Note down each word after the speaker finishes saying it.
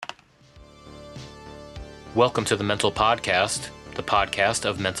Welcome to the Mental Podcast, the podcast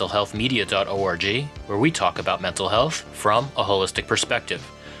of mentalhealthmedia.org, where we talk about mental health from a holistic perspective.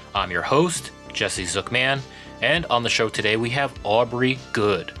 I'm your host, Jesse Zookman, and on the show today we have Aubrey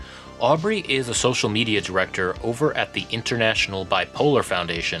Good. Aubrey is a social media director over at the International Bipolar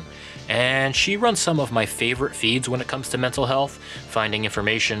Foundation, and she runs some of my favorite feeds when it comes to mental health, finding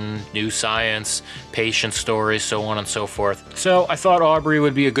information, new science, patient stories, so on and so forth. So I thought Aubrey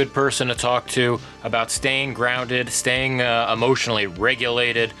would be a good person to talk to about staying grounded, staying emotionally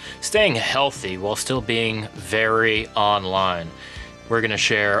regulated, staying healthy while still being very online. We're going to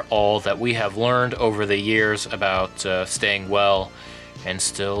share all that we have learned over the years about staying well and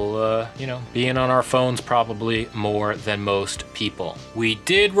still, being on our phones probably more than most people. We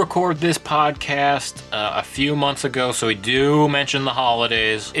did record this podcast a few months ago, so we do mention the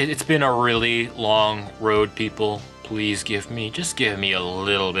holidays. It's been a really long road, people. Please give me a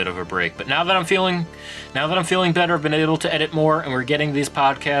little bit of a break. But now that I'm feeling better, I've been able to edit more, and we're getting these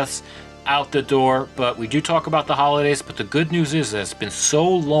podcasts out the door. But we do talk about the holidays. But the good news is that it's been so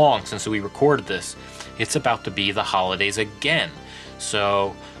long since we recorded this. It's about to be the holidays again.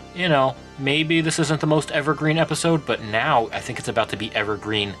 So, maybe this isn't the most evergreen episode, but now I think it's about to be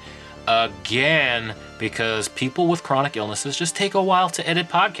evergreen again because people with chronic illnesses just take a while to edit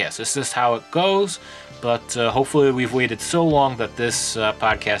podcasts. It's just how it goes, but hopefully we've waited so long that this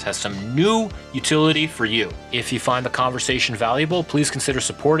podcast has some new utility for you. If you find the conversation valuable, please consider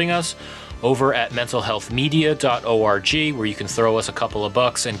supporting us over at mentalhealthmedia.org, where you can throw us a couple of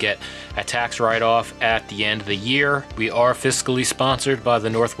bucks and get a tax write-off at the end of the year. We are fiscally sponsored by the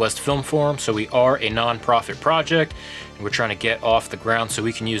Northwest Film Forum, so we are a nonprofit project, and we're trying to get off the ground so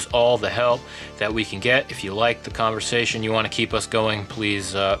we can use all the help that we can get. If you like the conversation, you want to keep us going,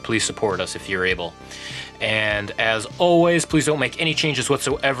 please support us if you're able. And as always, please don't make any changes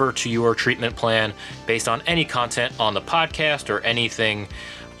whatsoever to your treatment plan based on any content on the podcast or anything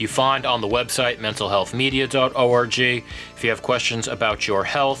you find on the website, mentalhealthmedia.org. If you have questions about your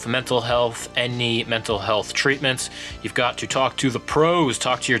health, mental health, any mental health treatments, you've got to talk to the pros,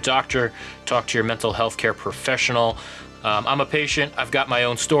 talk to your doctor, talk to your mental health care professional. I'm a patient. I've got my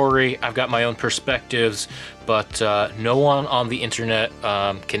own story. I've got my own perspectives, but no one on the internet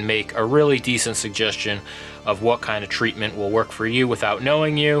can make a really decent suggestion of what kind of treatment will work for you without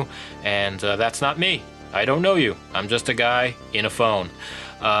knowing you, and that's not me. I don't know you. I'm just a guy in a phone.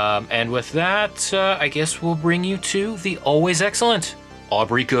 And with that, I guess we'll bring you to the always excellent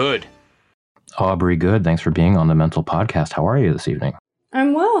Aubrey Good. Aubrey Good, thanks for being on the Mental Podcast. How are you this evening?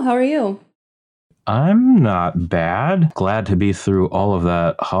 I'm well. How are you? I'm not bad. Glad to be through all of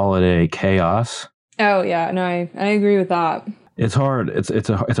that holiday chaos. Oh yeah, no, I agree with that. It's hard. It's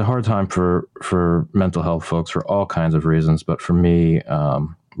a hard time for mental health folks for all kinds of reasons, but for me,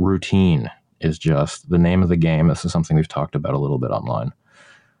 routine is just the name of the game. This is something we've talked about a little bit online.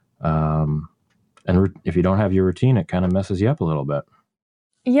 And if you don't have your routine, it kind of messes you up a little bit.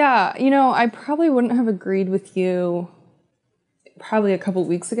 Yeah, I probably wouldn't have agreed with you probably a couple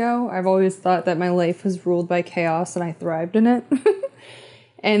weeks ago. I've always thought that my life was ruled by chaos and I thrived in it.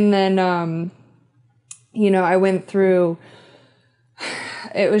 And then, I went through,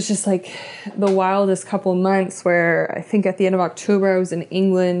 it was just like the wildest couple months where I think at the end of October, I was in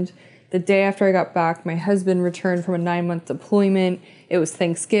England. The day after I got back, my husband returned from a 9-month deployment. It was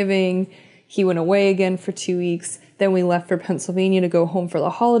Thanksgiving. He went away again for 2 weeks. Then we left for Pennsylvania to go home for the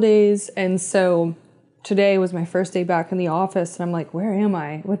holidays. And so today was my first day back in the office. And I'm like, where am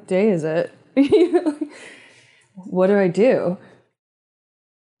I? What day is it? What do I do?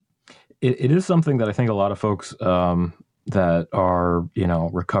 It is something that I think a lot of folks that are,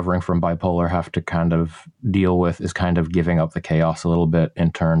 recovering from bipolar have to kind of deal with, is kind of giving up the chaos a little bit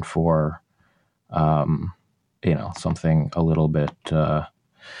in turn for, something a little bit, a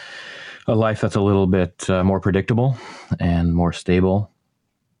life that's a little bit more predictable and more stable.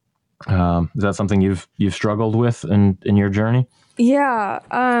 Is that something you've struggled with in your journey? Yeah.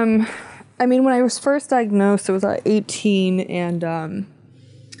 When I was first diagnosed, it was at 18, and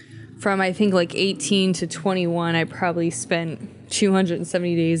from I think like 18 to 21, I probably spent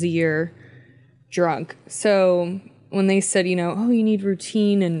 270 days a year drunk. So when they said, you need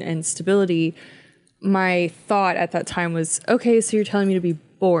routine and stability, my thought at that time was, okay, so you're telling me to be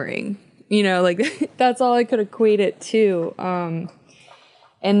boring. That's all I could equate it to.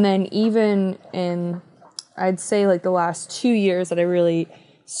 And then even in, I'd say like the last 2 years that I really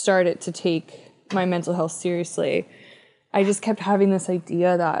started to take my mental health seriously, I just kept having this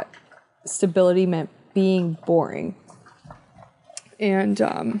idea that stability meant being boring. And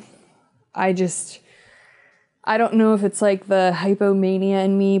I just I don't know if it's like the hypomania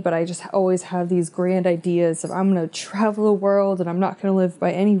in me, but I just always have these grand ideas of I'm going to travel the world and I'm not going to live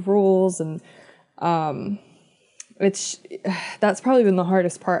by any rules. And that's probably been the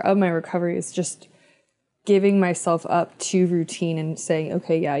hardest part of my recovery, is just giving myself up to routine and saying,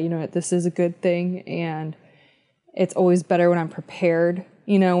 okay, yeah, you know what, this is a good thing. And it's always better when I'm prepared.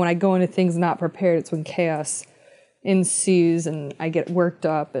 You know, when I go into things not prepared, it's when chaos ensues and I get worked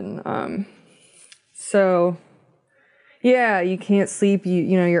up. And so, yeah, you can't sleep.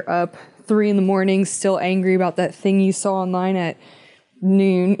 You know, you're up 3 a.m, still angry about that thing you saw online at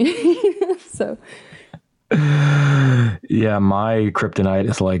noon. So. Yeah, my kryptonite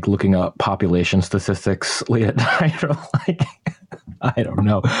is like looking up population statistics late at night, or like, I don't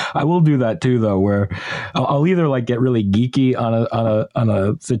know. I will do that too, though, where I'll either like get really geeky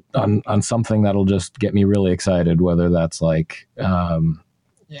on something that'll just get me really excited, whether that's like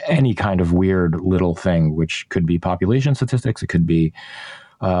any kind of weird little thing, which could be population statistics, it could be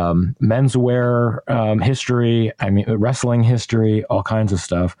menswear history, I mean wrestling history, all kinds of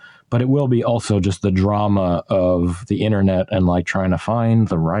stuff. But it will be also just the drama of the internet and like trying to find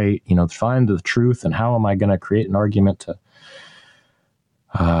the right, find the truth, and how am I going to create an argument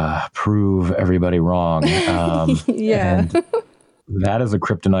to prove everybody wrong. Yeah. And that is a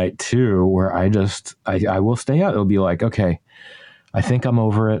kryptonite too, where I will stay out. It'll be like, okay, I think I'm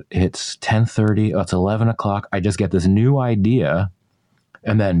over it. It's 10:30. It's 11 o'clock. I just get this new idea.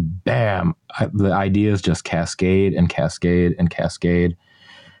 And then bam, the ideas just cascade and cascade and cascade.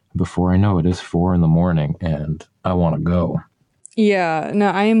 Before I know it, it's 4 a.m. and I want to go. Yeah, no,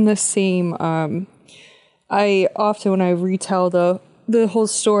 I am the same. I often, when I retell the whole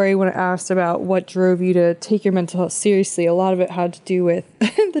story, when asked about what drove you to take your mental health seriously, a lot of it had to do with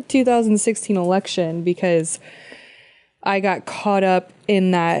the 2016 election, because I got caught up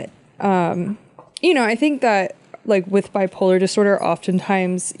in that. I think that like with bipolar disorder,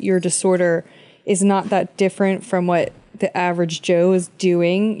 oftentimes your disorder is not that different from what the average Joe is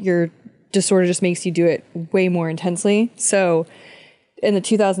doing. Your disorder just makes you do it way more intensely. So in the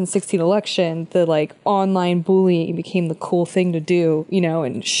 2016 election, the like online bullying became the cool thing to do,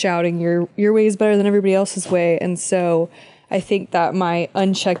 and shouting your way is better than everybody else's way. And so I think that my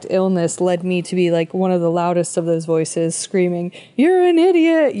unchecked illness led me to be like one of the loudest of those voices, screaming, "You're an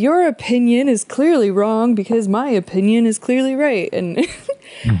idiot. Your opinion is clearly wrong because my opinion is clearly right." And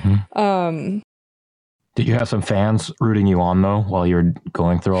did you have some fans rooting you on though while you're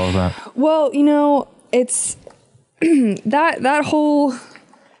going through all of that? Well, it's that whole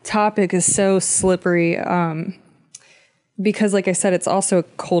topic is so slippery, because like I said, it's also a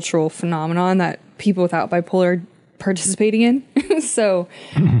cultural phenomenon that people without bipolar are participating in. So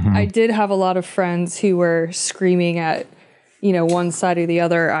I did have a lot of friends who were screaming at, one side or the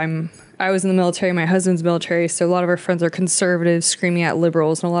other. I was in the military, my husband's military, so a lot of our friends are conservatives screaming at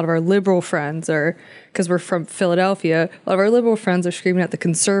liberals, and a lot of our liberal friends are, because we're from Philadelphia, a lot of our liberal friends are screaming at the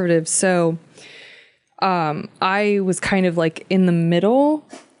conservatives. So I was kind of like in the middle,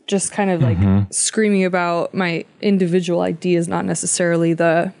 just kind of like screaming about my individual ideas, not necessarily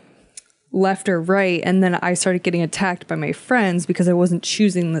the left or right. And then I started getting attacked by my friends because I wasn't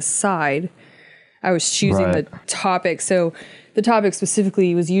choosing the side. I was choosing the topic. So the topic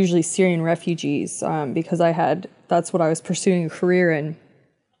specifically was usually Syrian refugees, because that's what I was pursuing a career in,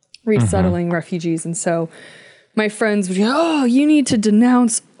 resettling refugees. And so my friends would go, "Oh, you need to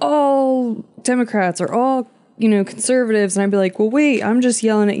denounce all Democrats or all, conservatives." And I'd be like, "Well, wait, I'm just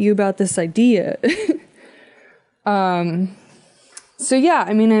yelling at you about this idea." So yeah,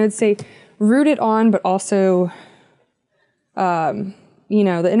 I mean, I would say root it on, but also, the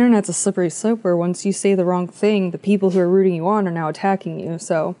internet's a slippery slope where once you say the wrong thing, the people who are rooting you on are now attacking you.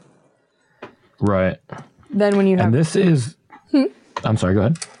 So, right. Then when you have, and this is, I'm sorry, go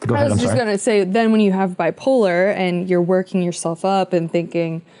ahead. I was just going to say, then when you have bipolar and you're working yourself up and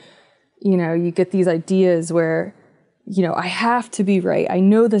thinking, you get these ideas where, I have to be right. I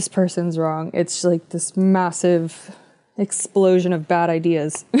know this person's wrong. It's like this massive explosion of bad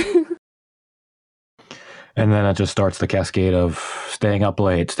ideas. And then it just starts the cascade of staying up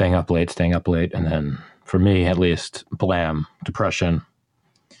late. And then for me, at least, blam, depression.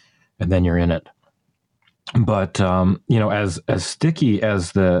 And then you're in it. But, as sticky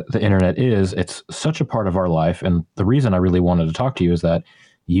as the internet is, it's such a part of our life. And the reason I really wanted to talk to you is that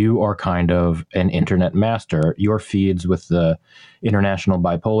you are kind of an internet master. Your feeds with the International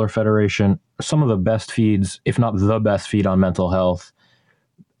Bipolar Federation, some of the best feeds, if not the best feed on mental health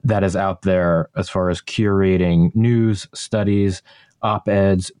that is out there as far as curating news, studies,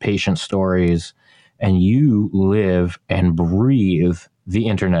 op-eds, patient stories. And you live and breathe the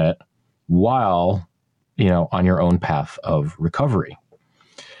internet while on your own path of recovery.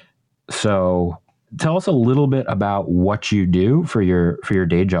 So tell us a little bit about what you do for your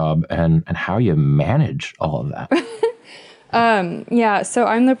day job and how you manage all of that. Yeah, so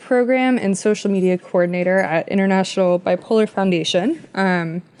I'm the program and social media coordinator at International Bipolar Foundation.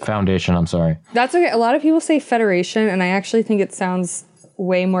 Foundation, I'm sorry. That's okay. A lot of people say federation, and I actually think it sounds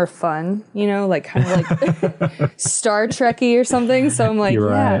way more fun, like kind of like Star Trek-y or something. So I'm like, You're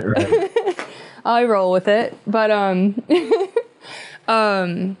right, right. I roll with it. But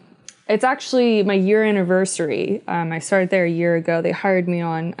it's actually my year anniversary. I started there a year ago. They hired me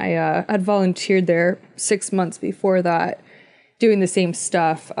on. I had volunteered there 6 months before that, doing the same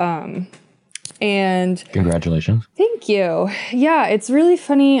stuff. And congratulations. Thank you. Yeah, it's really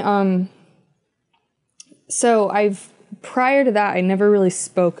funny. So prior to that, I never really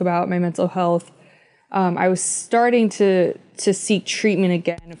spoke about my mental health. I was starting to seek treatment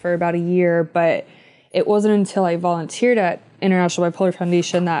again for about a year, but it wasn't until I volunteered at International Bipolar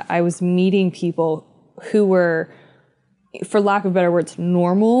Foundation that I was meeting people who were, for lack of better words,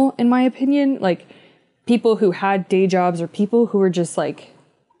 normal, in my opinion. Like people who had day jobs or people who were just like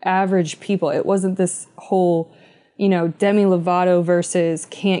average people. It wasn't this whole, Demi Lovato versus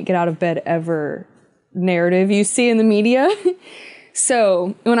can't get out of bed ever narrative you see in the media.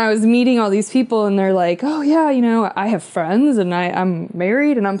 So when I was meeting all these people and they're like, oh yeah, I have friends and I'm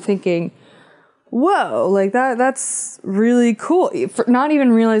married, and I'm thinking, whoa, like that's really cool. For not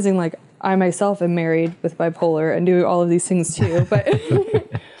even realizing like I myself am married with bipolar and do all of these things too. But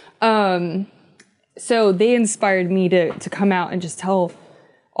so they inspired me to come out and just tell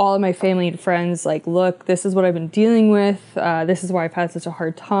all of my family and friends, like, look, this is what I've been dealing with. This is why I've had such a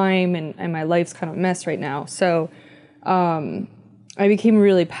hard time, and my life's kind of a mess right now. So I became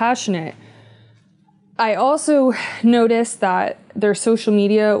really passionate. I also noticed that their social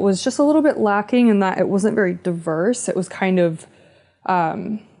media was just a little bit lacking in that it wasn't very diverse. It was kind of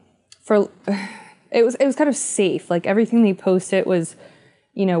it was kind of safe. Like everything they posted was,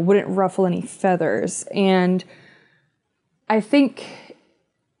 wouldn't ruffle any feathers. And I think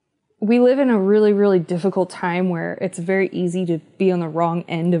we live in a really, really difficult time where it's very easy to be on the wrong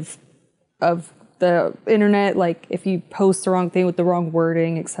end of the internet. Like if you post the wrong thing with the wrong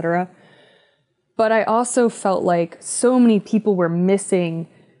wording, etc. But I also felt like so many people were missing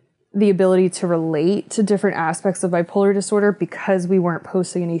the ability to relate to different aspects of bipolar disorder because we weren't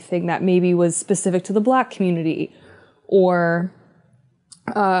posting anything that maybe was specific to the Black community or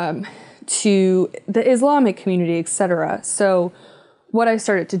to the Islamic community, etc. So what I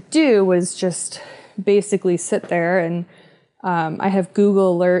started to do was just basically sit there and I have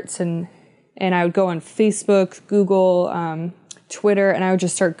Google alerts and I would go on Facebook, Google, Twitter, and I would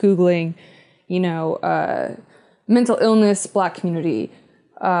just start Googling, mental illness, Black community,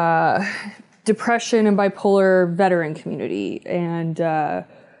 depression and bipolar veteran community, and I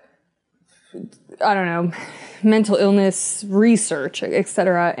don't know, mental illness research,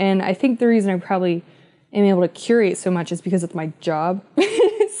 etc. And I think the reason I probably am able to curate so much is because it's my job.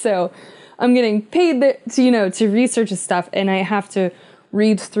 So I'm getting paid to research this stuff, and I have to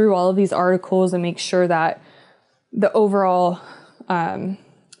read through all of these articles and make sure that the overall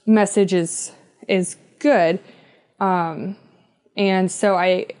message is good. And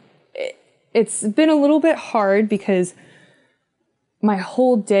so it's been a little bit hard because my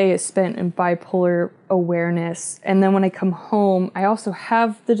whole day is spent in bipolar awareness. And then when I come home, I also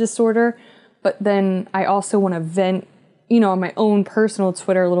have the disorder, but then I also want to vent, on my own personal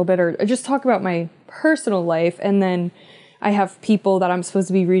Twitter a little bit, or just talk about my personal life. And then I have people that I'm supposed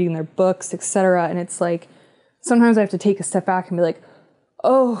to be reading their books, etc. And it's like, sometimes I have to take a step back and be like,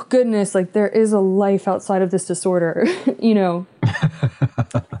 oh goodness, like there is a life outside of this disorder. You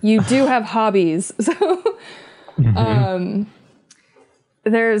do have hobbies. So,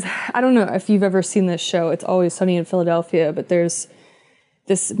 I don't know if you've ever seen this show, It's Always Sunny in Philadelphia, but there's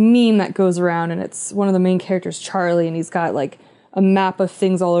this meme that goes around, and it's one of the main characters, Charlie, and he's got like a map of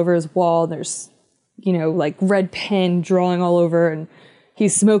things all over his wall. There's, like red pen drawing all over, and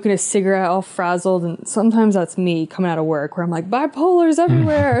he's smoking a cigarette all frazzled. And sometimes that's me coming out of work where I'm like, bipolar's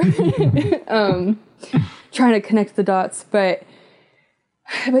everywhere. Trying to connect the dots. But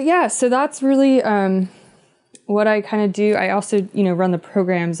yeah, so that's really what I kind of do. I also, run the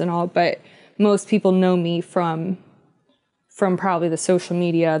programs and all, but most people know me from probably the social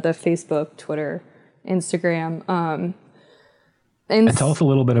media, the Facebook, Twitter, Instagram. And tell us a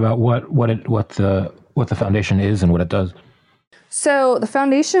little bit about what the foundation is and what it does. So the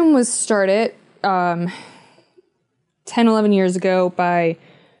foundation was started 10, 11 years ago by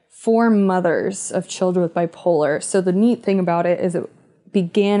 4 mothers of children with bipolar. So the neat thing about it is it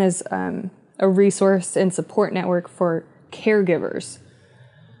began as a a resource and support network for caregivers.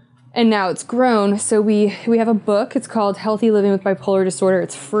 And now it's grown. So we have a book. It's called Healthy Living with Bipolar Disorder.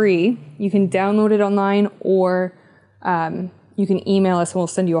 It's free. You can download it online, or you can email us and we'll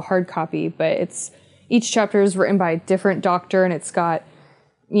send you a hard copy. But each chapter is written by a different doctor, and it's got,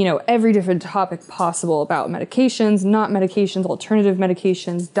 every different topic possible about medications, not medications, alternative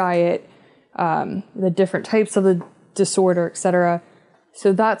medications, diet, the different types of the disorder, etc.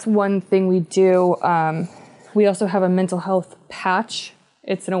 So that's one thing we do. We also have a mental health patch.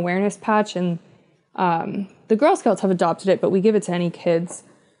 It's an awareness patch, and the Girl Scouts have adopted it, but we give it to any kids.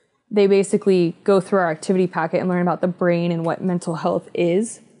 They basically go through our activity packet and learn about the brain and what mental health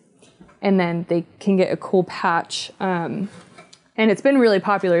is, and then they can get a cool patch. And it's been really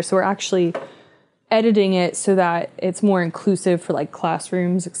popular, so we're actually editing it so that it's more inclusive for like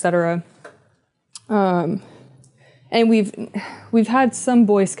classrooms, etc. And we've had some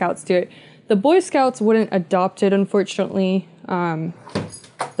Boy Scouts do it. The Boy Scouts wouldn't adopt it, unfortunately.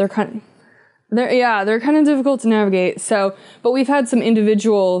 They're kind of difficult to navigate. So, but we've had some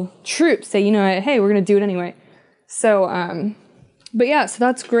individual troops say, hey, we're going to do it anyway. So, but yeah, so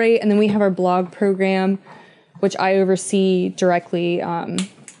that's great. And then we have our blog program, which I oversee directly,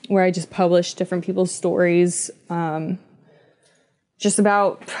 where I just publish different people's stories, just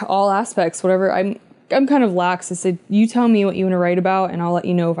about all aspects, whatever. I'm kind of lax. I said, you tell me what you want to write about and I'll let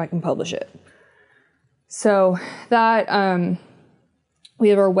you know if I can publish it. So that, we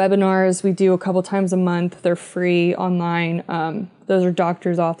have our webinars. We do a couple times a month. They're free online. Those are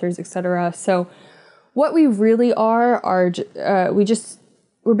doctors, authors, etc. So what we really are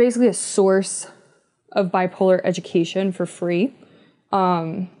we're basically a source of bipolar education for free.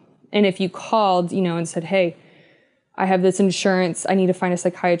 And if you called, and said, hey, I have this insurance, I need to find a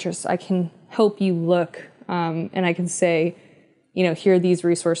psychiatrist, I can help you look, and I can say, here are these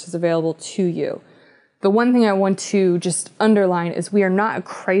resources available to you. The one thing I want to just underline is we are not a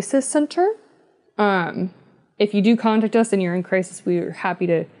crisis center. If you do contact us and you're in crisis, we are happy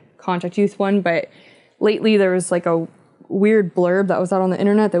to contact you with one. But lately there was like a weird blurb that was out on the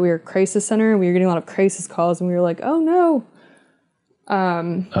internet that we were a crisis center, and we were getting a lot of crisis calls, and we were like, oh no.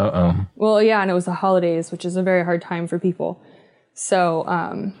 Well, yeah, and it was the holidays, which is a very hard time for people.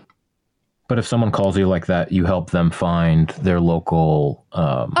 So, but if someone calls you like that, you help them find their local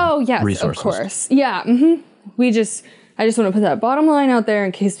yes, resources. Of course. Yeah. Mm-hmm. I just want to put that bottom line out there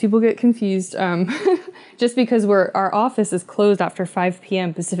in case people get confused. Just because our office is closed after 5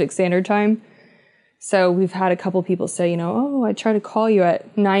 p.m. Pacific Standard Time. So we've had a couple people say, I tried to call you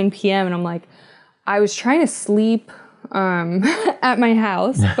at 9 p.m. And I'm like, I was trying to sleep at my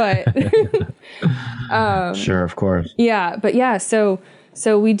house, but sure, of course. Yeah, but yeah, so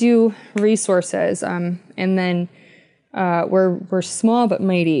we do resources, and then we're small but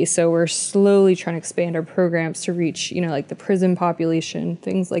mighty, so we're slowly trying to expand our programs to reach, like the prison population,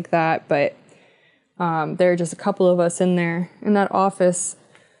 things like that. But there are just a couple of us in that office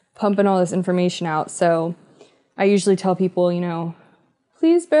pumping all this information out. So I usually tell people,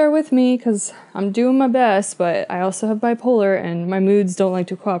 please bear with me because I'm doing my best, but I also have bipolar and my moods don't like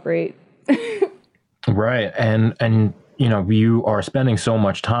to cooperate. Right. And you are spending so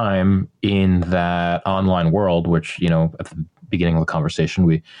much time in that online world, which, at the beginning of the conversation,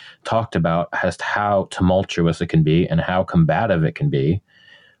 we talked about as to how tumultuous it can be and how combative it can be.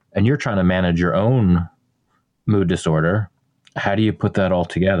 And you're trying to manage your own mood disorder. How do you put that all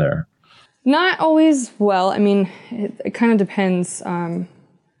together? Not always well. I mean, it kind of depends.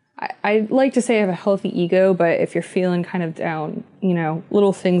 I like to say I have a healthy ego, but if you're feeling kind of down,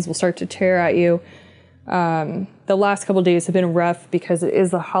 little things will start to tear at you. The last couple of days have been rough because it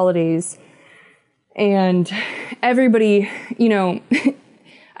is the holidays, and everybody,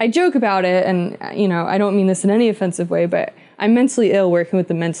 I joke about it, and I don't mean this in any offensive way, but I'm mentally ill working with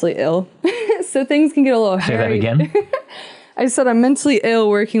the mentally ill, so things can get a little hairy. Say that again. I said I'm mentally ill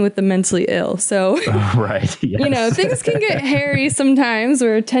working with the mentally ill. So, right. Yes. Things can get hairy sometimes,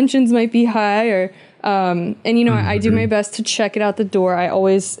 where tensions might be high, or, I do my best to check it out the door. I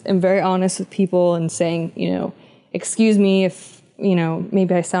always am very honest with people and saying, excuse me if,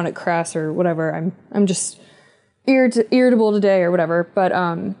 maybe I sounded crass or whatever. I'm just irritable today or whatever. But,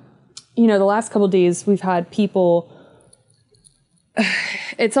 the last couple of days we've had people.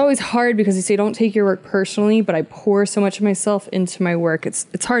 It's always hard because you say don't take your work personally, but I pour so much of myself into my work.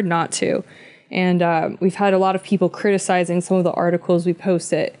 It's hard not to. And we've had a lot of people criticizing some of the articles we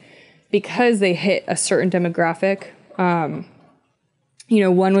posted because they hit a certain demographic. One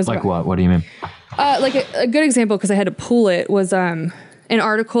was like what? What do you mean? Like a good example, because I had to pull it, was an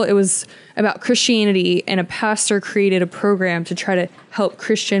article. It was about Christianity, and a pastor created a program to try to help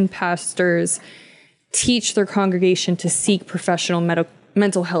Christian pastors teach their congregation to seek professional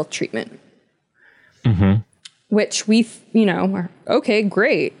mental health treatment. Mm-hmm. Which we, are, okay,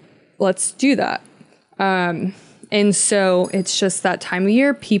 great. Let's do that. And so it's just that time of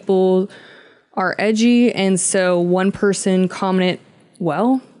year. People are edgy. And so one person commented,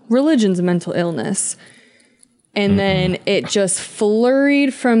 well, religion's a mental illness. And then it just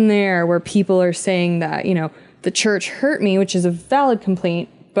flurried from there, where people are saying that, the church hurt me, which is a valid complaint,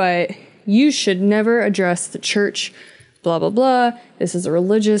 but you should never address the church, blah, blah, blah. This is a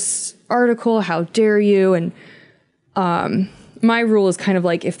religious article. How dare you? And my rule is kind of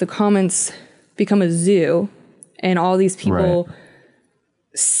like, if the comments become a zoo and all these people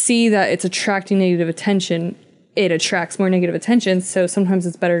see that it's attracting negative attention, it attracts more negative attention. So sometimes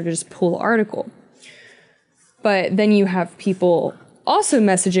it's better to just pull the article. But then you have people also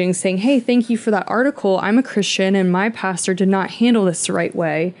messaging saying, hey, thank you for that article. I'm a Christian and my pastor did not handle this the right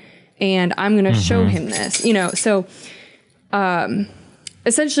way. And I'm going to show him this, So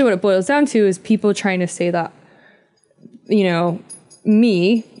essentially what it boils down to is people trying to say that,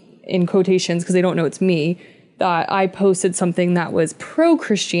 me, in quotations, because they don't know it's me, that I posted something that was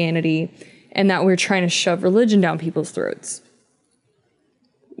pro-Christianity and that we're trying to shove religion down people's throats,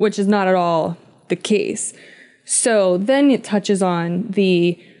 which is not at all the case. So then it touches on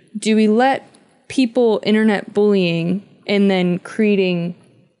do we let people internet bullying and then creating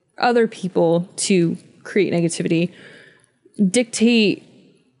other people to create negativity dictate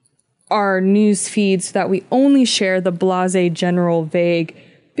our news feeds so that we only share the blasé, general, vague,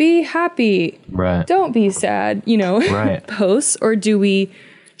 be happy, don't be sad, posts? Or do we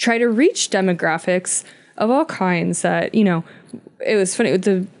try to reach demographics of all kinds that, it was funny,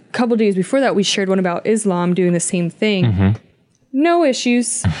 the couple days before that, we shared one about Islam doing the same thing. No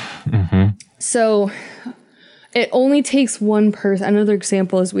issues. So it only takes one person. Another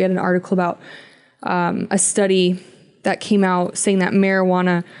example is we had an article about a study that came out saying that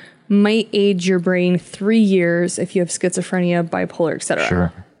marijuana might age your brain 3 years if you have schizophrenia, bipolar, etc.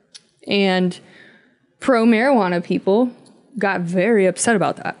 Sure. And pro-marijuana people got very upset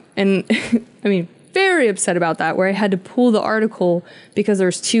about that. And very upset about that, where I had to pull the article because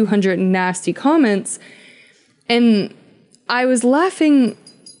there's 200 nasty comments. And I was laughing.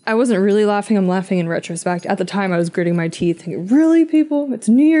 I wasn't really laughing. I'm laughing in retrospect. At the time, I was gritting my teeth thinking, really, people? It's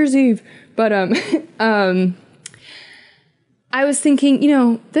New Year's Eve. But I was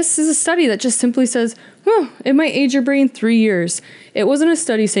thinking, this is a study that just simply says, it might age your brain 3 years. It wasn't a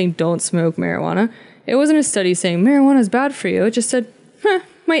study saying don't smoke marijuana. It wasn't a study saying marijuana is bad for you. It just said,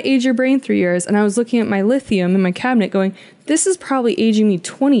 might age your brain 3 years. And I was looking at my lithium in my cabinet going, this is probably aging me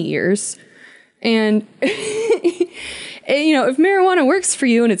 20 years. And, if marijuana works for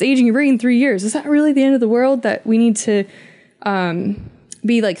you and it's aging your brain 3 years, is that really the end of the world that we need to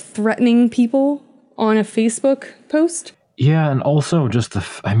be like threatening people on a Facebook post? Yeah. And also just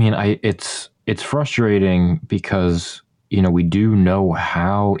it's frustrating because, we do know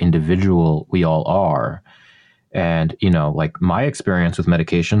how individual we all are. And, my experience with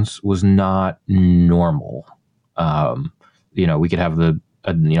medications was not normal. We could have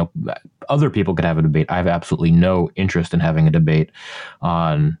other people could have a debate. I have absolutely no interest in having a debate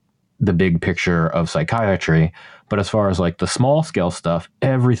on the big picture of psychiatry. But as far as like the small scale stuff,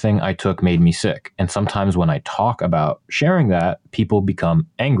 everything I took made me sick. And sometimes when I talk about sharing that, people become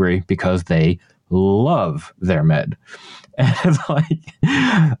angry because they love their med. And it's like,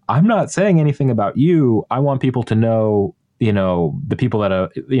 I'm not saying anything about you. I want people to know, the people that are,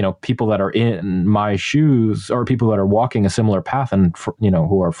 people that are in my shoes or people that are walking a similar path and,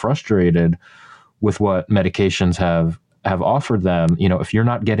 who are frustrated with what medications have offered them. If you're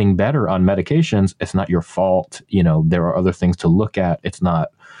not getting better on medications, it's not your fault. There are other things to look at. It's not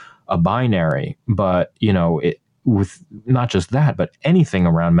a binary, but, with not just that, but anything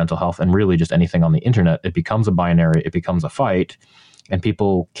around mental health and really just anything on the internet, it becomes a binary, it becomes a fight, and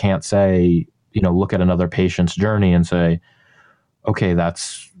people can't say, look at another patient's journey and say, okay,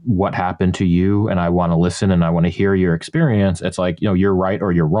 that's what happened to you, and I want to listen and I want to hear your experience. It's like, you're right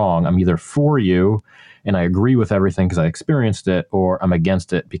or you're wrong. I'm either for you and I agree with everything because I experienced it, or I'm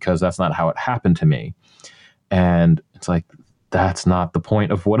against it because that's not how it happened to me. And it's like, that's not the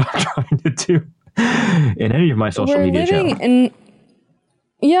point of what I'm trying to do in any of my social media channels.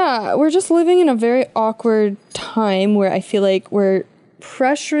 We're just living in a very awkward time where I feel like we're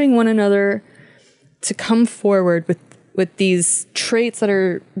pressuring one another to come forward with these traits that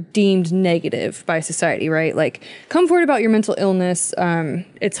are deemed negative by society, right? Like, come forward about your mental illness.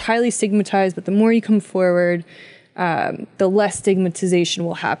 It's highly stigmatized, but the more you come forward, the less stigmatization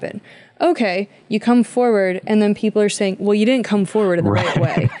will happen. Okay, you come forward, and then people are saying, well, you didn't come forward in the right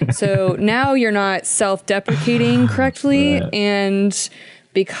way. So now you're not self-deprecating correctly, and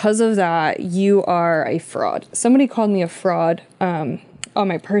because of that, you are a fraud. Somebody called me a fraud on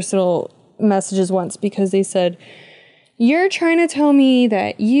my personal messages once because they said, you're trying to tell me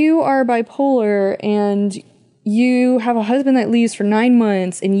that you are bipolar and you have a husband that leaves for 9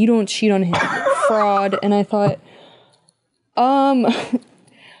 months and you don't cheat on him. Fraud. And I thought, and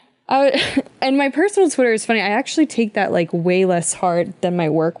my personal Twitter is funny. I actually take that like way less hard than my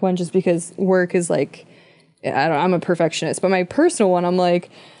work one, just because work is like, I'm a perfectionist, but my personal one, I'm like,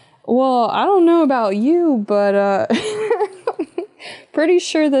 well, I don't know about you, but pretty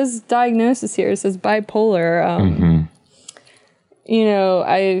sure this diagnosis here says bipolar. You know,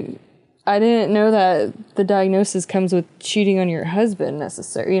 I didn't know that the diagnosis comes with cheating on your husband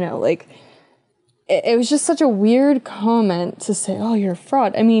necessarily. You know, like it was just such a weird comment to say, oh, you're a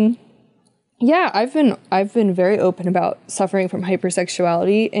fraud. I mean, yeah, I've been very open about suffering from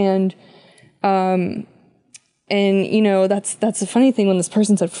hypersexuality, and you know, that's the funny thing when this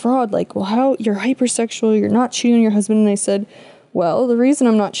person said fraud, like, well, how you're hypersexual, you're not cheating on your husband. And I said, well, the reason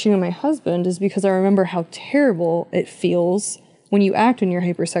I'm not cheating on my husband is because I remember how terrible it feels when you act in your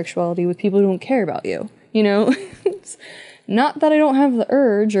hypersexuality with people who don't care about you, you know? It's not that I don't have the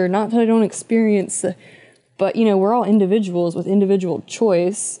urge, or not that I don't experience but, you know, we're all individuals with individual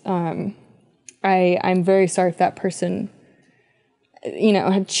choice. I'm very sorry if that person, you know,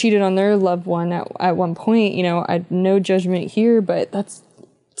 had cheated on their loved one at one point. You know, I no judgment here, but that's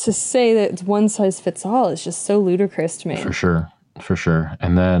to say that it's one size fits all is just so ludicrous to me. For sure.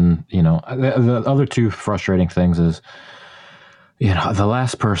 And then, you know, the other two frustrating things is, you know, the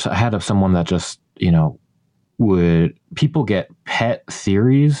last person I had someone that just, you know, people get pet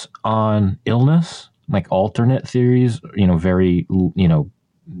theories on illness, like alternate theories, you know, very, you know,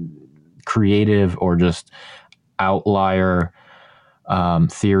 creative or just outlier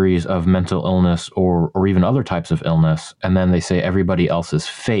theories of mental illness or even other types of illness. And then they say everybody else is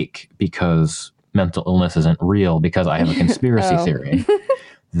fake because mental illness isn't real because I have a conspiracy theory.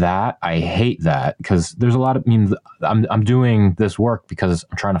 That I hate that, because there's a lot of, I mean, I'm doing this work because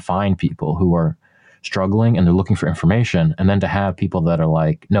I'm trying to find people who are struggling and they're looking for information. And then to have people that are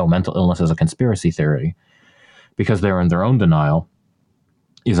like, no, mental illness is a conspiracy theory because they're in their own denial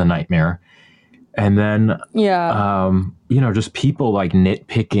is a nightmare. And then, you know, just people like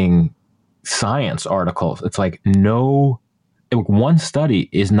nitpicking science articles. It's like, no, one study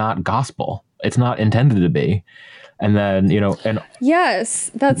is not gospel. It's not intended to be. And then, you know, and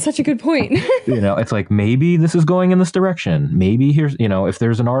yes, that's such a good point. You know, it's like, maybe this is going in this direction. Maybe here's, you know, if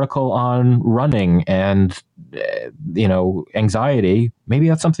there's an article on running and, you know, anxiety, maybe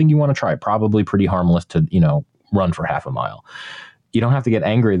that's something you want to try. Probably pretty harmless to, you know, run for half a mile. You don't have to get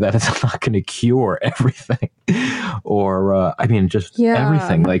angry that it's not going to cure everything or, I mean, just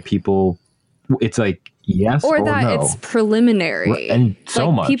everything. Like people, it's like, yes or that no. It's preliminary. And so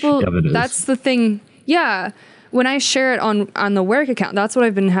like much people, of it is. That's the thing. Yeah. When I share it on the work account, that's what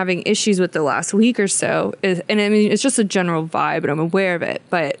I've been having issues with the last week or so. And I mean, it's just a general vibe, and I'm aware of it.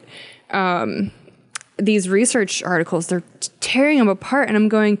 But these research articles, they're tearing them apart. And I'm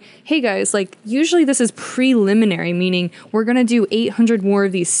going, hey, guys, like, usually this is preliminary, meaning we're going to do 800 more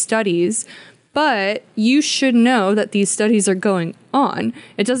of these studies. But you should know that these studies are going on.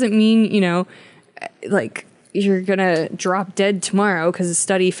 It doesn't mean, you know, like, you're going to drop dead tomorrow because a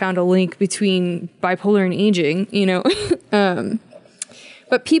study found a link between bipolar and aging, you know.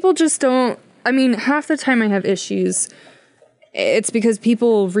 But people just don't, I mean, half the time I have issues, it's because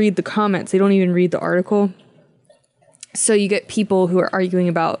people read the comments. They don't even read the article. So you get people who are arguing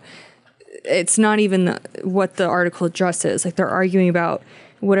about, it's not even what the article addresses. Like, they're arguing about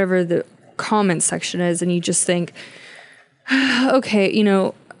whatever the comment section is, and you just think, okay, you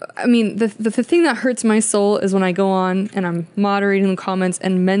know, I mean, the thing that hurts my soul is when I go on and I'm moderating the comments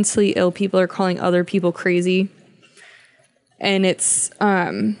and mentally ill people are calling other people crazy. And it's,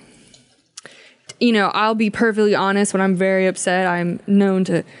 you know, I'll be perfectly honest, when I'm very upset, I'm known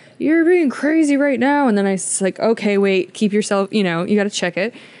to, you're being crazy right now. And then I like, okay, wait, keep yourself, you know, you got to check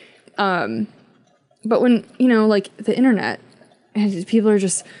it. But when, you know, like the internet, and people are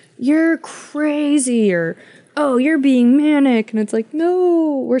just, you're crazy, or, oh, you're being manic. And it's like,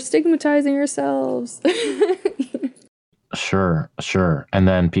 no, we're stigmatizing ourselves. Sure. And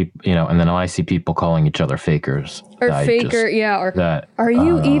then people, you know, and then I see people calling each other fakers. Or faker, or are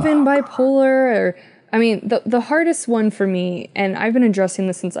you even bipolar? Or, I mean, the hardest one for me, and I've been addressing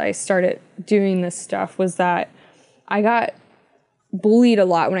this since I started doing this stuff, was that I got bullied a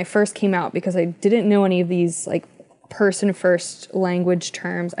lot when I first came out because I didn't know any of these, like, person first language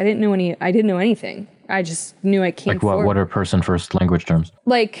terms. I didn't know anything. I just knew I came forward. What are person first language terms?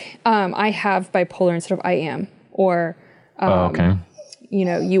 I have bipolar instead of I am, or okay.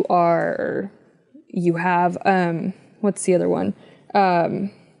 You are, or you have, what's the other one?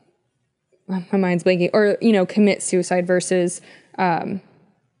 My mind's blanking. Or, commit suicide versus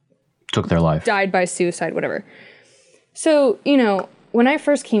took their life. Died by suicide, whatever. So, when I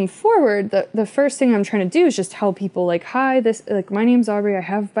first came forward, the first thing I'm trying to do is just tell people hi, my name's Aubrey, I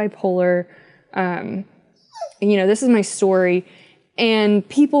have bipolar, this is my story. And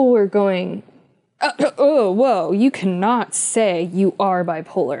people were going, oh, whoa, you cannot say you are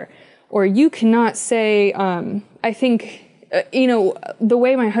bipolar. Or you cannot say, I think, the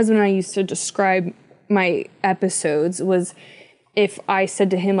way my husband and I used to describe my episodes was if I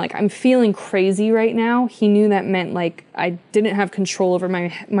said to him, I'm feeling crazy right now, he knew that meant, I didn't have control over my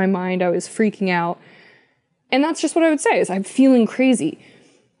mind. I was freaking out. And that's just what I would say is I'm feeling crazy.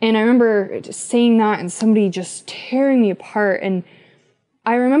 And I remember just saying that and somebody just tearing me apart. And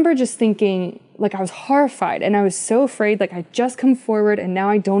I remember just thinking, I was horrified and I was so afraid, I just come forward and now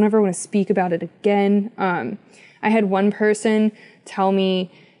I don't ever want to speak about it again. I had one person tell me,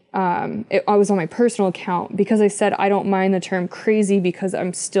 I was on my personal account because I said, I don't mind the term crazy because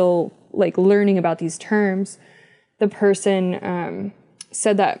I'm still learning about these terms. The person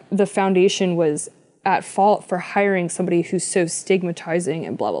said that the foundation was at fault for hiring somebody who's so stigmatizing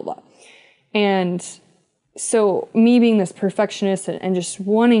and blah, blah, blah. And so me being this perfectionist and just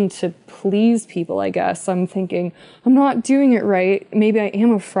wanting to please people, I guess, I'm thinking, I'm not doing it right. Maybe I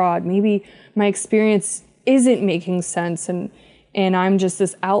am a fraud. Maybe my experience isn't making sense and I'm just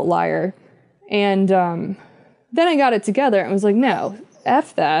this outlier. And then I got it together and was like, no,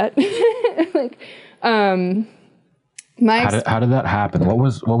 F that. How did that happen? What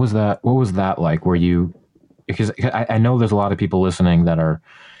was that like? Were you, because I know there's a lot of people listening that are,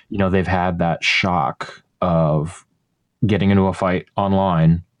 they've had that shock of getting into a fight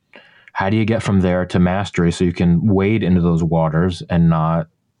online. How do you get from there to mastery so you can wade into those waters and not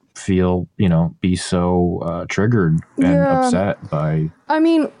feel, be so triggered and upset by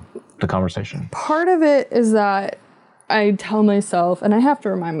the conversation? Part of it is that I tell myself, and I have to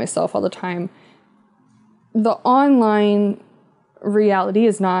remind myself all the time, the online reality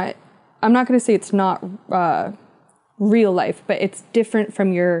is not, I'm not going to say it's not real life, but it's different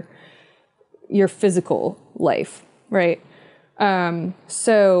from your physical life, right?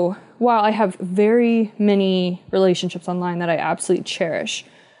 So while I have very many relationships online that I absolutely cherish,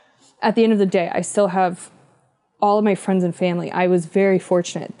 at the end of the day, I still have all of my friends and family. I was very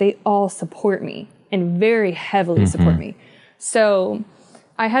fortunate. They all support me and very heavily support me. So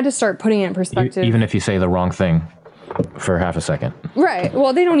I had to start putting it in perspective. Even if you say the wrong thing for half a second. Right.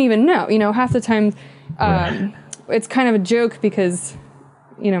 Well, they don't even know. Half the time it's kind of a joke because,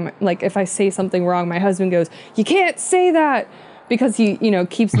 if I say something wrong, my husband goes, you can't say that, because he,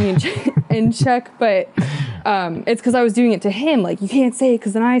 keeps me in check. But it's because I was doing it to him. You can't say it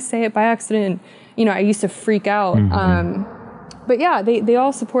because then I say it by accident. I used to freak out. But yeah, they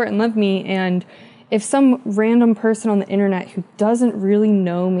all support and love me. And if some random person on the internet who doesn't really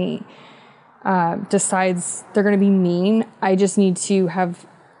know me decides they're going to be mean, I just need to have,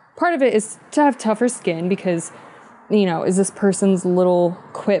 part of it is to have tougher skin because, is this person's little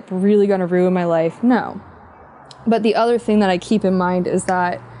quip really going to ruin my life? No. But the other thing that I keep in mind is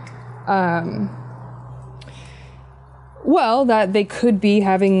that, that they could be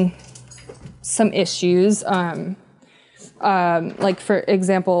having some issues. For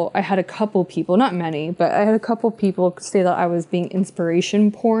example, I had a couple people, not many, but I had a couple people say that I was being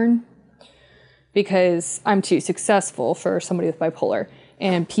inspiration porn because I'm too successful for somebody with bipolar,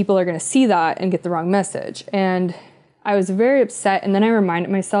 and people are going to see that and get the wrong message. And I was very upset. And then I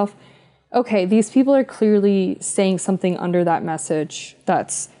reminded myself, okay, these people are clearly saying something under that message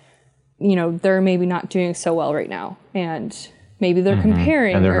that's, they're maybe not doing so well right now. And maybe they're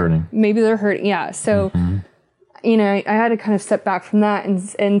comparing. And they're hurting. Maybe they're hurting. Yeah. So, I had to kind of step back from that.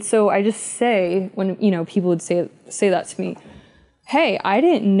 And so I just say, when, people would say that to me, hey, I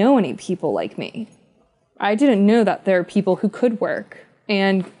didn't know any people like me. I didn't know that there are people who could work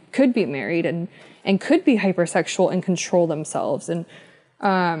and could be married and could be hypersexual and control themselves. And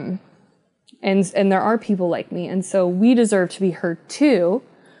there are people like me. And so we deserve to be heard too.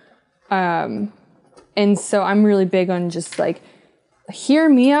 And so I'm really big on just hear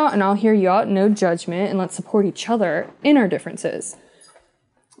me out and I'll hear you out, no judgment, and let's support each other in our differences.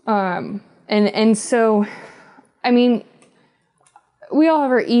 And so, we all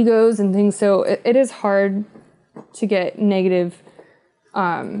have our egos and things, so it is hard to get negative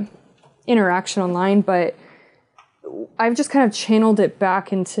interaction online, but I've just kind of channeled it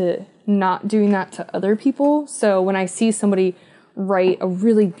back into not doing that to other people. So when I see somebody write a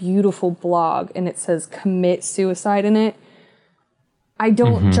really beautiful blog and it says commit suicide in it, I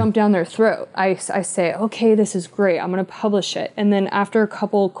don't jump down their throat. I say, okay, this is great. I'm going to publish it. And then after a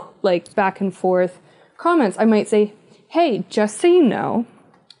couple like back and forth comments, I might say, hey, just so you know,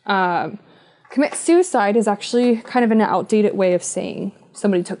 commit suicide is actually kind of an outdated way of saying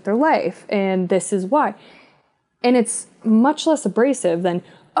somebody took their life, and this is why. And it's much less abrasive than,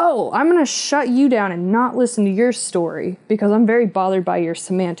 oh, I'm going to shut you down and not listen to your story because I'm very bothered by your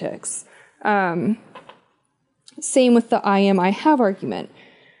semantics. Same with the I am, I have argument.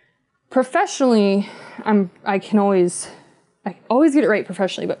 Professionally, I always get it right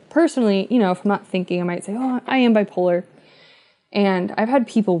professionally, but personally, you know, if I'm not thinking, I might say, oh, I am bipolar. And I've had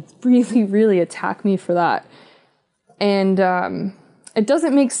people really, really attack me for that. And it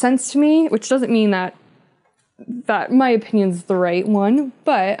doesn't make sense to me, which doesn't mean that my opinion's the right one,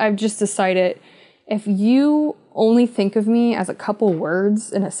 but I've just decided if you only think of me as a couple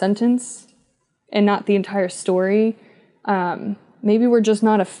words in a sentence and not the entire story, maybe we're just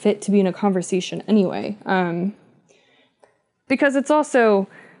not a fit to be in a conversation anyway. Because it's also,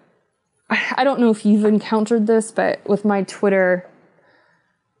 I don't know if you've encountered this, but with my Twitter,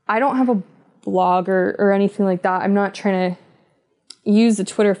 I don't have a blog or anything like that. I'm not trying to use the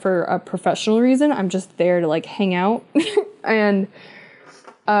Twitter for a professional reason. I'm just there to like hang out. And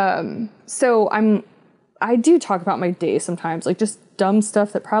so I do talk about my day sometimes, like just dumb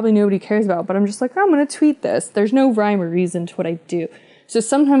stuff that probably nobody cares about, but I'm just like, I'm going to tweet this. There's no rhyme or reason to what I do. So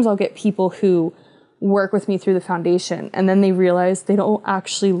sometimes I'll get people who work with me through the foundation and then they realize they don't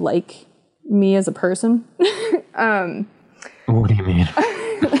actually like me as a person. What do you mean?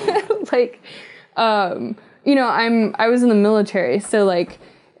 Like, you know, I was in the military, so like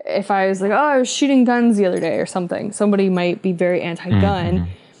if I was like, oh, I was shooting guns the other day or something, somebody might be very anti-gun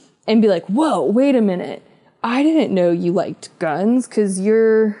and be like, whoa, wait a minute. I didn't know you liked guns because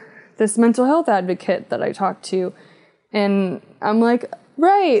you're this mental health advocate that I talked to. And I'm like,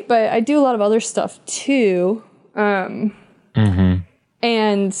 right, but I do a lot of other stuff too. And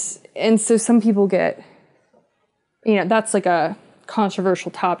so some people get, you know, that's like a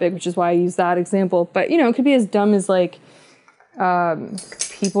controversial topic, which is why I use that example. But, you know, it could be as dumb as like,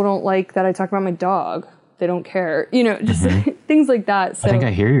 people don't like that I talk about my dog. They don't care, you know, just things like that. So I think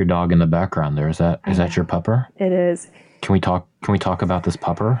I hear your dog in the background there. Is that your pupper? It is. Can we talk about this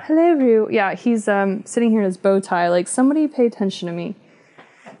pupper? Hello, Rue. Yeah, he's sitting here in his bow tie. Like, somebody pay attention to me.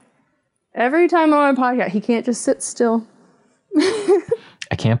 Every time I'm on my podcast, he can't just sit still.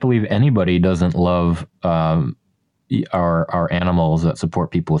 I can't believe anybody doesn't love our animals that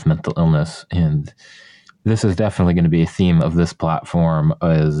support people with mental illness, and this is definitely going to be a theme of this platform.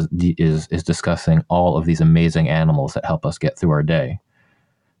 Is discussing all of these amazing animals that help us get through our day.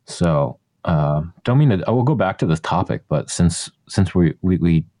 So, don't mean to. I will go back to this topic, but since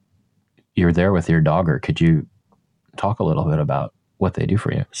you're there with your dogger, could you talk a little bit about what they do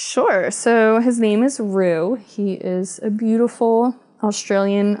for you? Sure. So his name is Rue. He is a beautiful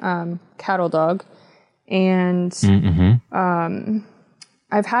Australian cattle dog. And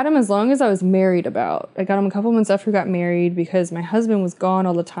I've had him as long as I was married about. I got him a couple months after we got married because my husband was gone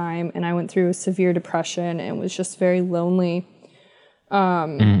all the time and I went through a severe depression and was just very lonely.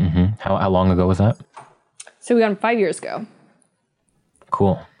 How long ago was that? So we got him 5 years ago.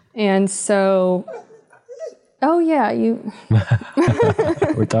 Cool. And so... Oh, yeah, you...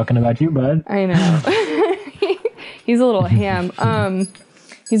 We're talking about you, bud. I know. He's a little ham.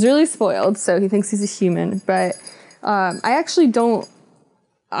 He's really spoiled, so he thinks he's a human. But I actually don't...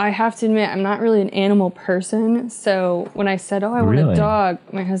 I have to admit, I'm not really an animal person. So when I said, oh, I want a dog,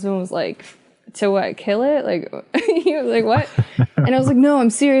 my husband was like, to what, kill it? Like, he was like, what? And I was like, no,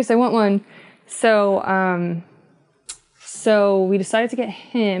 I'm serious. I want one. So, so we decided to get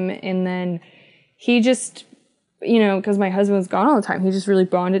him, and then he just... you know, because my husband was gone all the time, he just really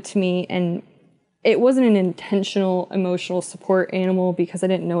bonded to me. And it wasn't an intentional emotional support animal because I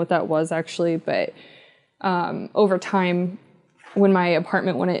didn't know what that was actually. But over time, when my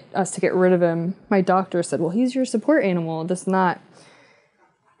apartment wanted us to get rid of him, my doctor said, well, he's your support animal, this and that.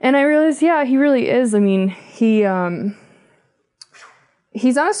 And I realized, yeah, he really is. I mean, he's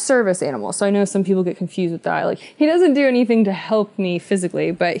not a service animal. So I know some people get confused with that. Like, he doesn't do anything to help me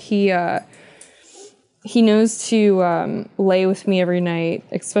physically, but he knows to lay with me every night,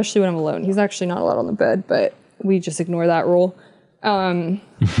 especially when I'm alone. He's actually not allowed on the bed, but we just ignore that rule.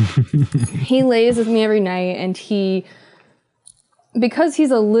 He lays with me every night, and because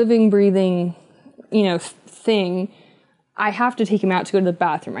he's a living, breathing, you know, thing, I have to take him out to go to the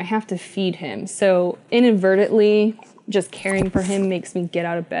bathroom. I have to feed him. So inadvertently, just caring for him makes me get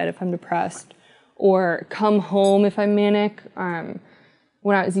out of bed if I'm depressed, or come home if I'm manic.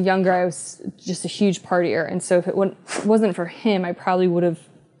 When I was younger, I was just a huge partier, and so if it wasn't for him, I probably would have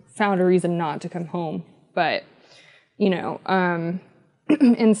found a reason not to come home. But, you know,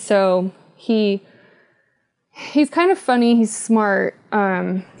 and so he's kind of funny. He's smart.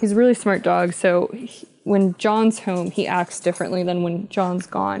 He's a really smart dog. So when John's home, he acts differently than when John's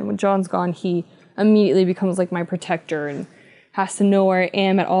gone. When John's gone, he immediately becomes like my protector and has to know where I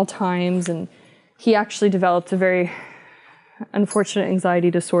am at all times. And he actually developed a very unfortunate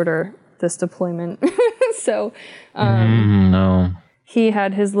anxiety disorder this deployment. So no. He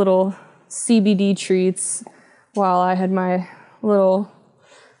had his little CBD treats while I had my little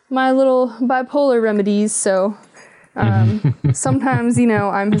bipolar remedies. So sometimes, you know,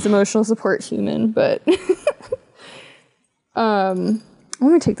 I'm his emotional support human, but let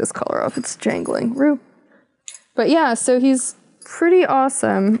me take this collar off. It's jangling. Rue. But yeah, so he's pretty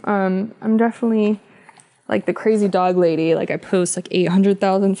awesome. I'm definitely like the crazy dog lady. Like I post like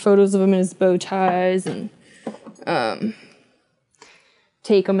 800,000 photos of him in his bow ties and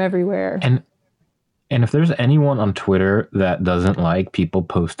take him everywhere. And if there's anyone on Twitter that doesn't like people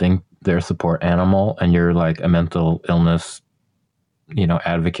posting their support animal and you're like a mental illness, you know,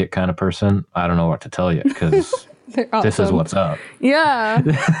 advocate kind of person, I don't know what to tell you, because awesome. This is what's up. Yeah.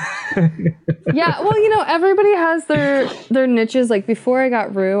 Yeah. Well, you know, everybody has their niches. Like before I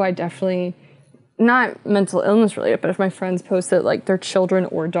got Rue, I definitely, not mental illness related, but if my friends posted like their children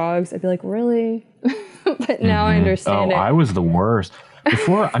or dogs, I'd be like, really? But now I understand it. I was the worst.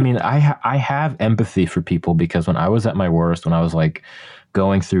 Before, I mean, I have empathy for people, because when I was at my worst, when I was like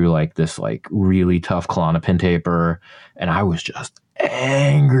going through like this like really tough Klonopin taper, and I was just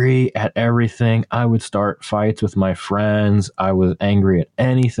angry at everything. I would start fights with my friends. I was angry at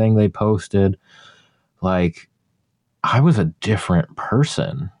anything they posted. Like, I was a different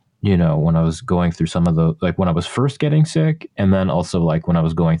person, you know, when I was going through some of the, like when I was first getting sick, and then also like when I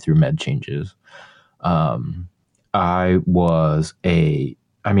was going through med changes. I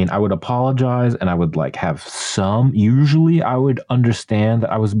would apologize, and I would like have usually I would understand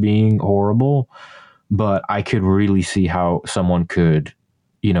that I was being horrible, but I could really see how someone could,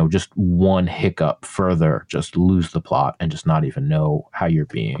 you know, just one hiccup further, just lose the plot and just not even know how you're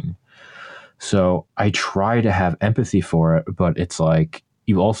being. So I try to have empathy for it, but it's like,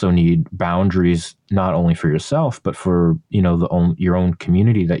 you also need boundaries, not only for yourself, but for, you know, your own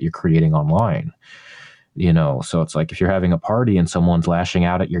community that you're creating online. You know, so it's like if you're having a party and someone's lashing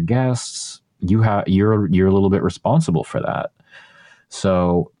out at your guests, you're a little bit responsible for that.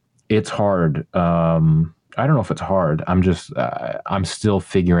 So it's hard. I don't know if it's hard. I'm still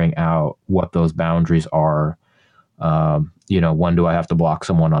figuring out what those boundaries are. You know, when do I have to block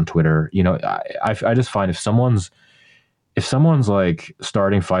someone on Twitter? You know, I just find if someone's like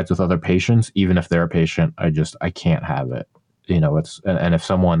starting fights with other patients, even if they're a patient, I can't have it. You know, and if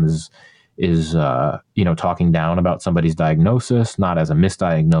someone is you know, talking down about somebody's diagnosis, not as a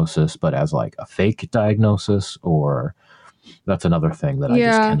misdiagnosis, but as like a fake diagnosis, or that's another thing that I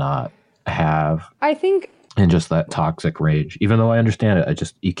just cannot have. I think, and just that toxic rage, even though I understand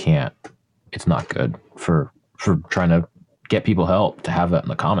it, you can't. It's not good for trying to get people help to have that in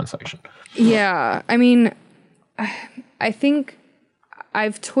the comment section. Yeah, I mean, I think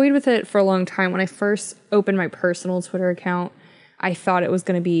I've toyed with it for a long time. When I first opened my personal Twitter account, I thought it was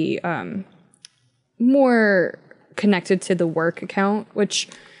going to be more connected to the work account, which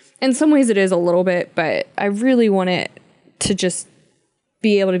in some ways it is a little bit, but I really want it to just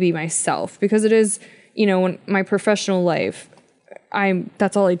be able to be myself, because it is, you know, when my professional life,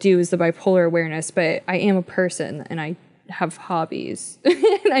 that's all I do is the bipolar awareness, but I am a person and I have hobbies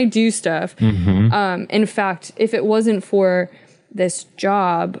and I do stuff. Mm-hmm. In fact, if it wasn't for this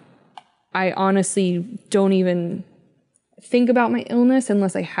job, I honestly don't even think about my illness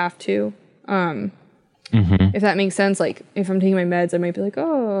unless I have to. If that makes sense. Like if I'm taking my meds, I might be like,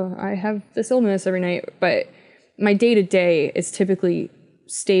 oh, I have this illness every night. But my day to day is typically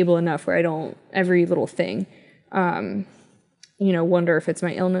stable enough where I don't every little thing, you know, wonder if it's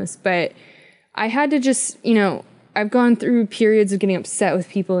my illness. But I had to just, you know, I've gone through periods of getting upset with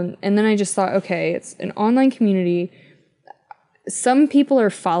people. And then I just thought, okay, it's an online community. Some people are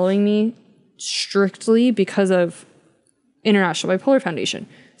following me strictly because of International Bipolar Foundation.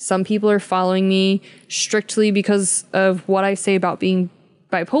 Some people are following me strictly because of what I say about being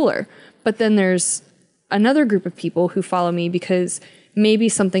bipolar. But then there's another group of people who follow me because maybe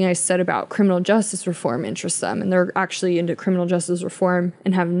something I said about criminal justice reform interests them, and they're actually into criminal justice reform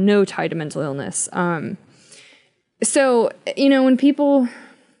and have no tie to mental illness. So, you know, when people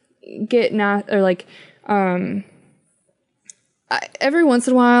get every once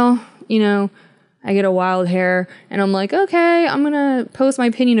in a while, I get a wild hair and I'm like, okay, I'm going to post my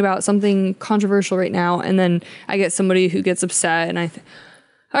opinion about something controversial right now. And then I get somebody who gets upset and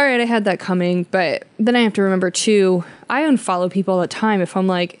all right, I had that coming. But then I have to remember too, I unfollow people all the time if I'm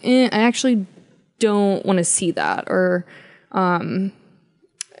like, I actually don't want to see that. Or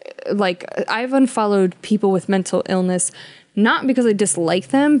like I've unfollowed people with mental illness, not because I dislike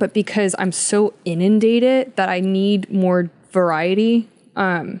them, but because I'm so inundated that I need more variety.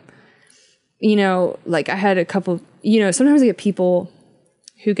 Like I had a couple, sometimes I get people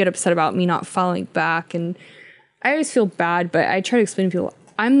who get upset about me not following back, and I always feel bad, but I try to explain to people,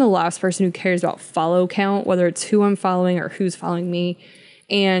 I'm the last person who cares about follow count, whether it's who I'm following or who's following me.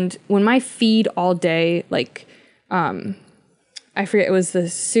 And when my feed all day, like, I forget, it was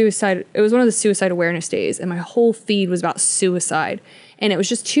one of the suicide awareness days, and my whole feed was about suicide, and it was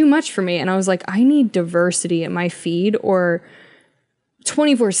just too much for me. And I was like, I need diversity in my feed, or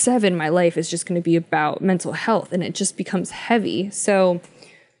 24/7 my life is just going to be about mental health, and it just becomes heavy. So,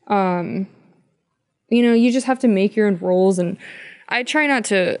 you just have to make your own rules, and I try not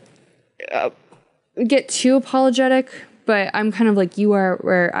to get too apologetic, but I'm kind of like you are,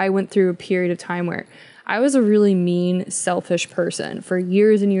 where I went through a period of time where I was a really mean, selfish person for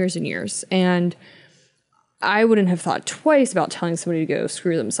years and years and years, and I wouldn't have thought twice about telling somebody to go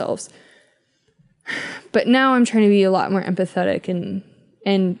screw themselves. But now I'm trying to be a lot more empathetic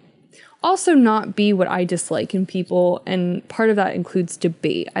and also not be what I dislike in people. And part of that includes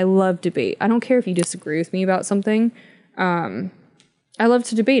debate. I love debate. I don't care if you disagree with me about something. I love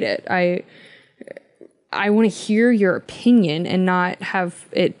to debate it. I want to hear your opinion and not have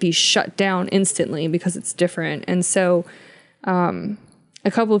it be shut down instantly because it's different. And so a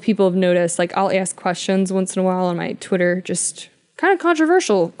couple of people have noticed, like, I'll ask questions once in a while on my Twitter, just kind of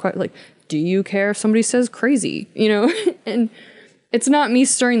controversial, like, do you care if somebody says crazy? And it's not me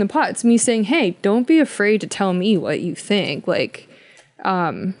stirring the pot. It's me saying, hey, don't be afraid to tell me what you think. Like,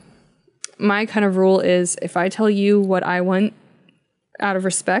 my kind of rule is, if I tell you what I want out of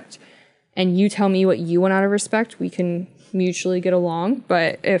respect and you tell me what you want out of respect, we can mutually get along.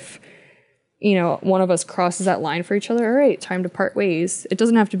 But if, one of us crosses that line for each other, all right, time to part ways. It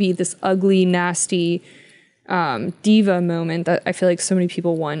doesn't have to be this ugly, nasty diva moment that I feel like so many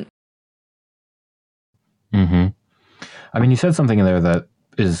people want. Mm-hmm. I mean, you said something in there that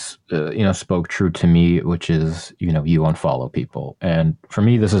is, spoke true to me, which is, you unfollow people. And for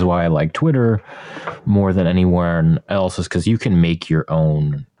me, this is why I like Twitter more than anywhere else, is because you can make your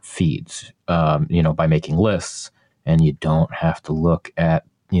own feeds, by making lists, and you don't have to look at,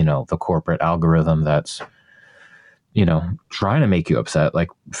 the corporate algorithm that's, trying to make you upset. Like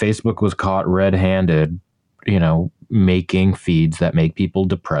Facebook was caught red-handed, making feeds that make people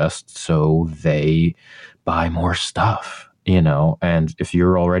depressed, so they buy more stuff, and if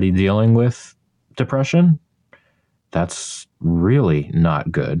you're already dealing with depression, that's really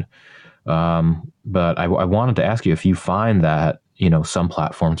not good. But I wanted to ask you if you find that, some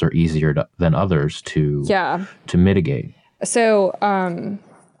platforms are easier than others to mitigate. So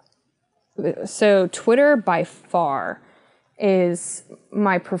Twitter by far is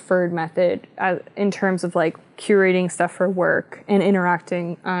my preferred method in terms of like curating stuff for work and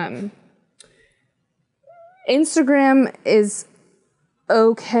interacting. Instagram is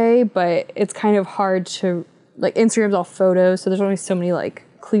okay, but it's kind of hard to, like, Instagram's all photos, so there's only so many like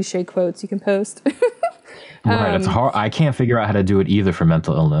cliche quotes you can post. Right, it's hard. I can't figure out how to do it either for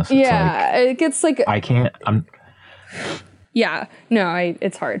mental illness. It's it gets like I can't.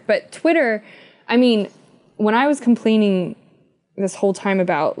 It's hard. But Twitter, I mean, when I was complaining this whole time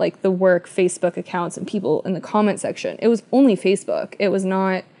about like the work Facebook accounts and people in the comment section, it was only Facebook. It was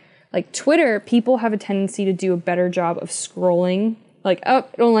not like Twitter. People have a tendency to do a better job of scrolling. Like, oh,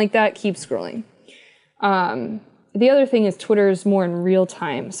 don't like that, keep scrolling. The other thing is Twitter is more in real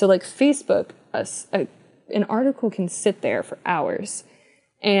time. So like Facebook, an article can sit there for hours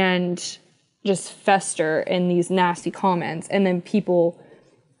and just fester in these nasty comments. And then people,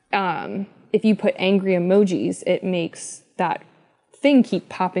 if you put angry emojis, it makes that thing keep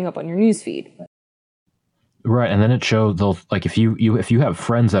popping up on your newsfeed. Right, and then it shows those, like, if you have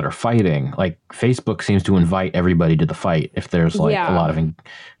friends that are fighting, like Facebook seems to invite everybody to the fight if there's like a lot of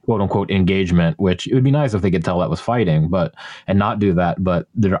quote unquote engagement, which it would be nice if they could tell that was fighting, and not do that, but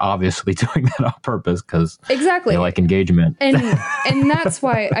they're obviously doing that on purpose because they like engagement. And that's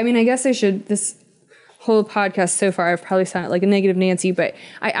why, I mean, I guess I should, this whole podcast so far, I've probably sounded like a negative Nancy, but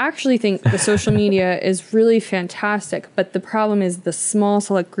I actually think the social media is really fantastic, but the problem is the small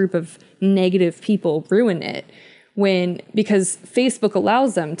select group of negative people ruin it because Facebook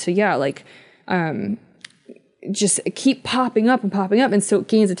allows them to, just keep popping up and popping up. And so it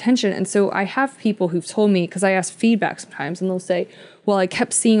gains attention. And so I have people who've told me, because I ask feedback sometimes, and they'll say, well, I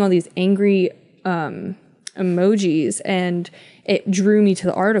kept seeing all these angry emojis and it drew me to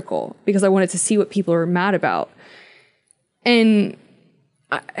the article because I wanted to see what people are mad about. And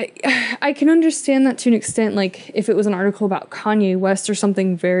I can understand that to an extent, like if it was an article about Kanye West or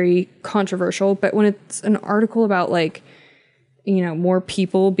something very controversial, but when it's an article about like, you know, more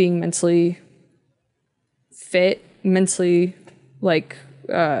people being mentally fit, mentally like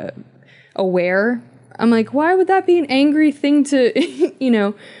aware, I'm like, why would that be an angry thing to, you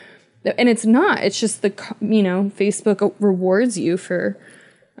know? And it's not. It's just Facebook rewards you for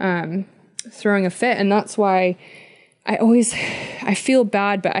throwing a fit, and that's why I feel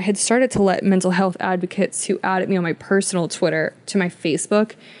bad, but I had started to let mental health advocates who added me on my personal Twitter to my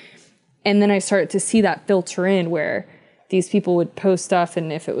Facebook, and then I started to see that filter in where these people would post stuff,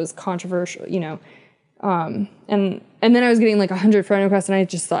 and if it was controversial, you know. And then I was getting like 100 friend requests, and I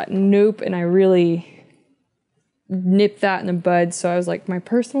just thought, nope. And I really nipped that in the bud. So I was like, my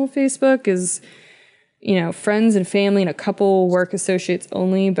personal Facebook is, you know, friends and family and a couple work associates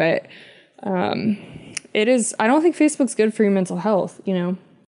only. But it is, I don't think Facebook's good for your mental health, you know.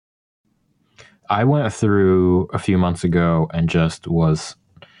 I went through a few months ago and just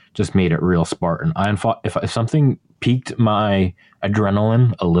made it real Spartan. If something piqued my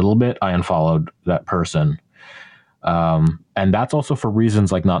adrenaline a little bit, I unfollowed that person. And that's also for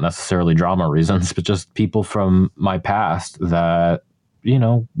reasons like not necessarily drama reasons, but just people from my past that, you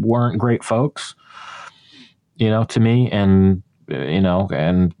know, weren't great folks, you know, to me. And, you know,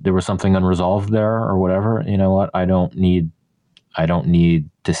 and there was something unresolved there or whatever. You know what? I don't need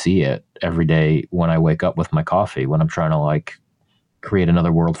to see it every day when I wake up with my coffee, when I'm trying to like create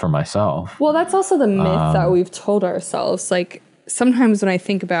another world for myself. Well, that's also the myth that we've told ourselves. Like sometimes when I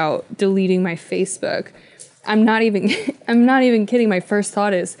think about deleting my Facebook, I'm not even kidding. My first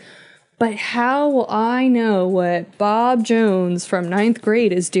thought is, but how will I know what Bob Jones from 9th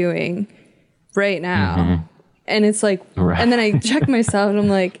grade is doing right now? Mm-hmm. And it's like, right. And then I check myself and I'm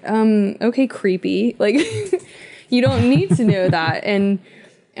like, okay, creepy. Like you don't need to know that. And,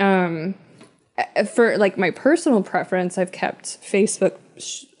 for like my personal preference, I've kept Facebook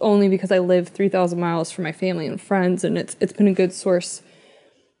only because I live 3,000 miles from my family and friends, and it's been a good source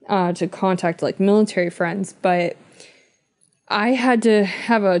to contact like military friends. But I had to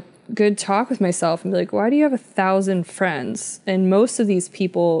have a good talk with myself and be like, why do you have 1,000 friends? And most of these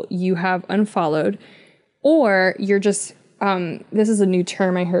people you have unfollowed, or you're just this is a new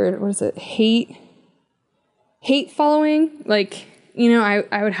term I heard. What is it? Hate following. Like, you know,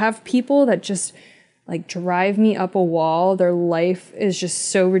 I would have people that just like drive me up a wall. Their life is just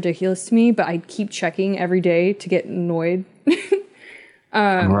so ridiculous to me, but I'd keep checking every day to get annoyed.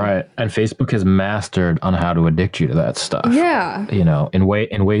 Right. And Facebook has mastered on how to addict you to that stuff. Yeah. You know, in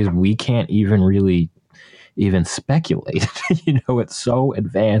ways we can't even speculate. You know, it's so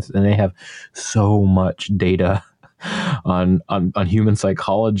advanced and they have so much data on human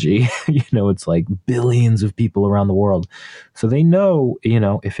psychology. You know, it's like billions of people around the world. So they know, you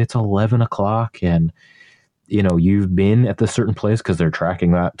know, if it's 11 o'clock and, you know, you've been at this certain place, because they're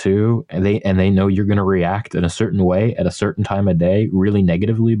tracking that too. And they know you're going to react in a certain way at a certain time of day, really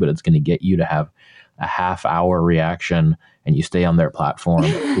negatively, but it's going to get you to have a half-hour reaction, and you stay on their platform,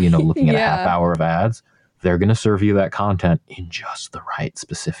 you know, looking at a half hour of ads. They're going to serve you that content in just the right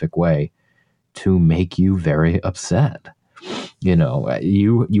specific way to make you very upset. You know,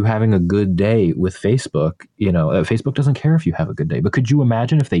 you having a good day with Facebook, you know, Facebook doesn't care if you have a good day, but could you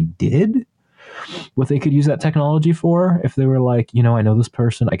imagine if they did what they could use that technology for? If they were like, you know, I know this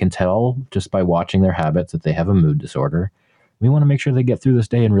person, I can tell just by watching their habits that they have a mood disorder. We want to make sure they get through this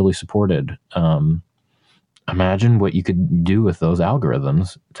day and really supported. Imagine what you could do with those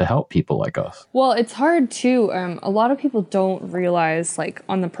algorithms to help people like us. Well, it's hard too. A lot of people don't realize, like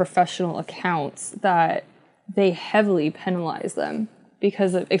on the professional accounts, that they heavily penalize them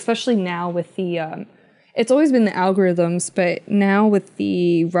because of, especially now with the, it's always been the algorithms, but now with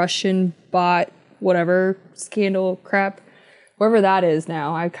the Russian bot, whatever scandal crap, wherever that is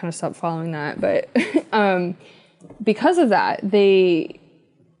now, I kind of stopped following that. But because of that, they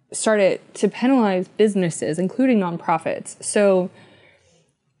started to penalize businesses, including nonprofits. So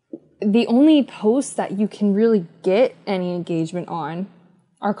the only posts that you can really get any engagement on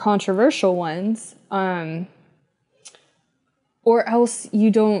are controversial ones, or else you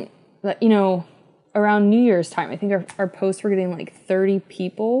don't, you know, around New Year's time, I think our posts were getting like 30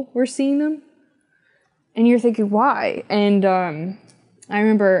 people were seeing them. And you're thinking, why? And I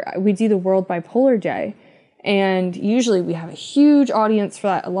remember we do the World Bipolar Day, And usually we have a huge audience for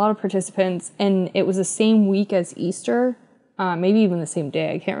that, a lot of participants. And it was the same week as Easter, maybe even the same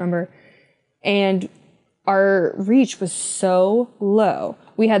day, I can't remember. And our reach was so low.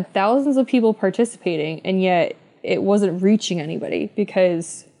 We had thousands of people participating, and yet it wasn't reaching anybody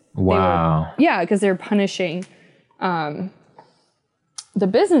because because they're punishing the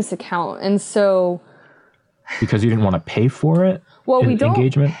business account. And so because you didn't want to pay for it. Well, we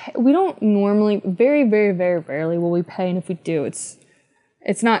engagement. We don't normally, very, very, very rarely will we pay, and if we do, it's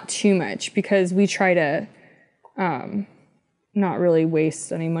not too much because we try to not really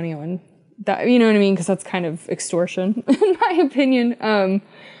waste any money on that. You know what I mean? Because that's kind of extortion, in my opinion.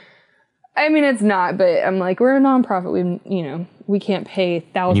 I mean, it's not, but I'm like, we're a nonprofit. We can't pay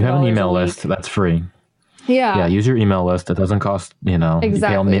 $1,000. You have an email list that's free. Yeah. Yeah. Use your email list. It doesn't cost.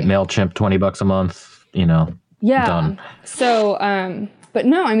 Exactly. You pay MailChimp $20 a month. Yeah. Done. So, but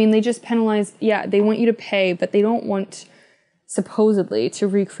no, I mean, they just penalize. Yeah, they want you to pay, but they don't want, supposedly, to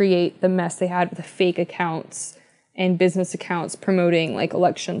recreate the mess they had with the fake accounts and business accounts promoting like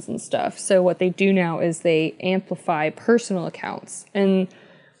elections and stuff. So what they do now is they amplify personal accounts. And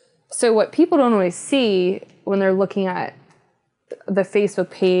so what people don't always see when they're looking at the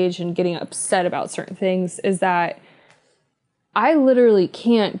Facebook page and getting upset about certain things is that I literally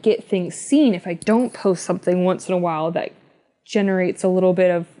can't get things seen if I don't post something once in a while that generates a little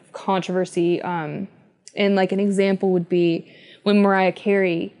bit of controversy. And like an example would be when Mariah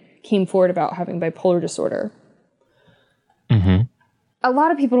Carey came forward about having bipolar disorder. Mm-hmm. A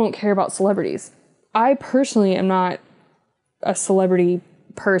lot of people don't care about celebrities. I personally am not a celebrity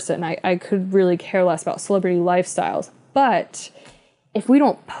person. I could really care less about celebrity lifestyles. But if we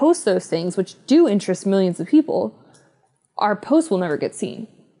don't post those things, which do interest millions of people, our posts will never get seen.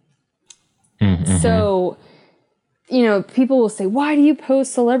 Mm-hmm. So, people will say, why do you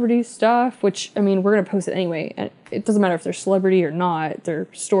post celebrity stuff? Which, I mean, we're going to post it anyway. And it doesn't matter if they're celebrity or not. Their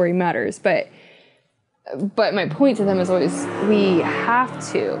story matters. But my point to them is always, we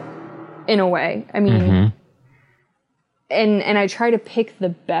have to, in a way. I mean, and I try to pick the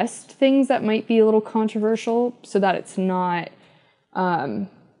best things that might be a little controversial so that it's not,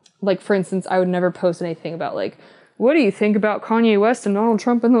 like, for instance, I would never post anything about, like, what do you think about Kanye West and Donald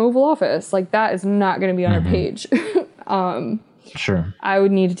Trump in the Oval Office? Like, that is not going to be on our page. Sure. I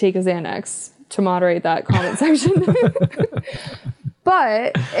would need to take a Xanax to moderate that comment section.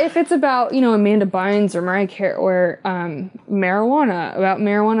 But if it's about, Amanda Bynes or Mariah Carey or marijuana, about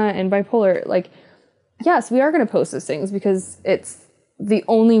marijuana and bipolar, like, yes, we are going to post those things because it's the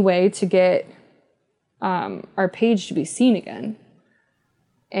only way to get our page to be seen again.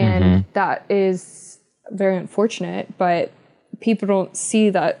 And that is very unfortunate, but people don't see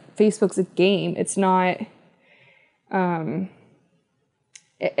that Facebook's a game. It's not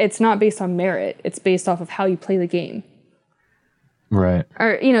based on merit. It's based off of how you play the game. Right.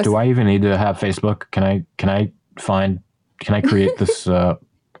 Or, do I even need to have Facebook? Can I create this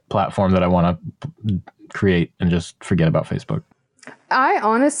platform that I want to create and just forget about Facebook? I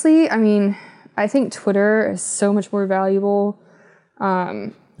honestly, I think Twitter is so much more valuable.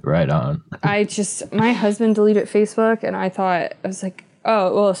 Right on. My husband deleted Facebook, and I was like,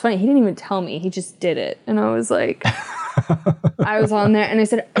 oh, well, it's funny. He didn't even tell me. He just did it. And I was like, I was on there, and I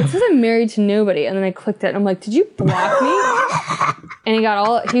said, it says I'm married to nobody. And then I clicked it, and I'm like, did you block me? And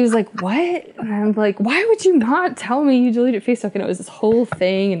he was like, what? And I'm like, why would you not tell me you deleted Facebook? And it was this whole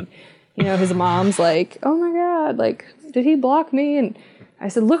thing, and, his mom's like, oh my God, like, did he block me? And I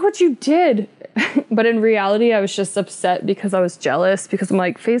said, look what you did. But in reality, I was just upset because I was jealous because I'm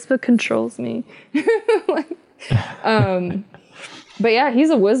like, Facebook controls me. But yeah, he's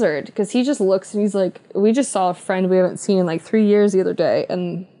a wizard because he just looks and he's like, we just saw a friend we haven't seen in like 3 years the other day.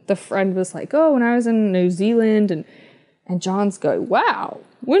 And the friend was like, oh, when I was in New Zealand. And John's going, wow,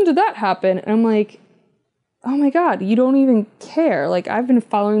 when did that happen? And I'm like, oh my God, you don't even care. Like, I've been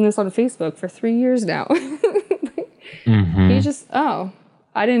following this on Facebook for 3 years now. He just,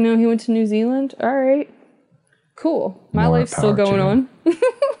 I didn't know he went to New Zealand. All right, cool. My life's still going on.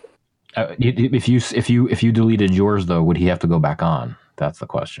 If you deleted yours though, would he have to go back on? That's the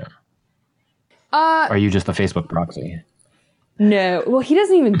question. Are you just a Facebook proxy? No. Well, he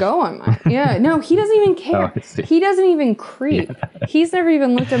doesn't even go on mine. Yeah. No, he doesn't even care. He doesn't even creep. Yeah. He's never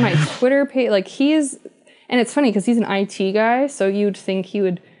even looked at my Twitter page. Like, and it's funny because he's an IT guy, so you'd think he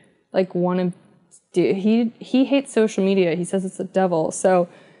would like want to do. He hates social media. He says it's the devil. So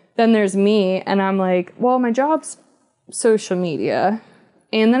then there's me, and I'm like, well, my job's social media,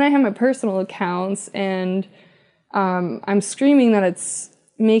 and then I have my personal accounts, and I'm screaming that it's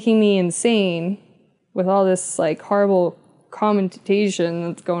making me insane with all this like horrible commentation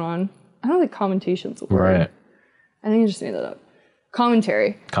that's going on. I don't think commentation's a word. Right. I think I just made that up.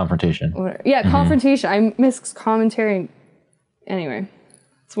 Commentary. Confrontation. Whatever. Yeah, confrontation. I mix commentary. Anyway,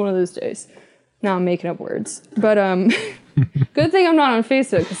 it's one of those days. Now I'm making up words. But good thing I'm not on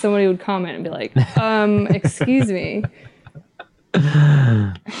Facebook because somebody would comment and be like, excuse me.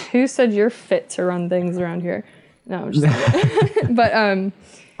 Who said you're fit to run things around here? No, I'm just kidding.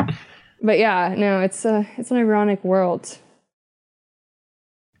 But yeah, no, it's an ironic world.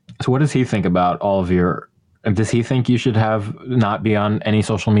 So what does he think about all of your... Does he think you should not be on any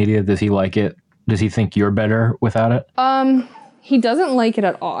social media? Does he like it? Does he think you're better without it? He doesn't like it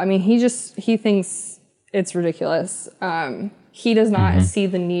at all. I mean, he thinks it's ridiculous. He does not see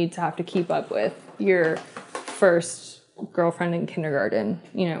the need to have to keep up with your first girlfriend in kindergarten,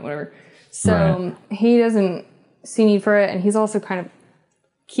 whatever. So he doesn't see need for it, and he's also kind of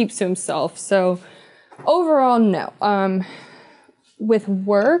keeps to himself. So overall, no. With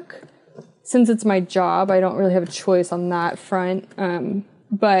work, since it's my job, I don't really have a choice on that front.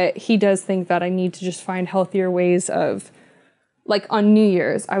 But he does think that I need to just find healthier ways of, like on New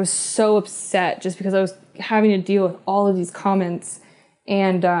Year's, I was so upset just because I was having to deal with all of these comments,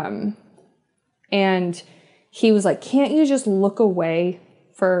 and he was like, "Can't you just look away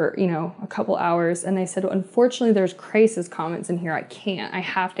for a couple hours?" And I said, well, "Unfortunately, there's crisis comments in here. I can't. I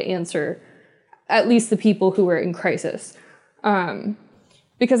have to answer at least the people who are in crisis."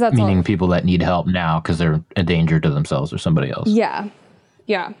 Because that's meaning people that need help now because they're a danger to themselves or somebody else. Yeah.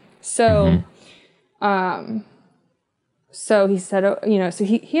 So, so he said, so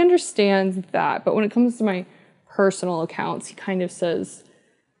he understands that, but when it comes to my personal accounts, he kind of says,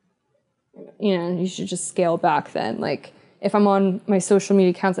 you should just scale back then. Like, if I'm on my social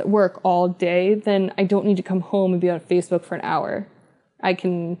media accounts at work all day, then I don't need to come home and be on Facebook for an hour.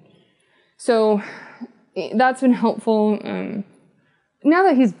 So that's been helpful. Now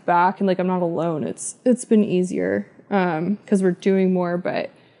that he's back and like I'm not alone, it's been easier because we're doing more, but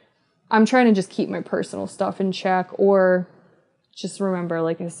I'm trying to just keep my personal stuff in check, or just remember,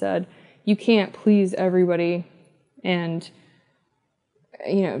 like I said, you can't please everybody, and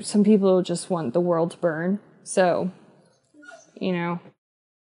some people just want the world to burn. So, and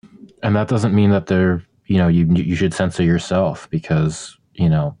that doesn't mean that they're, you should censor yourself, because,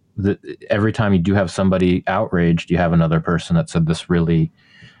 every time you do have somebody outraged, you have another person that said, "This really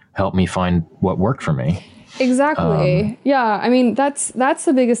helped me find what worked for me." Exactly. Yeah. I mean, that's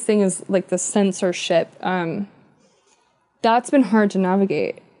the biggest thing, is like the censorship. That's been hard to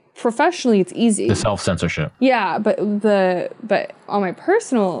navigate. Professionally, it's easy. The self-censorship. Yeah, but on my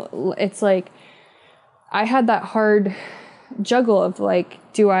personal, it's like I had that hard juggle of like,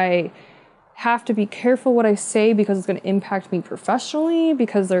 do I have to be careful what I say because it's going to impact me professionally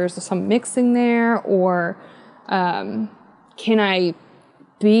because there's some mixing there, or can I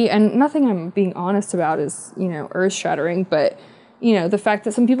be, and nothing I'm being honest about is, earth shattering, but, the fact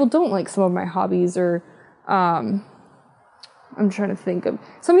that some people don't like some of my hobbies, or I'm trying to think of,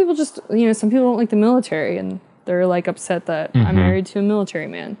 some people just, some people don't like the military, and they're like upset that I'm married to a military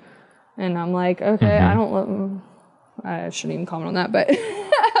man. And I'm like, okay, I shouldn't even comment on that, but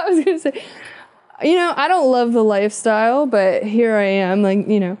I was going to say, I don't love the lifestyle, but here I am, like,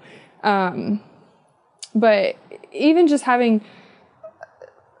 but even just having,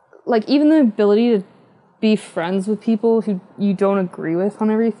 like, even the ability to be friends with people who you don't agree with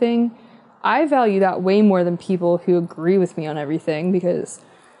on everything, I value that way more than people who agree with me on everything, because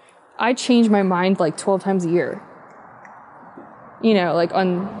I change my mind like 12 times a year. Like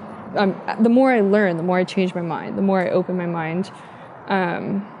the more I learn, the more I change my mind, the more I open my mind.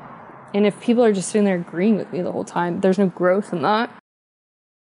 And if people are just sitting there agreeing with me the whole time, there's no growth in that.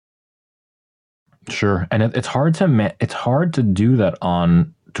 Sure. And it's hard to do that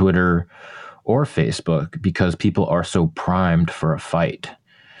on Twitter or Facebook, because people are so primed for a fight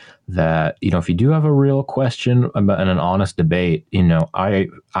that, if you do have a real question about an honest debate, I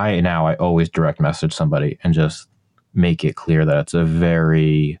always direct message somebody and just make it clear that it's a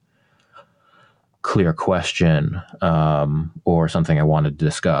very clear question, or something I wanted to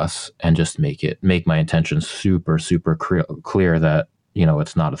discuss, and just make my intentions super, super clear that,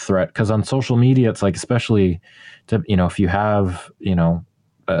 it's not a threat. Because on social media, it's like, especially if you have,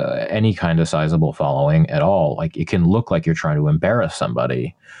 any kind of sizable following at all, like, it can look like you're trying to embarrass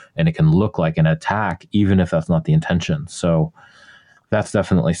somebody, and it can look like an attack, even if that's not the intention. So that's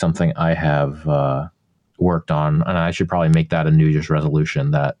definitely something I have worked on, and I should probably make that a New Year's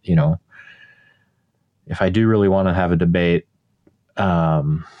resolution, that, if I do really want to have a debate,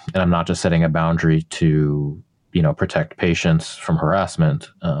 and I'm not just setting a boundary to, protect patients from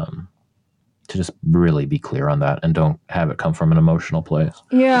harassment, to just really be clear on that and don't have it come from an emotional place.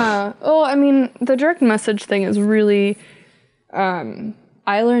 Yeah. Oh, I mean, the direct message thing is really, I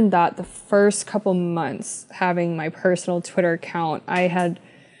learned that the first couple months having my personal Twitter account. I had,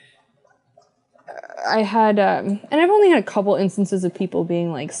 and I've only had a couple instances of people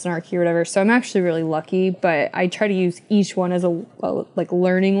being like snarky or whatever, so I'm actually really lucky, but I try to use each one as a like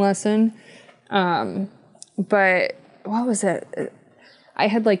learning lesson. But what was it? I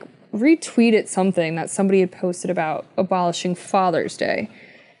had like retweeted something that somebody had posted about abolishing Father's Day.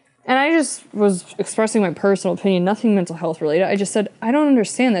 And I just was expressing my personal opinion, nothing mental health related. I just said, I don't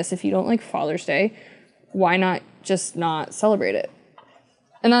understand this. If you don't like Father's Day, why not just not celebrate it?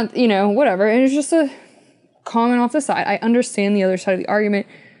 And that, you know, whatever. And it was just a comment off the side. I understand the other side of the argument.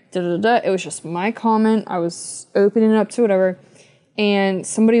 It was just my comment. I was opening it up to whatever. And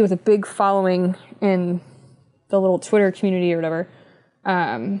somebody with a big following in the little Twitter community or whatever,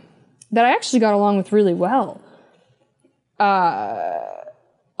 that I actually got along with really well,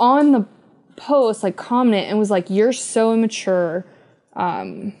 on the post, like, commented and was like, you're so immature,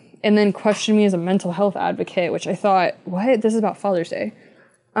 and then questioned me as a mental health advocate, which I thought, what? This is about Father's Day.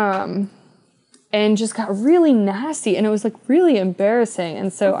 And just got really nasty, and it was, like, really embarrassing.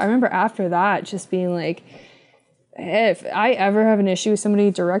 And so I remember after that just being like, hey, if I ever have an issue with somebody,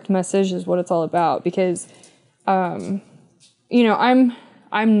 direct message is what it's all about. Because, you know,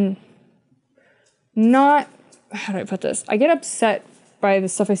 I'm not, how do I put this? I get upset by the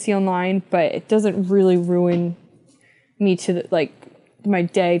stuff I see online, but it doesn't really ruin me to the, like, my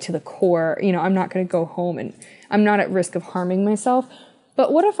day to the core. You know, I'm not going to go home and I'm not at risk of harming myself.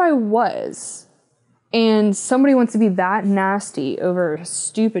 But what if I was, and somebody wants to be that nasty over a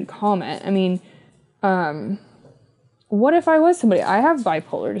stupid comment? I mean, what if I was somebody? I have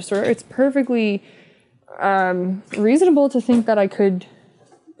bipolar disorder. It's perfectly reasonable to think that I could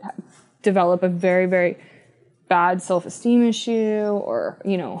develop a very, very bad self-esteem issue, or,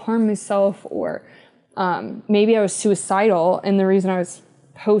 you know, harm myself, or maybe I was suicidal, and the reason I was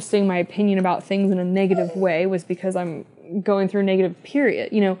posting my opinion about things in a negative way was because I'm going through a negative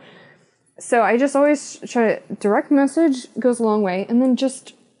period, you know. So I just always try to, direct message goes a long way, and then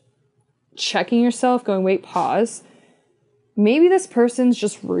just checking yourself, going, wait, pause. Maybe this person's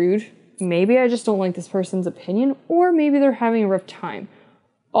just rude. Maybe I just don't like this person's opinion, or maybe they're having a rough time.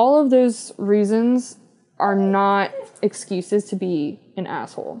 All of those reasons are not excuses to be an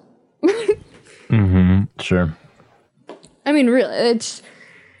asshole. Sure. I mean, really,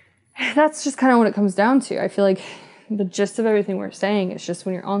 that's just kind of what it comes down to. I feel like the gist of everything we're saying is just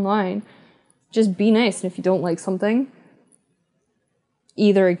when you're online, just be nice. And if you don't like something,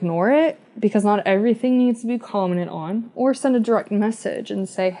 either ignore it, because not everything needs to be commented on, or send a direct message and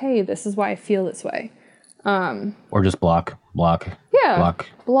say, hey, this is why I feel this way. Or just block. Yeah.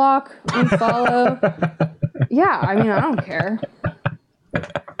 Block, unfollow. Yeah, I mean, I don't care.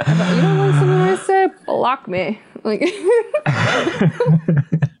 But you don't like something I say? Block me. Like,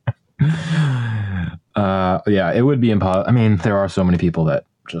 yeah, it would be impossible. I mean, there are so many people that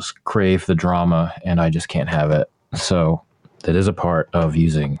just crave the drama, and I just can't have it. So that is a part of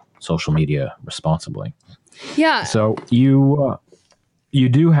using social media responsibly. yeah. So you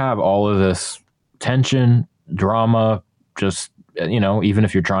do have all of this tension, drama, just, you know, even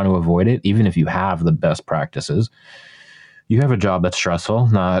if you're trying to avoid it, even if you have the best practices, you have a job that's stressful,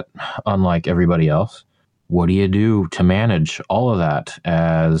 not unlike everybody else. What do you do to manage all of that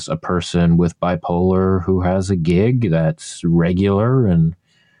as a person with bipolar who has a gig that's regular and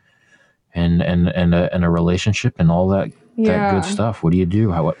a relationship and all that good stuff? What do you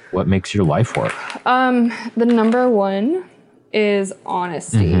do? What makes your life work? The number one is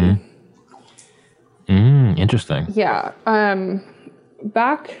honesty. Interesting. Yeah.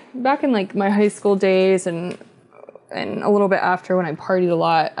 Back in like my high school days and a little bit after, when I partied a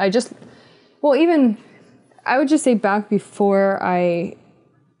lot, I would just say back before I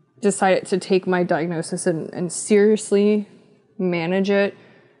decided to take my diagnosis and seriously manage it,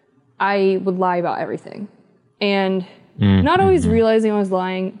 I would lie about everything. And not always realizing I was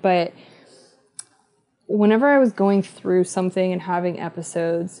lying, but whenever I was going through something and having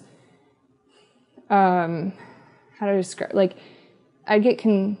episodes, how do I describe, like, I'd get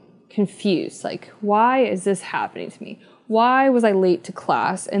confused. Like, why is this happening to me? Why was I late to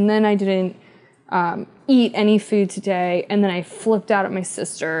class? And then I didn't eat any food today. And then I flipped out at my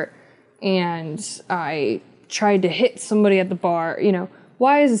sister and I tried to hit somebody at the bar. You know,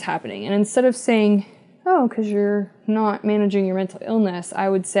 why is this happening? And instead of saying, oh, because you're not managing your mental illness, I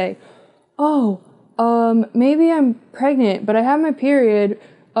would say, oh, maybe I'm pregnant, but I have my period,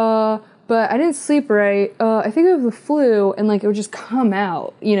 but but I didn't sleep right. I think it was the flu, and like it would just come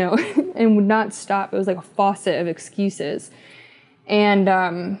out, you know, and would not stop. It was like a faucet of excuses. And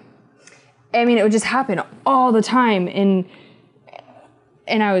I mean, it would just happen all the time. And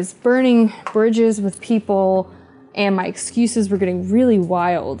I was burning bridges with people, and my excuses were getting really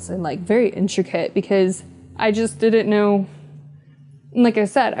wild and like very intricate because I just didn't know. And like I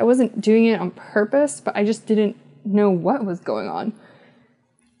said, I wasn't doing it on purpose, but I just didn't know what was going on.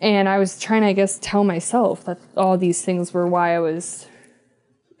 And I was trying to, I guess, tell myself that all these things were why I was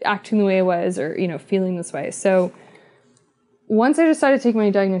acting the way I was, or, you know, feeling this way. So once I decided to take my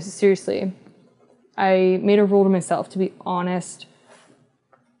diagnosis seriously, I made a rule to myself to be honest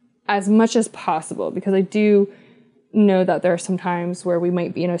as much as possible, because I do know that there are some times where we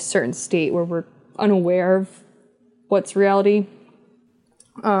might be in a certain state where we're unaware of what's reality.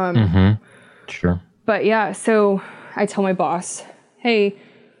 Sure. But yeah, so I tell my boss, hey,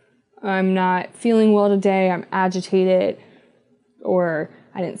 I'm not feeling well today, I'm agitated, or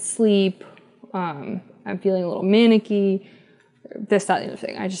I didn't sleep, I'm feeling a little manicky, this, that, and the other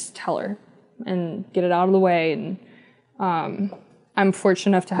thing. I just tell her and get it out of the way. And I'm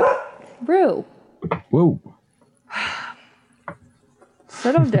fortunate enough to have... Brew. Whoa.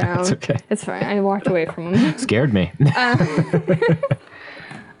 Settle down. It's okay. It's fine. I walked away from him. Scared me.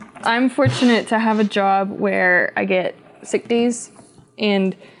 I'm fortunate to have a job where I get sick days,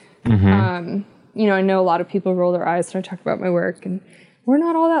 and you know, I know a lot of people roll their eyes when I talk about my work, and we're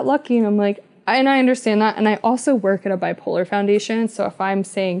not all that lucky. And I'm like, and I understand that. And I also work at a bipolar foundation, so if I'm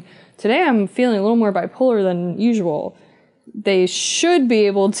saying today I'm feeling a little more bipolar than usual, they should be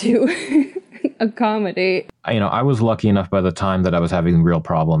able to accommodate. You know, I was lucky enough by the time that I was having real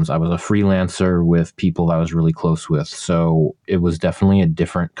problems. I was a freelancer with people I was really close with. So it was definitely a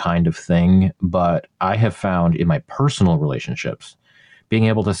different kind of thing. But I have found in my personal relationships, being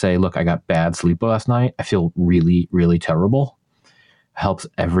able to say, look, I got bad sleep last night, I feel really, really terrible, helps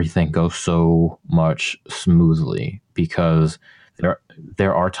everything go so much smoothly, because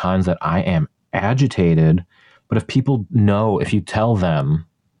there are times that I am agitated. But if people know, if you tell them,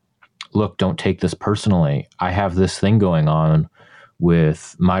 look, don't take this personally, I have this thing going on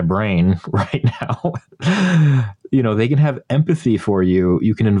with my brain right now, you know, they can have empathy for you.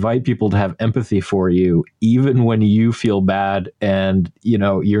 You can invite people to have empathy for you, even when you feel bad and, you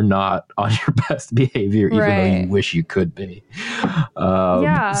know, you're not on your best behavior, even though you wish you could be.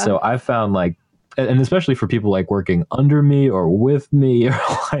 So I found like, and especially for people like working under me or with me, or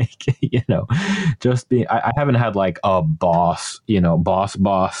like, you know, just being, I haven't had like a boss, you know, boss,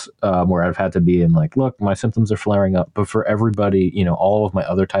 where I've had to be in like, look, my symptoms are flaring up. But for everybody, you know, all of my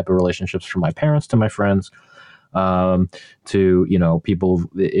other type of relationships, from my parents to my friends, to, you know, people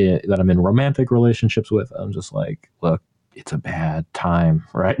that I'm in romantic relationships with, I'm just like, look, it's a bad time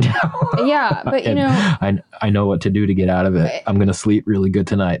right now. Yeah, but you know, I know what to do to get out of it. I'm going to sleep really good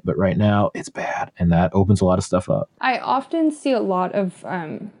tonight, but right now it's bad. And that opens a lot of stuff up. I often see a lot of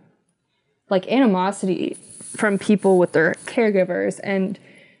like animosity from people with their caregivers, and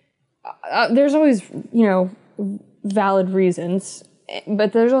there's always, you know, valid reasons,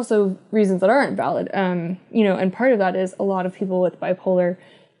 but there's also reasons that aren't valid. You know, and part of that is a lot of people with bipolar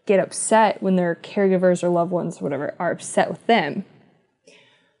get upset when their caregivers or loved ones, whatever, are upset with them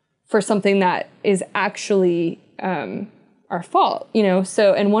for something that is actually our fault, you know?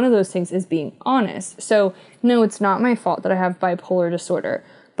 So, and one of those things is being honest. So, no, it's not my fault that I have bipolar disorder.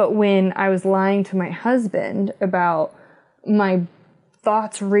 But when I was lying to my husband about my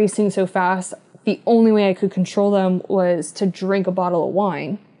thoughts racing so fast, the only way I could control them was to drink a bottle of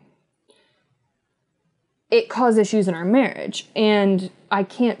wine. It caused issues in our marriage. And I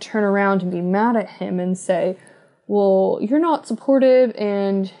can't turn around and be mad at him and say, well, you're not supportive,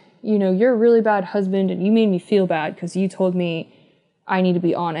 and, you know, you're a really bad husband, and you made me feel bad because you told me I need to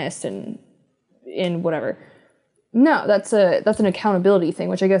be honest and whatever. No, that's an accountability thing,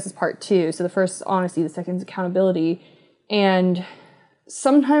 which I guess is part two. So the first is honesty, the second is accountability. And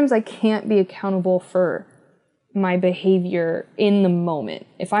sometimes I can't be accountable for my behavior in the moment.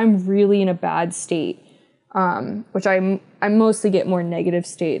 If I'm really in a bad state, which I mostly get more negative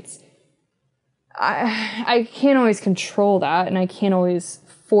states, I can't always control that, and I can't always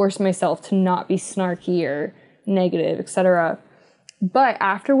force myself to not be snarky or negative, etc. But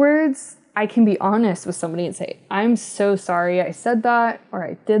afterwards, I can be honest with somebody and say, I'm so sorry I said that, or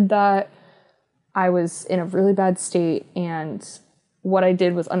I did that. I was in a really bad state, and what I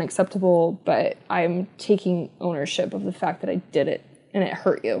did was unacceptable, but I'm taking ownership of the fact that I did it, and it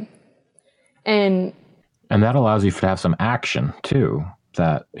hurt you. And that allows you to have some action too,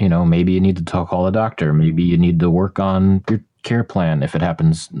 that, you know, maybe you need to call a doctor. Maybe you need to work on care plan if it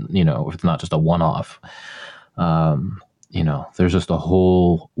happens, if it's not just a one-off. There's just a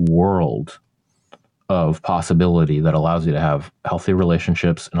whole world of possibility that allows you to have healthy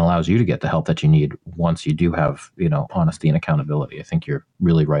relationships and allows you to get the help that you need once you do have, honesty and accountability. I think you're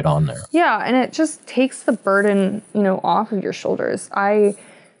really right on there. Yeah, and it just takes the burden, off of your shoulders. I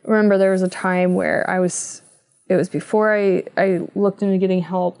remember there was a time where it was before I looked into getting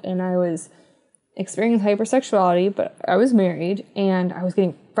help, and I was experiencing hypersexuality, but I was married and I was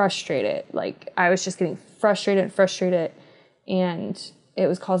getting frustrated. Like, I was just getting frustrated, and it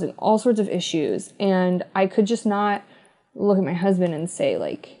was causing all sorts of issues. And I could just not look at my husband and say,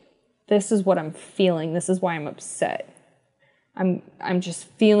 like, this is what I'm feeling. This is why I'm upset. I'm just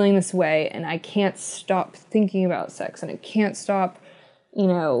feeling this way, and I can't stop thinking about sex, and I can't stop,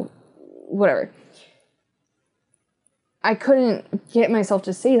 whatever. I couldn't get myself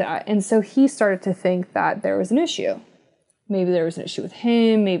to say that. And so he started to think that there was an issue. Maybe there was an issue with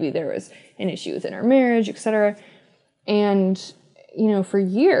him. Maybe there was an issue within our marriage, etc. And, for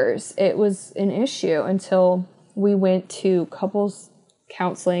years, it was an issue until we went to couples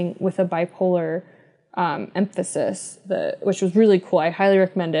counseling with a bipolar emphasis, which was really cool. I highly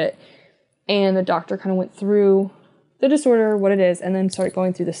recommend it. And the doctor kind of went through the disorder, what it is, and then started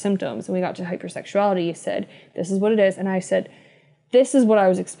going through the symptoms. And we got to hypersexuality. He said, this is what it is. And I said, this is what I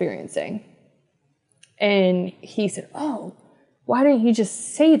was experiencing. And he said, oh, why didn't he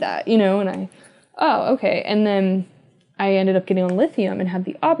just say that? And oh, okay. And then I ended up getting on lithium and had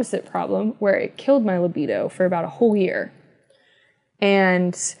the opposite problem where it killed my libido for about a whole year.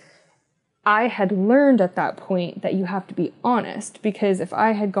 And I had learned at that point that you have to be honest, because if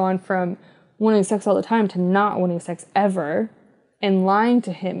I had gone from wanting sex all the time to not wanting sex ever and lying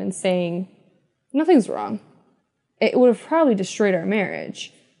to him and saying nothing's wrong, it would have probably destroyed our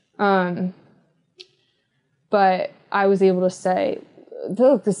marriage. But I was able to say,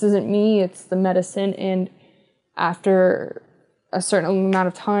 look, this isn't me, it's the medicine. And after a certain amount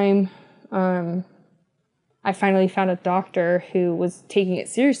of time, I finally found a doctor who was taking it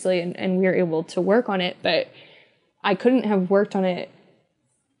seriously, and we were able to work on it. But I couldn't have worked on it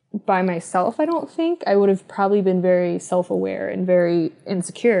by myself, I don't think. I would have probably been very self-aware and very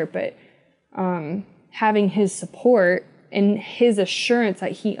insecure, but having his support and his assurance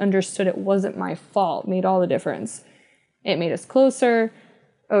that he understood it wasn't my fault made all the difference. It made us closer,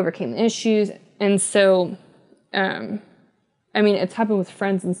 overcame the issues. And so, it's happened with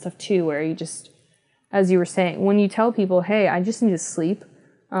friends and stuff too, where you just, as you were saying, when you tell people, hey, I just need to sleep.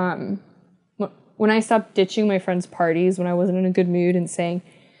 When I stopped ditching my friends' parties when I wasn't in a good mood and saying,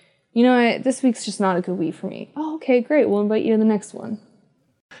 this week's just not a good week for me. Oh, okay, great. We'll invite you to the next one.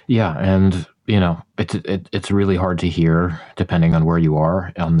 Yeah, and it's really hard to hear depending on where you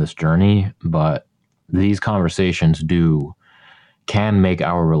are on this journey, but these conversations can make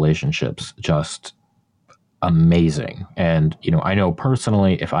our relationships just amazing. And I know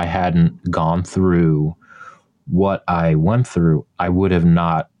personally, if I hadn't gone through what I went through, I would have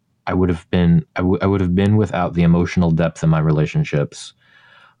been without the emotional depth in my relationships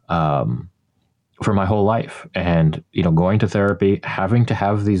for my whole life. And, going to therapy, having to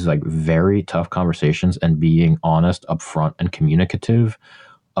have these like very tough conversations and being honest, upfront, and communicative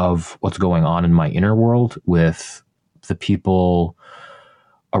of what's going on in my inner world with the people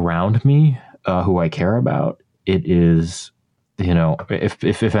around me who I care about. It is,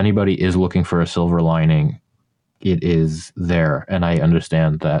 if anybody is looking for a silver lining, it is there. And I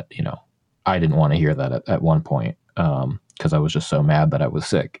understand that, I didn't want to hear that at one point because I was just so mad that I was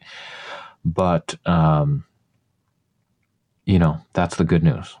sick. But, that's the good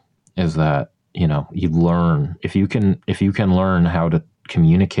news, is that, you learn, if you can learn how to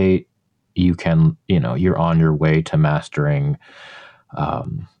communicate, you can, you're on your way to mastering,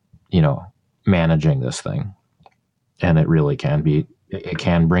 managing this thing. And it really can be, it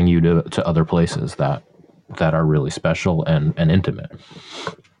can bring you to other places that are really special and intimate.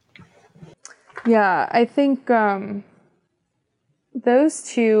 Yeah, I think those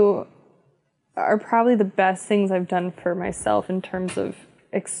two are probably the best things I've done for myself in terms of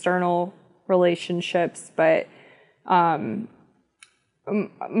external relationships, but my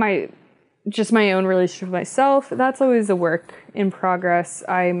own relationship with myself, that's always a work in progress.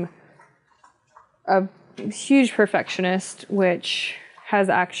 I'm a huge perfectionist, which has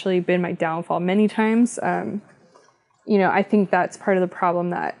actually been my downfall many times. I think that's part of the problem,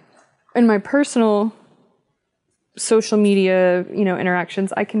 that in my personal social media,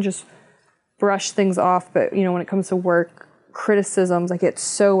 interactions, I can just brush things off. But, when it comes to work criticisms, I get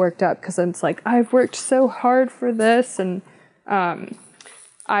so worked up because it's like, I've worked so hard for this. And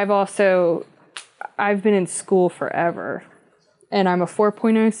I've been in school forever. and I'm a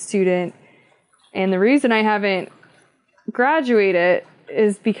 4.0 student. And the reason I haven't graduated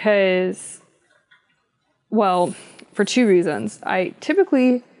is because, well, for two reasons. I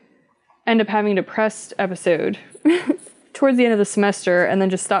typically end up having a depressed episode towards the end of the semester and then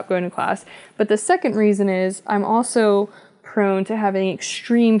just stop going to class. But the second reason is I'm also prone to having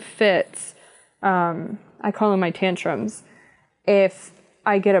extreme fits. I call them my tantrums. If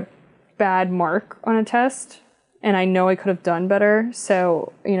I get a bad mark on a test and I know I could have done better.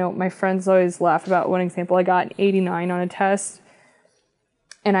 So, my friends always laugh about one example. I got an 89 on a test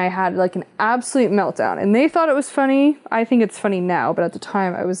and I had like an absolute meltdown, and they thought it was funny. I think it's funny now, but at the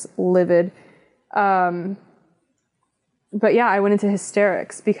time I was livid. But yeah, I went into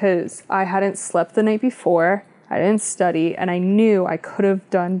hysterics because I hadn't slept the night before. I didn't study, and I knew I could have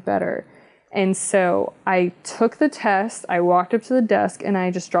done better. And so I took the test, I walked up to the desk, and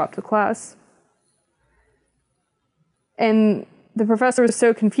I just dropped the class. And the professor was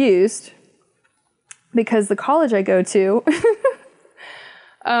so confused because the college I go to,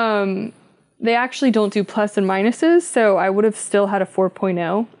 they actually don't do plus and minuses, so I would have still had a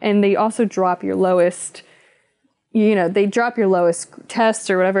 4.0. And they also drop your lowest, they drop your lowest test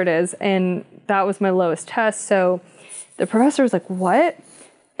or whatever it is, and that was my lowest test. So the professor was like, what?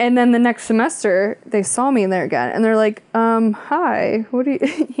 And then the next semester, they saw me in there again, and they're like, hi, what are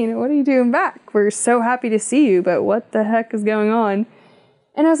you, what are you doing back? We're so happy to see you, but what the heck is going on?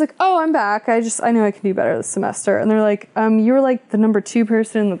 And I was like, oh, I'm back. I know I can do better this semester. And they're like, you were like the number 2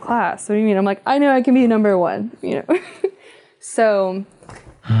 person in the class. What do you mean? I'm like, I know I can be number 1, So,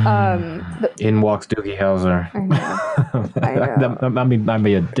 in walks Doogie Howser. I know. That might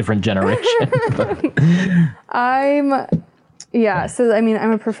be a different generation. So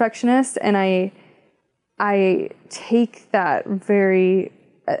I'm a perfectionist, and I take that very,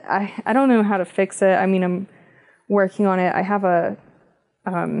 I don't know how to fix it. I'm working on it. I have a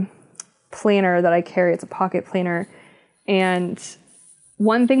planner that I carry. It's a pocket planner. And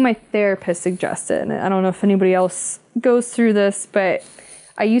one thing my therapist suggested, and I don't know if anybody else goes through this, but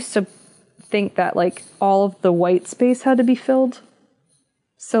I used to think that like all of the white space had to be filled.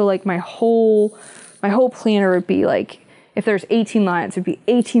 So like my whole planner would be like, if there's 18 lines, it would be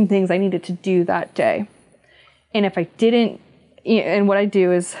 18 things I needed to do that day. And if I didn't, and what I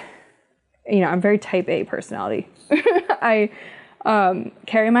do is, I'm very type A personality. I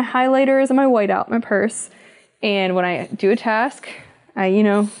carry my highlighters and my whiteout in my purse. And when I do a task, I,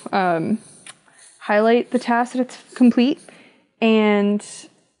 highlight the task that it's complete. And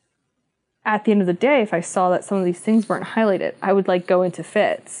at the end of the day, if I saw that some of these things weren't highlighted, I would like go into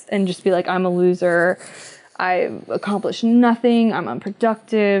fits and just be like, I'm a loser. I've accomplished nothing. I'm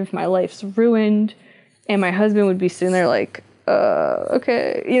unproductive. My life's ruined. And my husband would be sitting there like,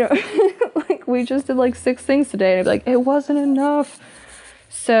 okay, like we just did like 6 things today. And I'd be like, it wasn't enough.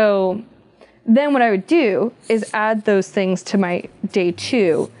 So then what I would do is add those things to my day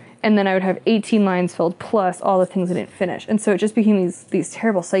 2. And then I would have 18 lines filled plus all the things I didn't finish. And so it just became these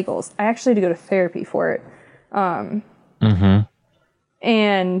terrible cycles. I actually had to go to therapy for it.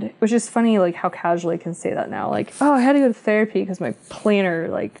 And it was just funny, like, how casually I can say that now. Like, oh, I had to go to therapy because my planner,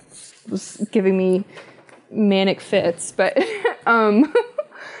 like, was giving me manic fits. But, So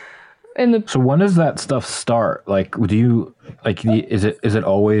when does that stuff start? Like, do you, like, is it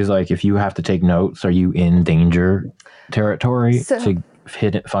always, like, if you have to take notes, are you in danger territory to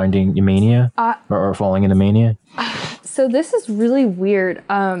finding mania or falling into mania? So this is really weird.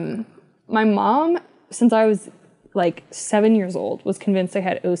 My mom, since I was like 7 years old, was convinced I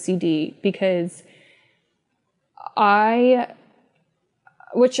had OCD because they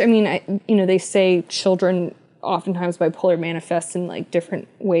say children oftentimes bipolar manifests in like different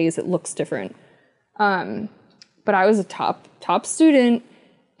ways. It looks different. But I was a top student,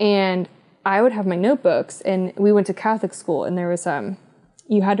 and I would have my notebooks, and we went to Catholic school, and there was,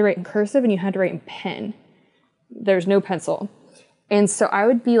 you had to write in cursive and you had to write in pen. There's no pencil. And so I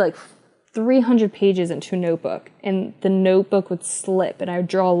would be like 300 pages into a notebook, and the notebook would slip, and I would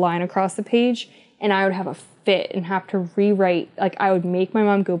draw a line across the page, and I would have a fit and have to rewrite. Like, I would make my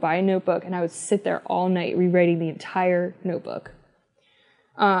mom go buy a notebook, and I would sit there all night rewriting the entire notebook.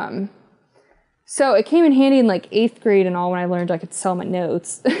 So it came in handy in like 8th grade and all when I learned I could sell my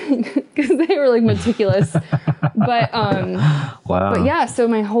notes because they were like meticulous. But wow. But yeah, so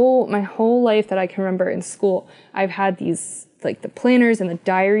my whole life that I can remember in school, I've had these like the planners and the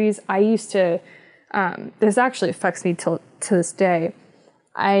diaries. I used to this actually affects me to this day.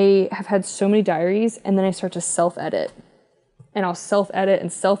 I have had so many diaries, and then I start to self-edit. And I'll self-edit, and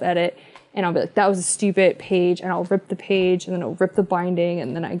I'll be like, that was a stupid page, and I'll rip the page, and then I'll rip the binding,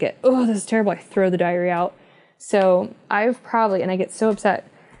 and then I get, oh, this is terrible. I throw the diary out. So I've probably, and I get so upset,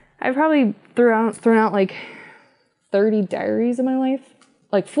 I've probably thrown out like 30 diaries in my life,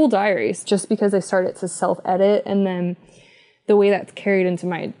 like full diaries, just because I started to self-edit. And then the way that's carried into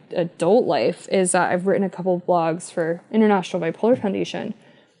my adult life is I've written a couple of blogs for International Bipolar Foundation.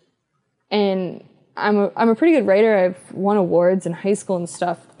 And I'm a pretty good writer. I've won awards in high school and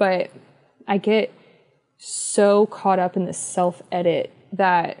stuff, but I get so caught up in this self-edit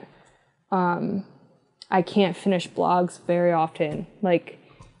that I can't finish blogs very often. Like,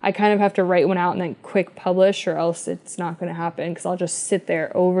 I kind of have to write one out and then quick publish, or else it's not going to happen, because I'll just sit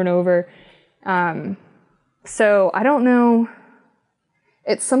there over and over. So I don't know.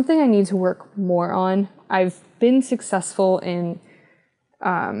 It's something I need to work more on. I've been successful in,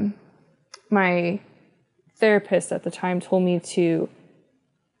 my therapist at the time told me to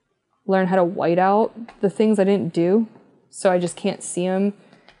learn how to white out the things I didn't do, so I just can't see them.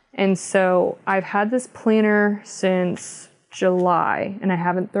 And so I've had this planner since July, and I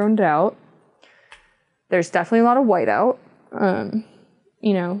haven't thrown it out. There's definitely a lot of whiteout.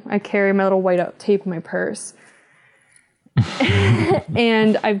 You know, I carry my little whiteout tape in my purse.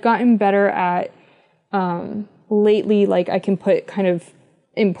 And I've gotten better at, lately, like, I can put kind of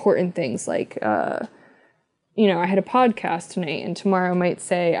important things, like, you know, I had a podcast tonight, and tomorrow I might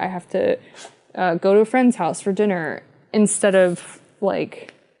say I have to go to a friend's house for dinner, instead of,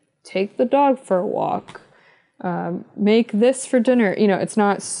 like, take the dog for a walk, make this for dinner. You know, it's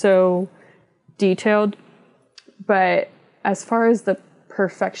not so detailed. But as far as the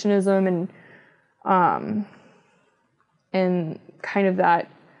perfectionism and kind of that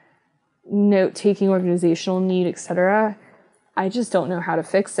note-taking, organizational need, etc., I just don't know how to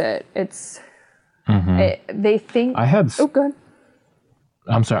fix it. It's they think I had. Oh, go ahead.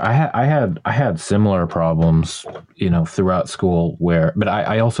 I'm sorry. I had similar problems, you know, throughout school but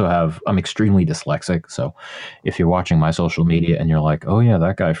I also I'm extremely dyslexic. So if you're watching my social media and you're like, oh yeah,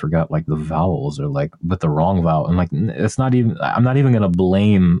 that guy forgot like the vowels, or like with the wrong vowel, and like, I'm not even going to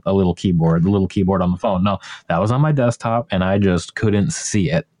blame the little keyboard on the phone. No, that was on my desktop and I just couldn't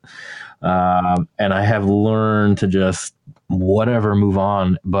see it. And I have learned to just move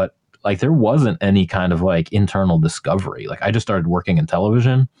on. But like, there wasn't any kind of like internal discovery. Like, I just started working in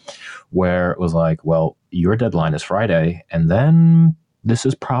television, where it was like, well, your deadline is Friday, and then this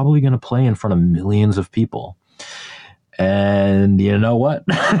is probably going to play in front of millions of people. And you know what?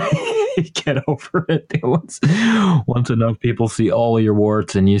 Get over it. Once enough people see all of your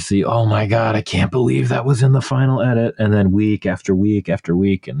warts, and you see, oh my God, I can't believe that was in the final edit. And then week after week after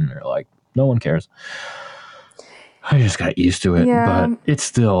week, and you're like, no one cares. I just got used to it, Yeah. but it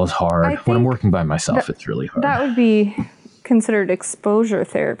still is hard. When I'm working by myself, it's really hard. That would be considered exposure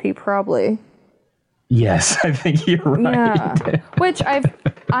therapy, probably. Yes, I think you're right. Yeah. Which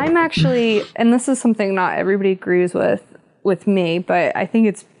I'm actually, and this is something not everybody agrees with me, but I think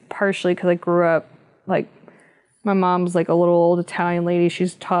it's partially because I grew up, like, my mom's like a little old Italian lady.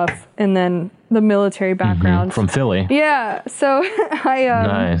 She's tough. And then the military background. From Philly. Yeah. So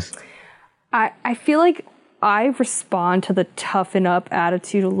Nice. I feel like I respond to the toughen up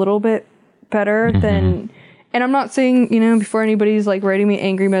attitude a little bit better than, and I'm not saying, you know, before anybody's like writing me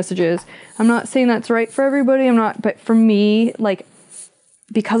angry messages, I'm not saying that's right for everybody. But for me, like,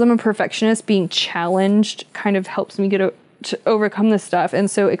 because I'm a perfectionist, being challenged kind of helps me to overcome this stuff.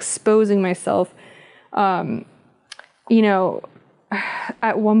 And so exposing myself, you know,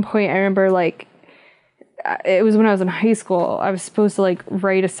 at one point I remember, like, it was when I was in high school, I was supposed to like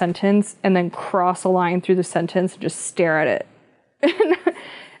write a sentence and then cross a line through the sentence and just stare at it.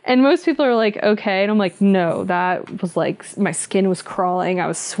 And most people are like, okay. And I'm like, no, that was like, my skin was crawling. I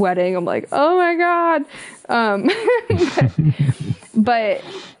was sweating. I'm like, oh my God. But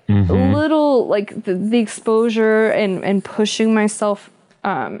little, like, the exposure and pushing myself,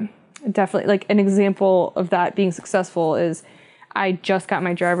 definitely, like, an example of that being successful is I just got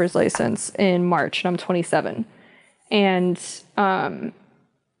my driver's license in March, and I'm 27. And I'm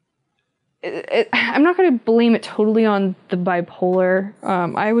not going to blame it totally on the bipolar.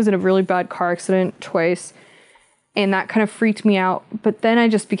 I was in a really bad car accident twice, and that kind of freaked me out. But then I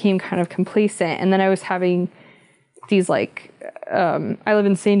just became kind of complacent, and then I was having these, like, I live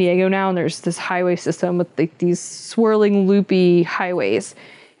in San Diego now, and there's this highway system with like these swirling, loopy highways.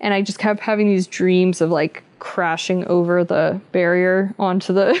 And I just kept having these dreams of like crashing over the barrier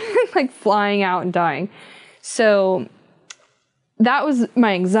onto the, like, flying out and dying. So that was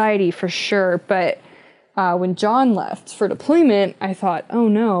my anxiety for sure. But when John left for deployment, I thought, oh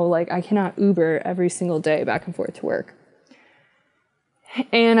no, like, I cannot Uber every single day back and forth to work.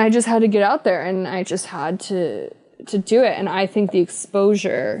 And I just had to get out there, and I just had to do it. And I think the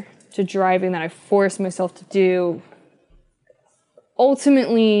exposure to driving that I forced myself to do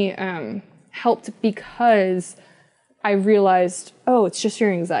ultimately helped because I realized, oh, it's just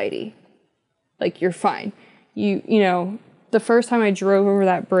your anxiety. Like, you're fine. You know, the first time I drove over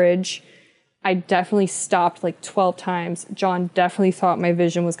that bridge, I definitely stopped like 12 times. John definitely thought my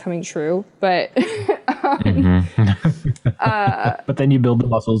vision was coming true, but but then you build the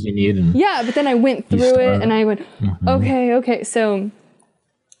muscles you need. And yeah, but then I went through it and I went, okay. So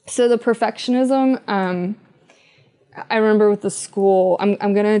the perfectionism, I remember with the school, I'm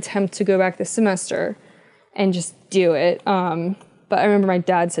going to attempt to go back this semester and just do it. But I remember my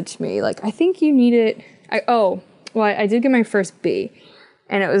dad said to me, like, I think you need it. I did get my first B,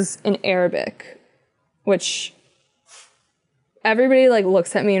 and it was in Arabic, which everybody like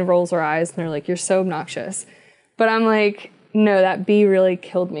looks at me and rolls their eyes and they're like, you're so obnoxious. But I'm like, no, that B really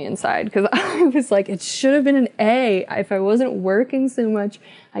killed me inside, because I was like, it should have been an A. If I wasn't working so much,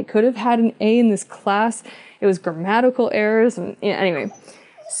 I could have had an A in this class. It was grammatical errors. And anyway,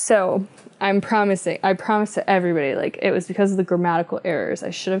 so I promise to everybody, like, it was because of the grammatical errors.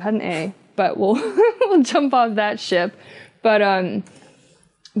 I should have had an A, but we'll jump off that ship.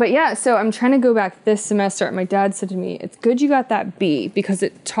 But yeah, so I'm trying to go back this semester. My dad said to me, it's good you got that B because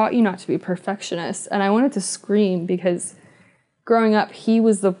it taught you not to be a perfectionist. And I wanted to scream because growing up, he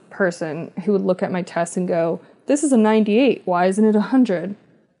was the person who would look at my test and go, this is a 98. Why isn't it 100?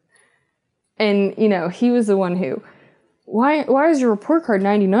 And, you know, he was the one who, why is your report card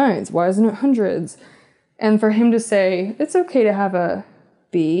 99s? Why isn't it 100s? And for him to say, it's okay to have a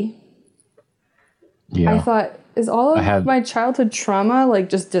B. Yeah. I thought, is all of my childhood trauma like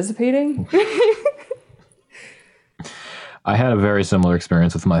just dissipating? I had a very similar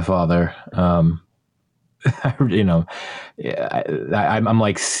experience with my father. You know, I'm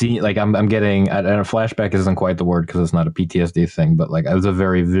like seeing, like I'm getting, and a flashback isn't quite the word because it's not a PTSD thing, but like I was a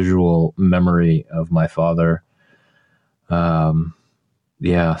very visual memory of my father.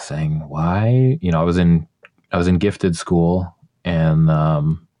 Yeah, saying why, you know, I was in gifted school and,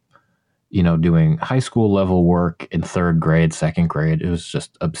 you know, doing high school level work in 3rd grade, 2nd grade. It was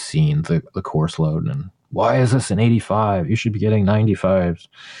just obscene, the course load. And why is this an 85? You should be getting 95s.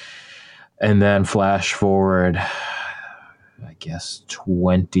 And then flash forward, I guess,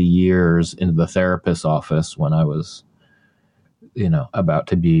 20 years into the therapist's office when I was, you know, about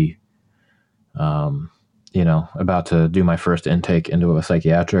to be, you know, about to do my first intake into a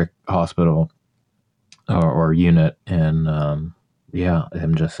psychiatric hospital or unit. And, yeah,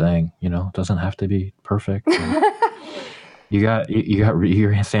 him just saying, you know, it doesn't have to be perfect. You got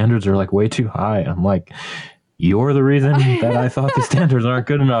your standards are like way too high. I'm like, you're the reason that I thought the standards aren't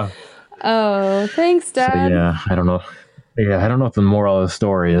good enough. Oh, thanks, Dad. So, yeah, I don't know. Yeah, I don't know what the moral of the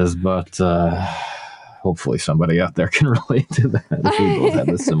story is, but hopefully somebody out there can relate to that. If we both had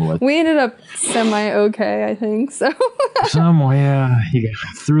this similar. We ended up semi-okay, I think. So. Yeah, you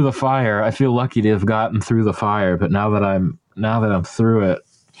got through the fire. I feel lucky to have gotten through the fire, but now that I'm through it,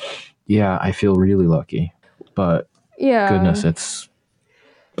 yeah, I feel really lucky. But yeah, goodness,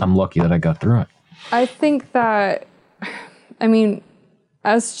 I'm lucky that I got through it. I think that, I mean,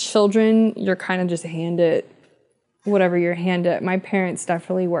 as children, you're kind of just handed whatever you're handed. My parents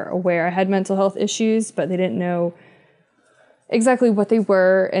definitely were aware I had mental health issues, but they didn't know exactly what they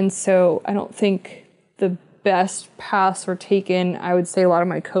were. And so I don't think the best paths were taken. I would say a lot of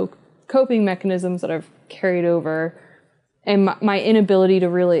my coping mechanisms that I've carried over and my inability to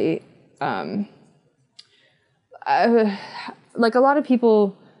really, like a lot of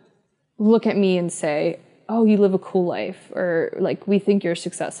people look at me and say, oh, you live a cool life, or like, we think you're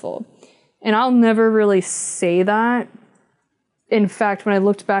successful. And I'll never really say that. In fact, when I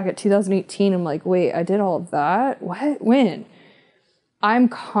looked back at 2018, I'm like, wait, I did all of that? What? When? I'm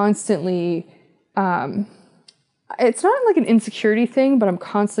constantly, it's not like an insecurity thing, but I'm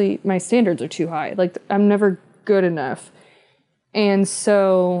constantly, my standards are too high. Like, I'm never good enough. And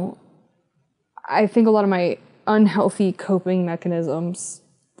so I think a lot of my unhealthy coping mechanisms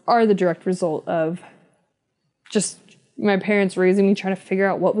are the direct result of just my parents raising me, trying to figure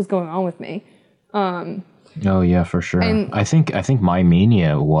out what was going on with me. Oh yeah, for sure. And I think my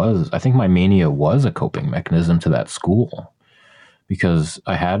mania was a coping mechanism to that school, because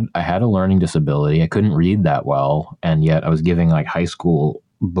I had a learning disability. I couldn't read that well, and yet I was giving like high school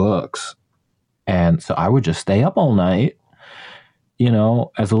books, and so I would just stay up all night. You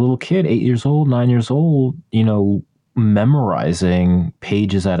know, as a little kid, 8 years old, 9 years old, you know, memorizing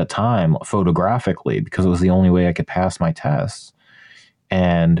pages at a time photographically, because it was the only way I could pass my tests.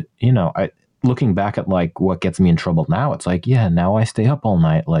 And, you know, looking back at like what gets me in trouble now, it's like, yeah, now I stay up all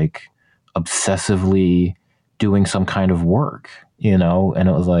night, like obsessively doing some kind of work, you know, and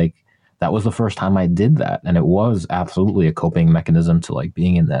it was like, that was the first time I did that. And it was absolutely a coping mechanism to like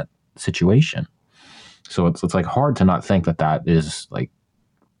being in that situation. So it's like hard to not think that that is like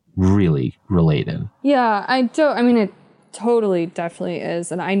really related. Yeah, I mean, it totally definitely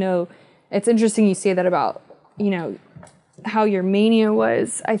is. And I know it's interesting you say that about, how your mania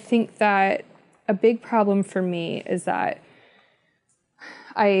was. I think that a big problem for me is that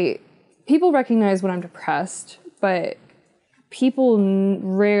people recognize when I'm depressed, but people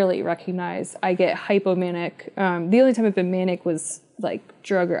rarely recognize I get hypomanic. The only time I've been manic was like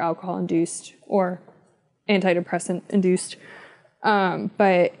drug or alcohol induced or antidepressant induced.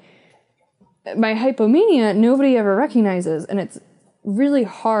 But my hypomania, nobody ever recognizes. And it's really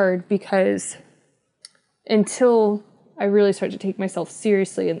hard because until I really started to take myself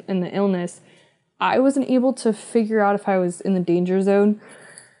seriously in the illness, I wasn't able to figure out if I was in the danger zone,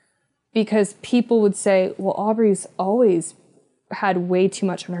 because people would say, well, Aubrey's always had way too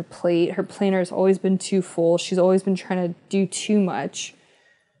much on her plate. Her planner's always been too full. She's always been trying to do too much.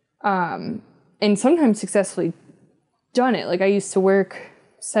 And sometimes successfully done it. Like I used to work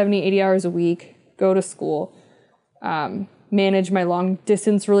 70, 80 hours a week, go to school, manage my long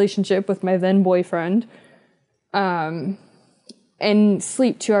distance relationship with my then boyfriend, and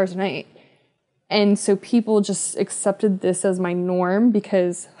sleep 2 hours a night. And so people just accepted this as my norm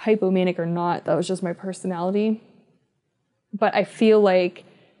because hypomanic or not, that was just my personality. But I feel like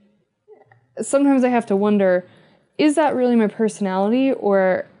sometimes I have to wonder, is that really my personality,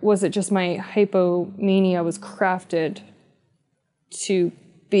 or was it just my hypomania was crafted to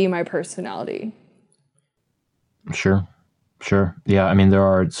be my personality? Sure. Yeah, I mean, there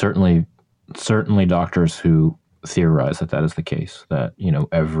are certainly doctors who theorize that is the case, that,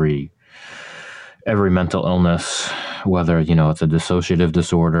 every mental illness, whether, it's a dissociative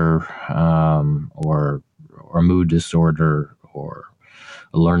disorder, or a mood disorder or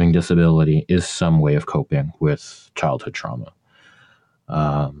a learning disability, is some way of coping with childhood trauma.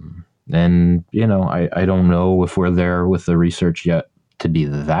 And, I don't know if we're there with the research yet to be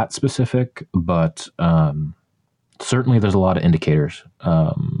that specific, but certainly there's a lot of indicators,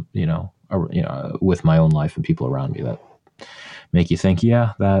 with my own life and people around me that make you think,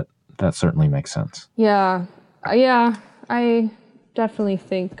 yeah, that certainly makes sense. Yeah. I definitely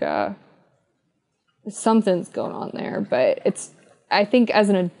think something's going on there, but I think as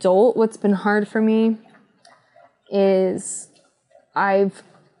an adult, what's been hard for me is I've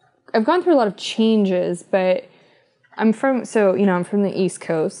gone through a lot of changes, but I'm from the East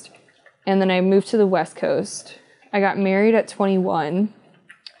Coast, and then I moved to the West Coast. I got married at 21,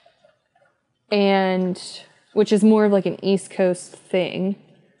 and which is more of like an East Coast thing.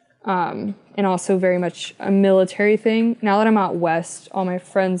 And also very much a military thing. Now that I'm out west, all my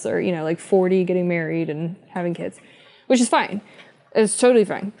friends are, like 40, getting married and having kids, which is fine. It's totally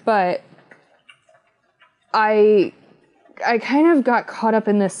fine. But I kind of got caught up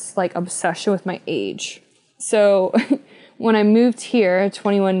in this like obsession with my age. So when I moved here at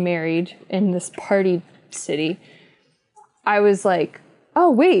 21, married in this party city, I was like, oh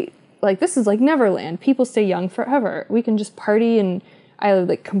wait, like this is like Neverland. People stay young forever. We can just party. And I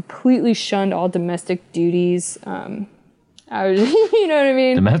like completely shunned all domestic duties. I was, you know what I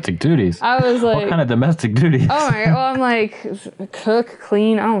mean? Domestic duties? I was like, what kind of domestic duties? Oh my, well, I'm like, cook,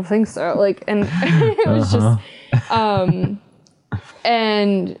 clean, I don't think so. Like, and it was just,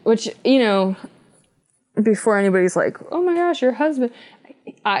 and which, before anybody's like, oh my gosh, your husband,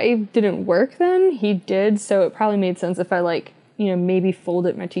 I didn't work then, he did, so it probably made sense if I like, maybe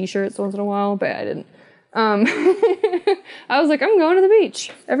folded my t-shirts once in a while, but I didn't. I was like, I'm going to the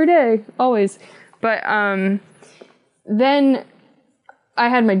beach every day, always. But then I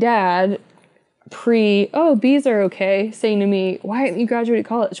had my dad bees are okay, saying to me, why haven't you graduated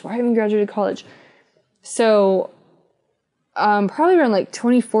college? So probably around like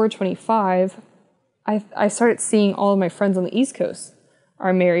 24, 25, I started seeing all of my friends on the East Coast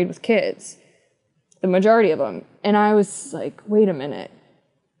are married with kids, the majority of them. And I was like, wait a minute.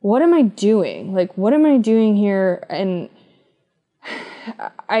 What am I doing? Like, what am I doing here? And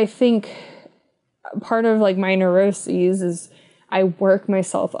I think part of like my neuroses is I work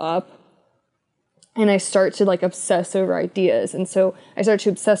myself up and I start to like obsess over ideas. And so I start to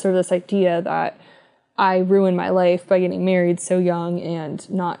obsess over this idea that I ruined my life by getting married so young and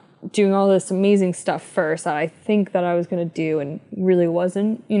not doing all this amazing stuff first that I think that I was going to do and really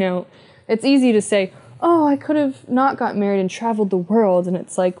wasn't. It's easy to say, oh, I could have not got married and traveled the world. And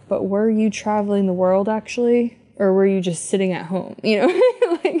it's like, but were you traveling the world actually? Or were you just sitting at home?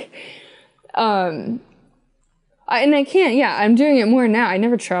 Like, and I can't, I'm doing it more now. I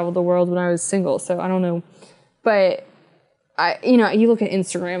never traveled the world when I was single, so I don't know. But you look at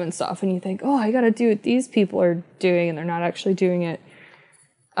Instagram and stuff and you think, oh, I got to do what these people are doing, and they're not actually doing it.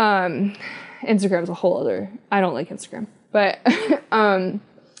 Instagram's a whole other, I don't like Instagram, but,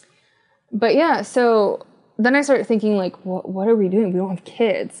 but yeah, so then I started thinking, like, what are we doing? We don't have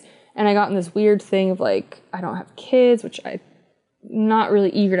kids. And I got in this weird thing of, like, I don't have kids, which I'm not really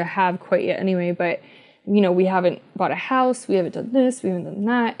eager to have quite yet anyway, but, we haven't bought a house, we haven't done this, we haven't done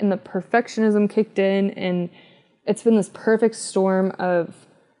that, and the perfectionism kicked in, and it's been this perfect storm of,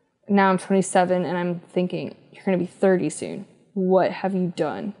 now I'm 27, and I'm thinking, you're going to be 30 soon. What have you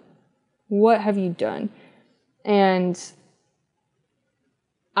done? What have you done? And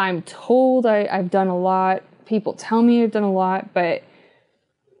I'm told I've done a lot. People tell me I've done a lot, but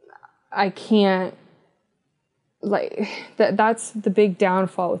I can't, like, that's the big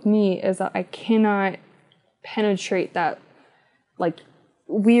downfall with me, is that I cannot penetrate that, like,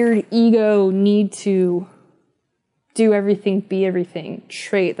 weird ego need to do everything, be everything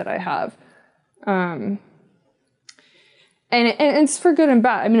trait that I have. And it's for good and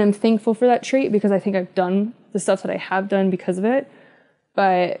bad. I mean, I'm thankful for that trait because I think I've done the stuff that I have done because of it,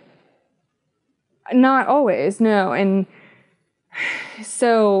 but not always, no. And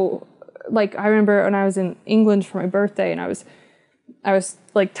so, like, I remember when I was in England for my birthday, and I was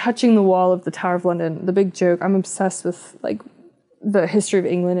like touching the wall of the Tower of London. The big joke, I'm obsessed with, like, the history of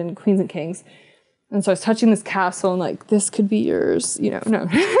England and queens and kings. And so I was touching this castle and, like, this could be yours, no.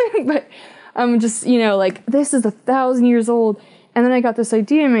 But I'm just, like, this is 1,000 years old. And then I got this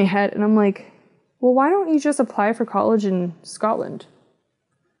idea in my head, and I'm like, well, why don't you just apply for college in Scotland?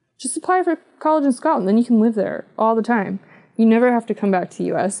 Just apply for college in Scotland, then you can live there all the time. You never have to come back to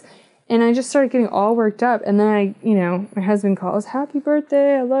the US. And I just started getting all worked up. And then my husband calls, happy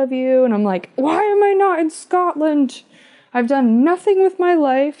birthday, I love you. And I'm like, why am I not in Scotland? I've done nothing with my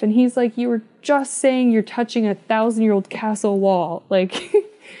life. And he's like, you were just saying you're touching 1,000-year-old castle wall. Like,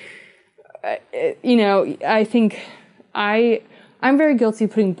 I think I'm very guilty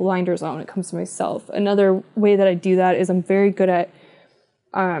of putting blinders on when it comes to myself. Another way that I do that is I'm very good at,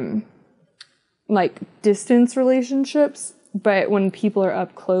 like, distance relationships. But when people are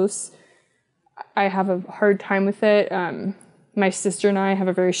up close, I have a hard time with it. My sister and I have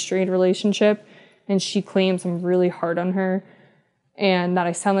a very strained relationship, and she claims I'm really hard on her and that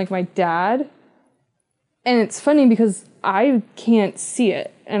I sound like my dad. And it's funny because I can't see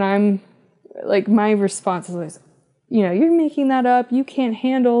it. And I'm like, my response is always, you're making that up. You can't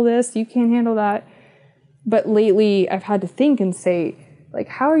handle this. You can't handle that. But lately I've had to think and say, like,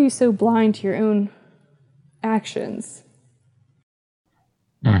 how are you so blind to your own actions?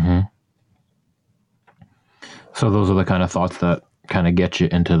 Mm-hmm. So those are the kind of thoughts that kind of get you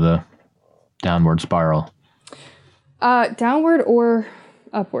into the downward spiral. Downward or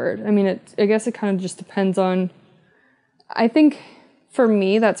upward. I mean, I guess it kind of just depends on, I think for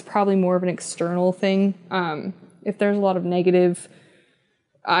me, that's probably more of an external thing. If there's a lot of negative,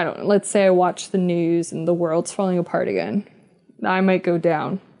 let's say I watch the news and the world's falling apart again, I might go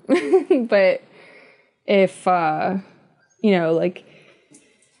down. But if, like,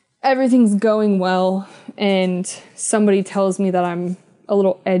 everything's going well and somebody tells me that I'm a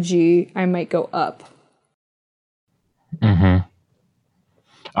little edgy, I might go up. Mm-hmm.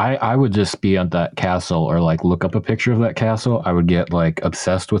 I would just be at that castle, or like look up a picture of that castle. I would get like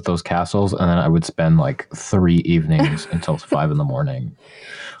obsessed with those castles, and then I would spend like 3 evenings until 5 a.m.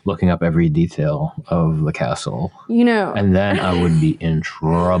 looking up every detail of the castle. And then I would be in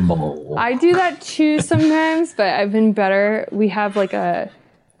trouble. I do that too sometimes, but I've been better. We have like a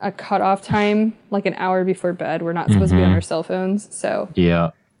cutoff time, like an hour before bed. We're not supposed to be on our cell phones, so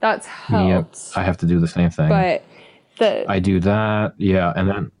yeah, that's helped. Yep. I have to do the same thing. But I do that, yeah,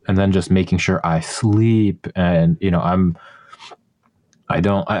 and then just making sure I sleep, and I'm not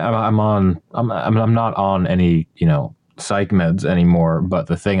on any psych meds anymore. But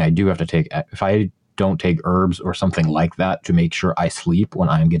the thing I do have to take, if I don't take herbs or something like that to make sure I sleep when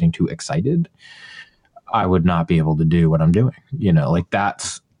I'm getting too excited, I would not be able to do what I'm doing. Like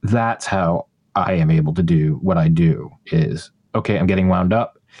that's how I am able to do what I do. Is okay, I'm getting wound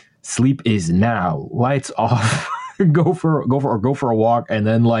up. Sleep is now. Lights off. go for a walk, and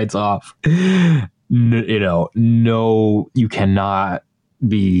then lights off. No, you cannot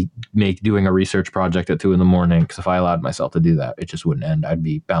be doing a research project at 2 a.m. because if I allowed myself to do that, it just wouldn't end. I'd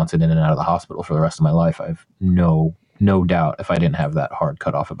be bouncing in and out of the hospital for the rest of my life. I've no doubt if I didn't have that hard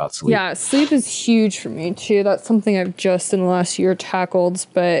cutoff about sleep. Yeah, sleep is huge for me too. That's something I've just in the last year tackled,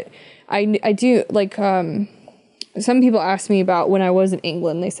 but I do like. Some people asked me about when I was in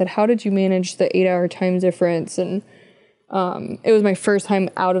England. They said, how did you manage the 8-hour time difference? And it was my first time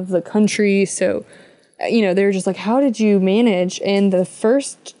out of the country. So you know, they were just like, how did you manage? And the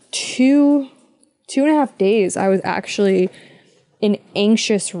first two and a half days, I was actually an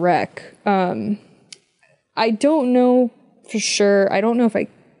anxious wreck. I don't know for sure. I don't know if I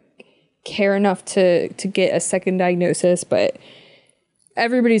care enough to get a second diagnosis, but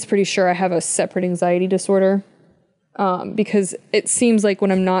everybody's pretty sure I have a separate anxiety disorder, because it seems like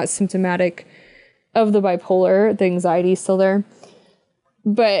when I'm not symptomatic of the bipolar, the anxiety is still there.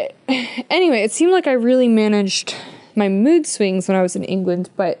 But anyway, it seemed like I really managed my mood swings when I was in England,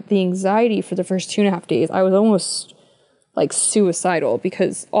 but the anxiety for the first 2.5 days, I was almost like suicidal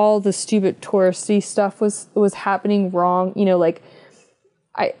because all the stupid touristy stuff was happening wrong. You know, like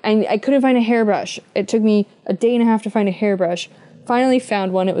I couldn't find a hairbrush. It took me a day and a half to find a hairbrush. Finally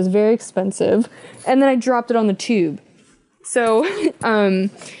found one. It was very expensive. And then I dropped it on the tube. So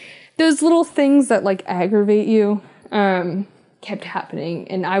those little things that like aggravate you kept happening.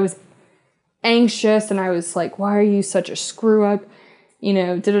 And I was anxious and I was like, why are you such a screw up? You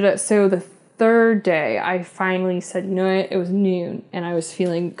know, da-da-da. So the third day, I finally said, you know what? It was noon and I was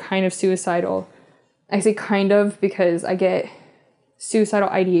feeling kind of suicidal. I say kind of because I get suicidal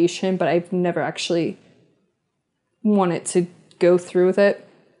ideation, but I've never actually wanted to go through with it.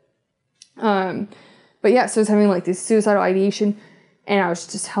 But yeah, so I was having like this suicidal ideation and I was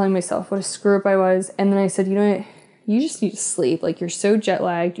just telling myself what a screw up I was. And then I said, you know what? You just need to sleep. Like, you're so jet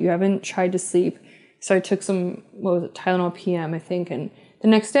lagged. You haven't tried to sleep. So I took some, what was it, Tylenol PM, I think. And the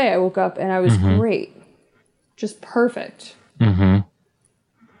next day I woke up and I was great. Just perfect.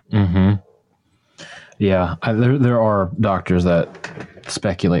 Yeah. There are doctors that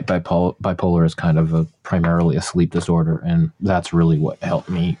speculate bipolar is kind of primarily a sleep disorder. And that's really what helped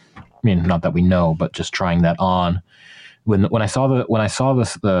me. I mean, not that we know, but just trying that on. When I saw the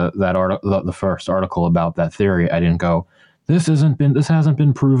first article about that theory, I didn't go, this hasn't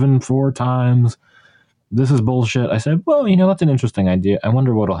been proven 4 times. This is bullshit. I said, well, you know, that's an interesting idea. I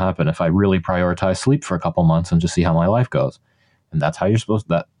wonder what'll happen if I really prioritize sleep for a couple months and just see how my life goes. And that's how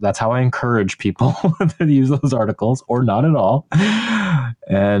that's how I encourage people to use those articles, or not at all.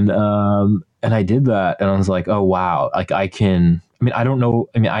 And I did that and I was like, oh wow, like I can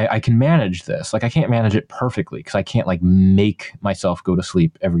manage this. Like, I can't manage it perfectly because I can't like make myself go to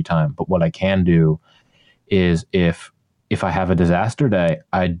sleep every time. But what I can do is if I have a disaster day,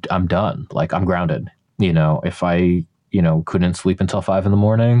 I'm done. Like, I'm grounded. You know, if I, couldn't sleep until 5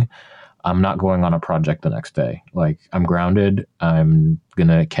 a.m, I'm not going on a project the next day. Like, I'm grounded. I'm going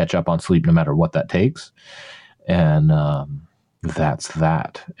to catch up on sleep no matter what that takes. And that's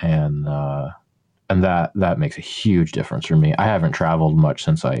that. And that makes a huge difference for me. I haven't traveled much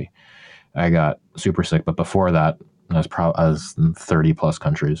since I got super sick, but before that, I was in 30 plus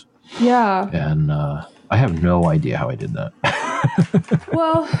countries. Yeah. And I have no idea how I did that.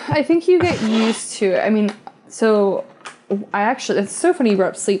 Well, I think you get used to it. I mean, so it's so funny you brought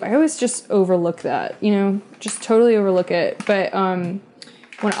up sleep. I always just overlook that, just totally overlook it. But when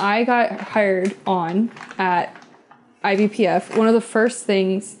I got hired on at IVPF, one of the first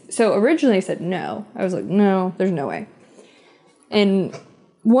things, so originally I said no. I was like, no, there's no way. And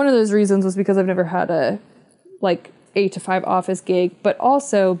one of those reasons was because I've never had a 8 to 5 office gig, but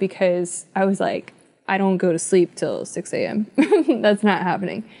also because I was like, I don't go to sleep till 6 a.m. That's not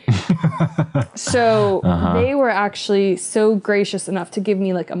happening. So they were actually so gracious enough to give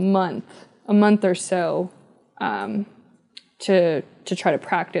me like a month or so to try to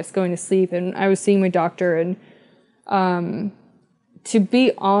practice going to sleep. And I was seeing my doctor, and to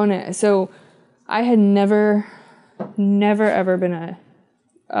be honest, so I had never ever been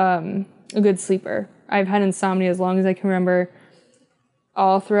a good sleeper. I've had insomnia as long as I can remember,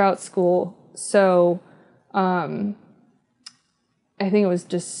 all throughout school. So I think it was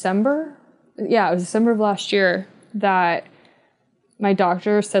December. Yeah, it was December of last year that my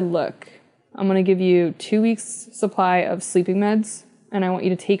doctor said, look, I'm going to give you 2 weeks supply of sleeping meds, and I want you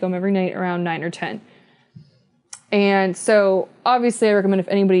to take them every night around 9 or 10. And so obviously I recommend if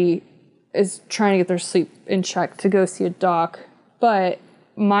anybody is trying to get their sleep in check to go see a doc. But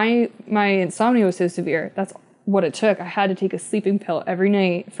my insomnia was so severe. That's what it took. I had to take a sleeping pill every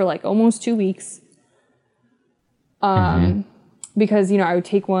night for like almost 2 weeks. Because, I would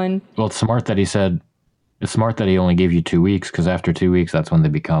take one. Well, it's smart that he only gave you 2 weeks, because after 2 weeks, that's when they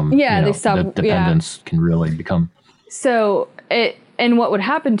become, they stop. The dependence can really become. So and what would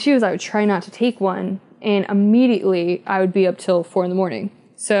happen too is I would try not to take one, and immediately I would be up till 4 a.m.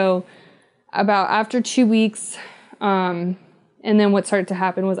 So about after 2 weeks, and then what started to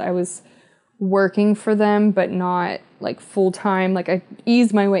happen was I was working for them, but not like full time. Like, I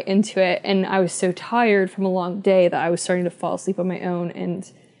eased my way into it, and I was so tired from a long day that I was starting to fall asleep on my own. And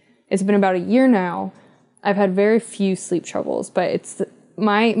it's been about a year now I've had very few sleep troubles, but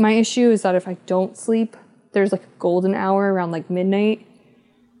my issue is that if I don't sleep, there's like a golden hour around like midnight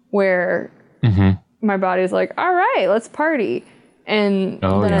where my body's like, all right, let's party. And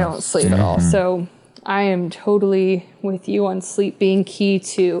then I don't sleep at all. So I am totally with you on sleep being key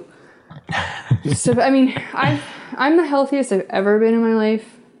to. So, I mean, I'm the healthiest I've ever been in my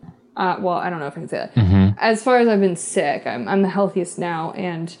life. Well, I don't know if I can say that. As far as I've been sick, I'm the healthiest now.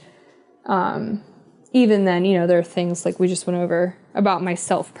 And even then, you know, there are things like we just went over about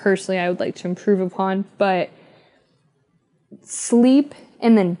myself personally I would like to improve upon. But sleep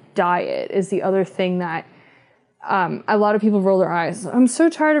and then diet is the other thing that a lot of people roll their eyes. I'm so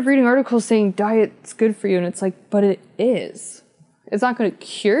tired of reading articles saying diet's good for you. And it's like, but it is. It's not going to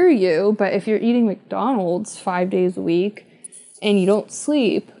cure you. But if you're eating McDonald's 5 days a week and you don't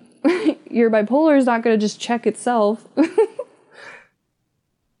sleep, your bipolar is not going to just check itself.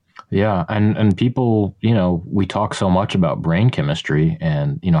 Yeah. And people, you know, we talk so much about brain chemistry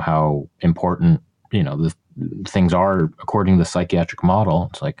and, you know, how important, you know, the things are according to the psychiatric model.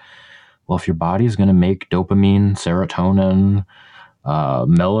 It's like, well, if your body is going to make dopamine, serotonin,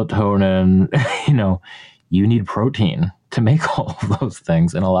 melatonin, you know, you need protein to make all of those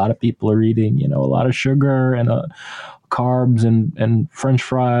things. And a lot of people are eating, you know, a lot of sugar and carbs and French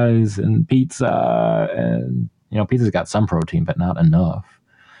fries and pizza. And, you know, pizza's got some protein, but not enough.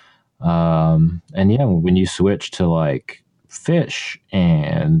 And yeah, when you switch to like fish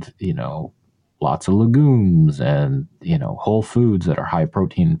and, you know, lots of legumes and, you know, whole foods that are high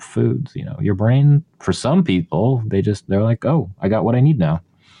protein foods, you know, your brain, for some people, they're like, oh, I got what I need now.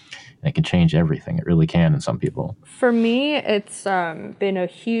 And it can change everything. It really can in some people. For me, it's been a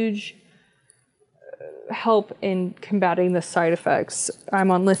huge help in combating the side effects. I'm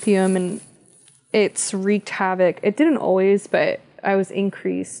on lithium and it's wreaked havoc. It didn't always, but I was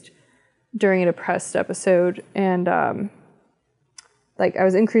increased during a depressed episode, and I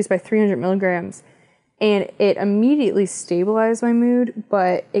was increased by 300 milligrams, and it immediately stabilized my mood,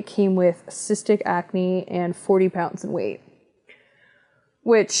 but it came with cystic acne and 40 pounds in weight,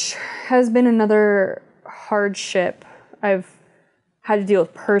 which has been another hardship I've had to deal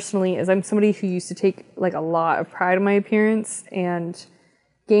with personally, as I'm somebody who used to take like a lot of pride in my appearance, and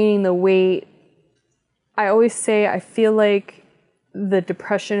gaining the weight, I always say I feel like the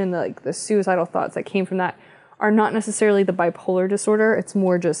depression and the suicidal thoughts that came from that are not necessarily the bipolar disorder. It's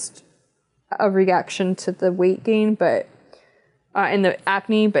more just a reaction to the weight gain, but and the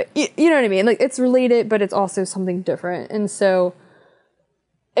acne. But you know what I mean? Like, it's related, but it's also something different. And so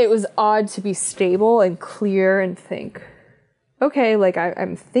it was odd to be stable and clear and think, okay, like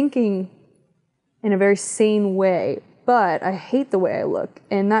I'm thinking in a very sane way, but I hate the way I look,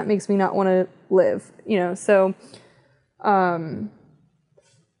 and that makes me not want to live. You know, so.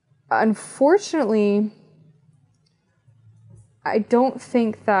 Unfortunately, I don't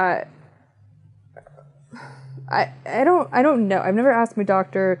think that I don't know. I've never asked my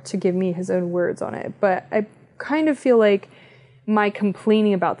doctor to give me his own words on it, but I kind of feel like my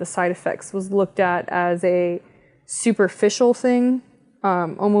complaining about the side effects was looked at as a superficial thing,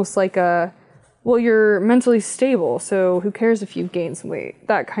 almost like well, you're mentally stable, so who cares if you've gained some weight?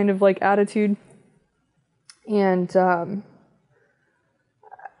 That kind of like attitude. And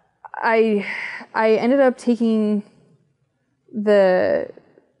I ended up taking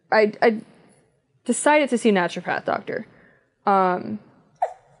I decided to see a naturopath doctor.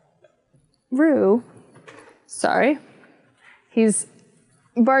 Rue, sorry. He's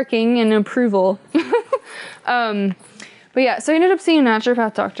barking in approval. But yeah, so I ended up seeing a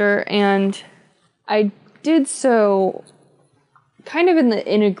naturopath doctor, and I did so kind of in the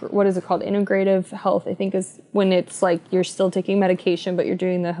what is it called? Integrative health, I think, is when it's like you're still taking medication, but you're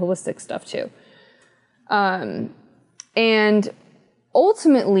doing the holistic stuff too. And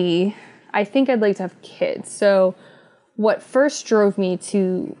ultimately, I think I'd like to have kids. So what first drove me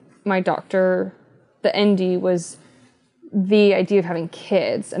to my doctor, the ND, was the idea of having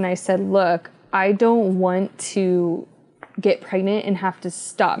kids. And I said, look, I don't want to get pregnant and have to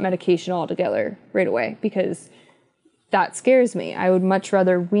stop medication altogether right away, because that scares me. I would much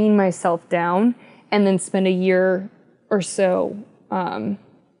rather wean myself down and then spend a year or so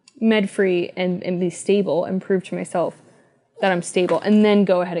med-free and be stable and prove to myself that I'm stable, and then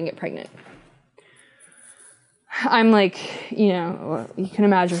go ahead and get pregnant. I'm like, you know, you can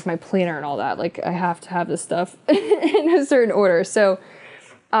imagine with my planner and all that, like I have to have this stuff in a certain order. So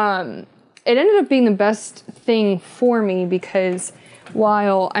it ended up being the best thing for me, because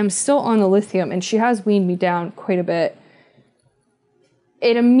while I'm still on the lithium, and she has weaned me down quite a bit,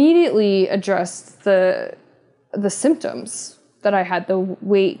 it immediately addressed the symptoms. that I had, the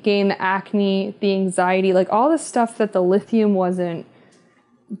weight gain, the acne, the anxiety, like all the stuff that the lithium wasn't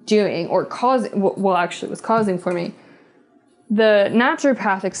doing or causing, well, actually was causing for me. The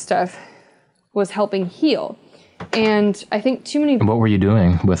naturopathic stuff was helping heal. And I think too many... What were you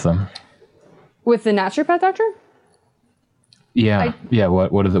doing with them? With the naturopath doctor? Yeah.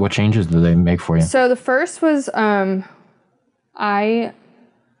 What changes did they make for you? So the first was I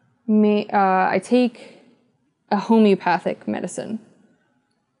take a homeopathic medicine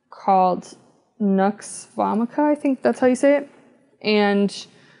called Nux Vomica, I think that's how you say it. And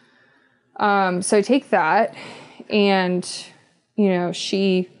so I take that, and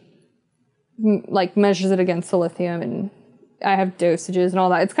she like measures it against the lithium, and I have dosages and all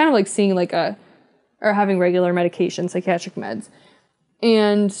that. It's kind of like seeing or having regular medication, psychiatric meds.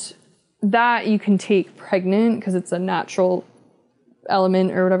 And that you can take pregnant because it's a natural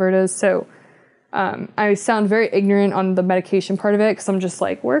element or whatever it is. So I sound very ignorant on the medication part of it because I'm just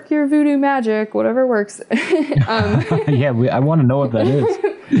like, work your voodoo magic, whatever works. I want to know what that is.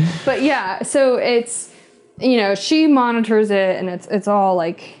 But yeah, so it's, she monitors it, and it's all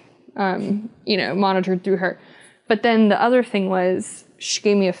like, monitored through her. But then the other thing was she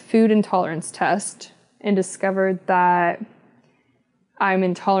gave me a food intolerance test and discovered that I'm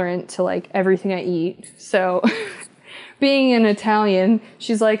intolerant to like everything I eat. So being an Italian,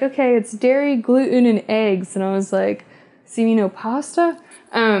 she's like, okay, it's dairy, gluten, and eggs. And I was like, see, pasta?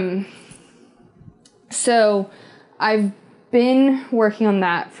 So I've been working on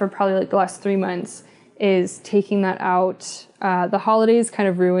that for probably like the last 3 months, is taking that out. The holidays kind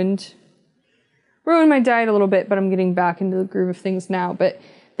of ruined my diet a little bit, but I'm getting back into the groove of things now. But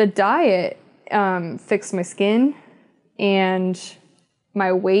the diet fixed my skin and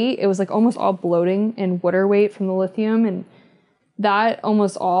my weight. It was like almost all bloating and water weight from the lithium, and that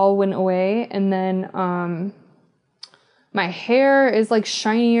almost all went away. And then my hair is like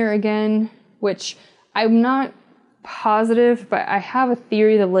shinier again, which I'm not positive, but I have a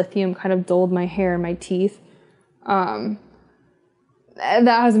theory that lithium kind of dulled my hair and my teeth.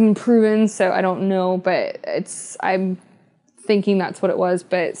 That hasn't been proven, so I don't know, but I'm thinking that's what it was.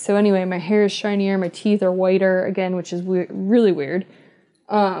 But so anyway, my hair is shinier, my teeth are whiter again, which is really weird.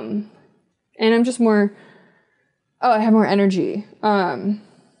 And I'm just I have more energy.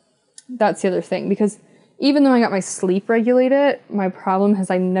 That's the other thing, because even though I got my sleep regulated, my problem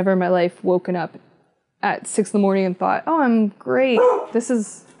is I never in my life woken up at 6 a.m. and thought, oh, I'm great. This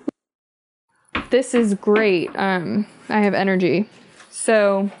is great. I have energy.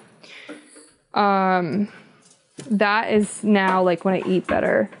 So, that is now like when I eat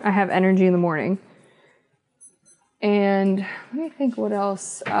better, I have energy in the morning. And let me think what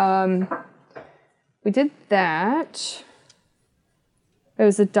else. We did that. It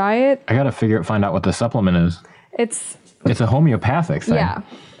was a diet. I gotta find out what the supplement is. It's a homeopathic thing. Yeah.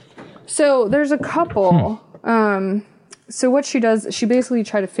 So there's a couple. So what she does, she basically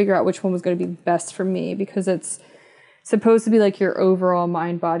tried to figure out which one was going to be best for me, because it's supposed to be like your overall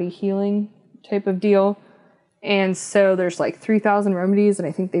mind-body healing type of deal. And so there's like 3,000 remedies, and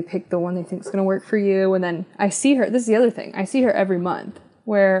I think they picked the one they think is going to work for you. And then I see her, this is the other thing, I see her every month,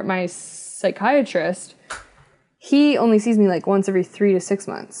 where my psychiatrist, he only sees me like once every 3 to 6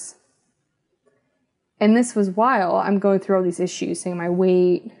 months. And this was while I'm going through all these issues, saying my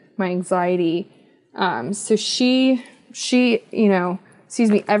weight, my anxiety. So she,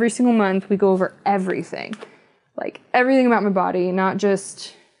 sees me every single month. We go over everything, like everything about my body, not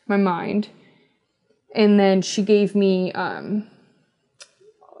just my mind. And then she gave me some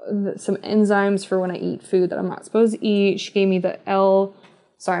enzymes for when I eat food that I'm not supposed to eat. She gave me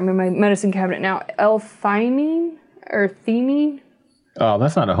I'm in my medicine cabinet now, L-theanine or theanine. Oh,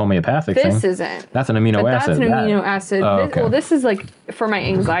 that's not a homeopathic thing. This isn't. That's an amino acid. That's an amino acid. Oh, okay. This is like for my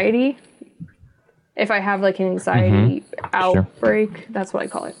anxiety. If I have like an anxiety outbreak, that's what I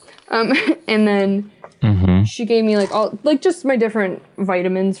call it. And then she gave me like all, like just my different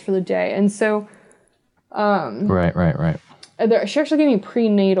vitamins for the day. And so, right. She actually gave me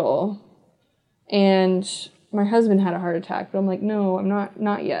prenatal, and my husband had a heart attack, but I'm like, no, I'm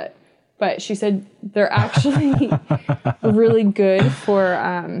not yet. But she said they're actually really good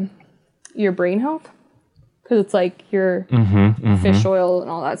for your brain health, because it's like your fish oil and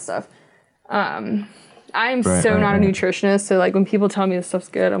all that stuff. I'm not a nutritionist, so like when people tell me this stuff's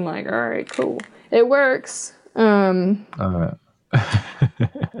good, I'm like, all right, cool, it works. But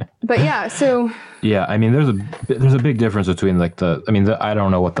yeah, so yeah, I mean, there's a big difference between like I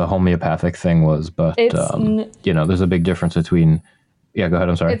don't know what the homeopathic thing was, but there's a big difference between. Yeah, go ahead.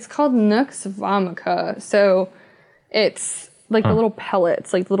 I'm sorry. It's called Nux Vomica. So it's like the little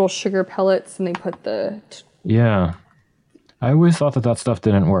pellets, like little sugar pellets, and they put the. Yeah. I always thought that stuff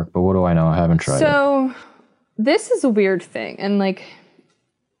didn't work, but what do I know? I haven't tried it. So this is a weird thing. And like,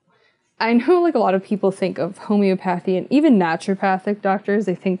 I know like a lot of people think of homeopathy and even naturopathic doctors,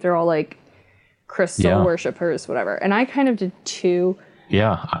 they think they're all like crystal worshipers, whatever. And I kind of did too.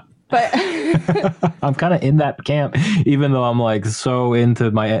 Yeah. But I'm kind of in that camp, even though I'm like so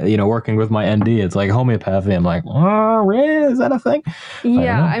into my, working with my ND. It's like homeopathy. I'm like, oh, really? Is that a thing?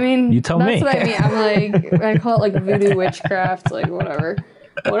 Yeah, I mean, you tell that's me. What I mean. I'm like, I call it like voodoo witchcraft, like whatever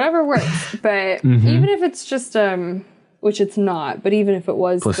works. But even if it's just, which it's not, but even if it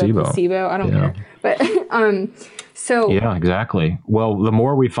was placebo, I don't care. But so yeah, exactly. Well, the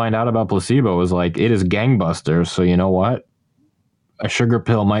more we find out about placebo is like it is gangbusters. So you know what? A sugar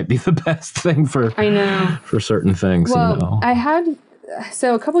pill might be the best thing for certain things. Well,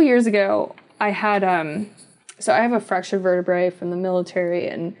 so a couple years ago, I had so I have a fractured vertebrae from the military,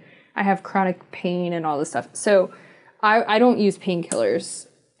 and I have chronic pain and all this stuff. So I don't use painkillers.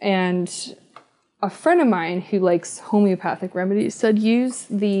 And a friend of mine who likes homeopathic remedies said use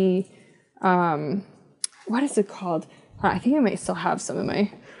the what is it called? I think I might still have some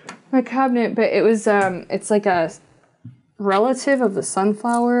in my cabinet, but it was it's like a relative of the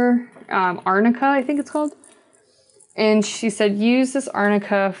sunflower, arnica, I think it's called. And she said, use this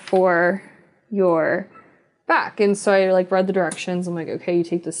arnica for your back. And so I like read the directions. I'm like, okay, you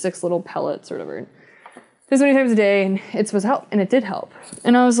take the 6 little pellets or whatever. This many times a day, and it's supposed to help. And it did help.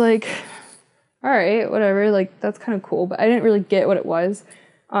 And I was like, all right, whatever. Like, that's kind of cool. But I didn't really get what it was.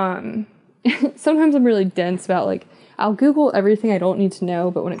 Sometimes I'm really dense about like, I'll Google everything I don't need to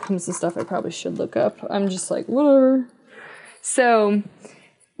know. But when it comes to stuff I probably should look up, I'm just like, whatever. So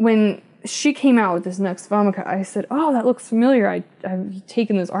when she came out with this Nux vomica, I said, oh, that looks familiar. I've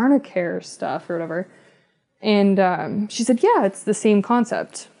taken this Arnicare stuff or whatever. And she said, yeah, it's the same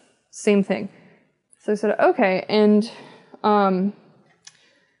concept. Same thing. So I said, okay. And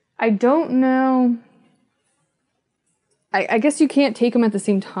I don't know. I guess you can't take them at the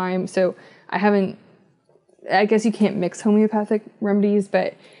same time. So I guess you can't mix homeopathic remedies,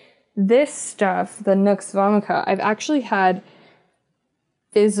 but this stuff, the Nux vomica, I've actually had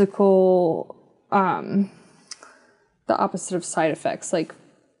physical, the opposite of side effects, like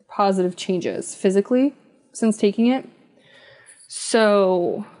positive changes physically since taking it.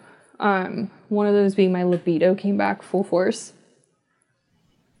 So, one of those being my libido came back full force.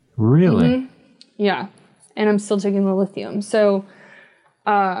 Really? Mm-hmm. Yeah. And I'm still taking the lithium. So,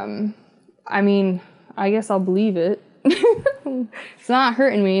 I mean, I guess I'll believe it. It's not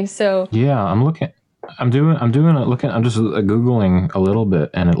hurting me, so yeah. I'm just Googling a little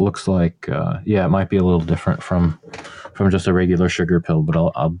bit, and it looks like it might be a little different from just a regular sugar pill, but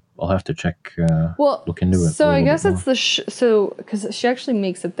I'll have to check. Look into it. So I guess it's because she actually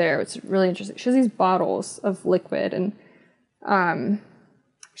makes it there. It's really interesting. She has these bottles of liquid, and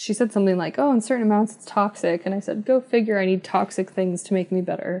she said something like, oh, in certain amounts it's toxic. And I said, go figure, I need toxic things to make me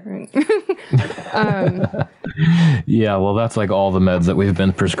better. Yeah, well, that's like all the meds that we've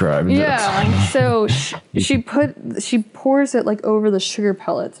been prescribed. Yeah, so she pours it like over the sugar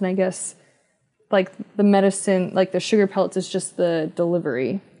pellets. And I guess like the medicine, like the sugar pellets is just the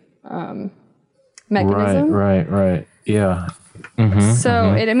delivery mechanism. Right. Yeah.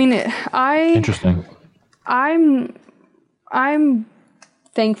 Interesting. I'm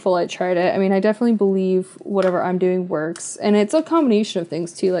thankful I tried it. I mean, I definitely believe whatever I'm doing works. And it's a combination of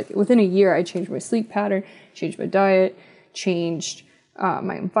things, too. Like, within a year, I changed my sleep pattern, changed my diet, changed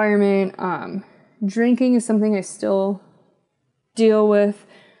my environment. Drinking is something I still deal with.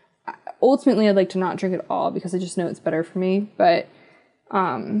 Ultimately, I'd like to not drink at all because I just know it's better for me. But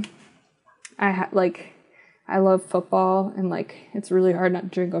I love football, and, like, it's really hard not to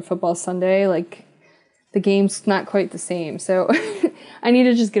drink on football Sunday. Like, the game's not quite the same. So I need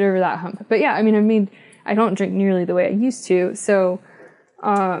to just get over that hump. But yeah, I mean, I don't drink nearly the way I used to. So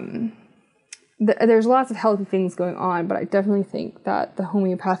there's lots of healthy things going on, but I definitely think that the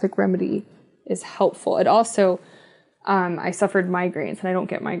homeopathic remedy is helpful. It also, I suffered migraines, and I don't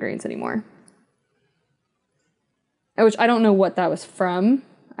get migraines anymore. Which I don't know what that was from.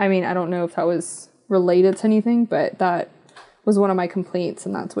 I mean, I don't know if that was related to anything, but that was one of my complaints,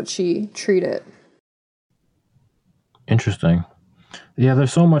 and that's what she treated. Interesting. Yeah,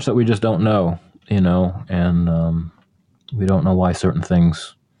 there's so much that we just don't know, and we don't know why certain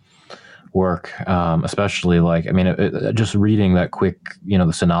things work, especially like, I mean, just reading that quick,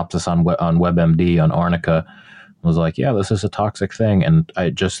 the synopsis on WebMD on Arnica was like, yeah, this is a toxic thing. And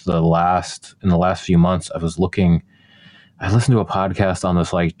in the last few months, I was looking, I listened to a podcast on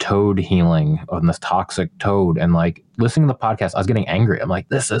this like toad healing, on this toxic toad, and like listening to the podcast, I was getting angry. I'm like,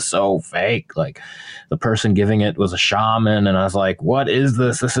 this is so fake. Like the person giving it was a shaman, and I was like, what is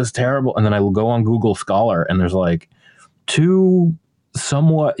this? This is terrible. And then I will go on Google Scholar, and there's like two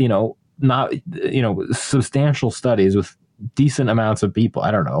somewhat, not, substantial studies with decent amounts of people. I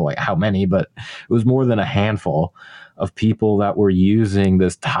don't know like how many, but it was more than a handful of people that were using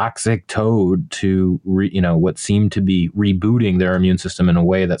this toxic toad to, what seemed to be rebooting their immune system in a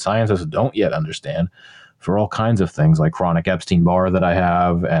way that scientists don't yet understand for all kinds of things like chronic Epstein-Barr that I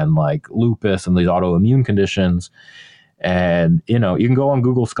have and like lupus and these autoimmune conditions. And, you can go on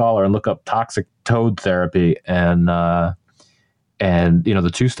Google Scholar and look up toxic toad therapy. And the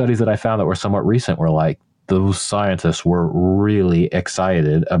two studies that I found that were somewhat recent were like, those scientists were really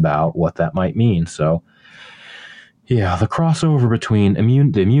excited about what that might mean. So, yeah, the crossover between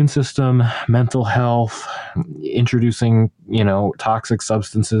the immune system, mental health, introducing, toxic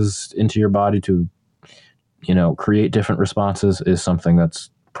substances into your body to, create different responses is something that's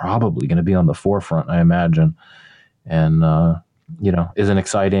probably going to be on the forefront, I imagine. And, is an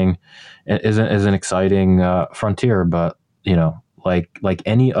exciting frontier, but, like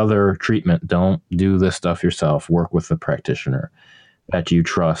any other treatment, don't do this stuff yourself. Work with a practitioner that you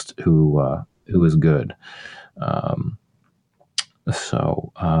trust who is good.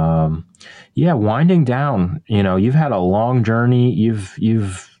 Winding down, you've had a long journey.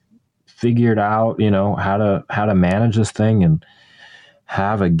 You've figured out, how to manage this thing and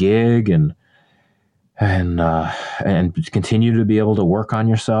have a gig and continue to be able to work on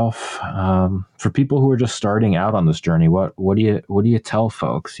yourself. For people who are just starting out on this journey, what do you tell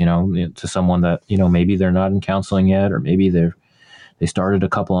folks, to someone that, maybe they're not in counseling yet, or maybe they started a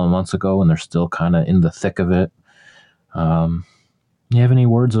couple of months ago and they're still kind of in the thick of it. You have any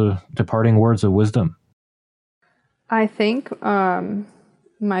departing words of wisdom? I think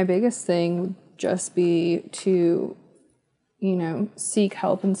my biggest thing would just be to, seek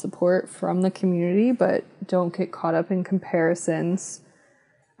help and support from the community, but don't get caught up in comparisons.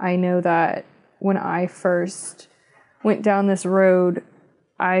 I know that when I first went down this road,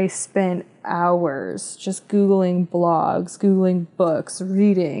 I spent hours just Googling blogs, Googling books,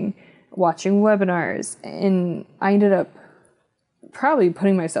 reading, watching webinars, and I ended up probably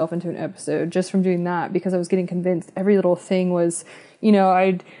putting myself into an episode just from doing that because I was getting convinced every little thing was,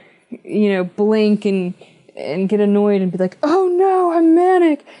 I'd, blink and get annoyed and be like, oh no, I'm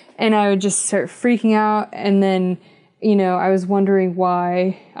manic. And I would just start freaking out. And then, I was wondering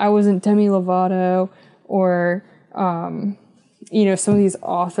why I wasn't Demi Lovato or, some of these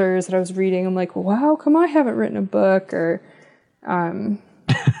authors that I was reading. I'm like, well, how come I haven't written a book? Or, why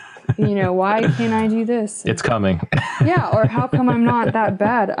can't I do this? It's coming. Yeah, or how come I'm not that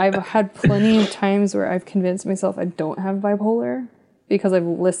bad? I've had plenty of times where I've convinced myself I don't have bipolar because I've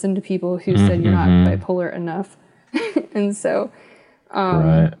listened to people who said you're not bipolar enough. And so...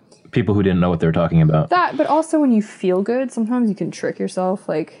 right. People who didn't know what they were talking about. That, but also when you feel good, sometimes you can trick yourself.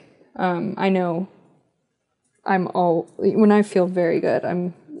 Like, I know when I feel very good,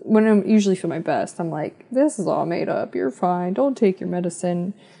 when I usually feel my best, I'm like, this is all made up. You're fine. Don't take your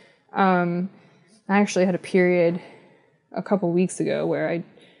medicine. I actually had a period a couple weeks ago where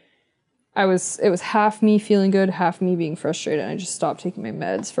it was half me feeling good, half me being frustrated. And I just stopped taking my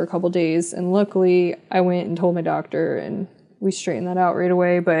meds for a couple days. And luckily I went and told my doctor and we straightened that out right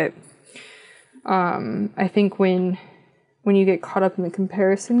away. But, I think when you get caught up in the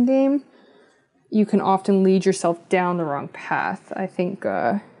comparison game, you can often lead yourself down the wrong path. I think,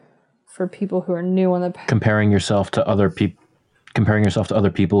 for people who are new on the path. Comparing yourself to other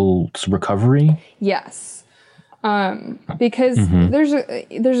people's recovery? Yes. Because there's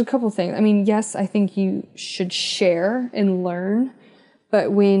a couple things. I mean, yes, I think you should share and learn,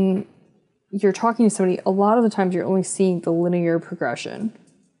 but when you're talking to somebody, a lot of the times you're only seeing the linear progression.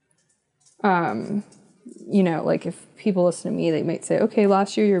 Like if people listen to me, they might say, okay,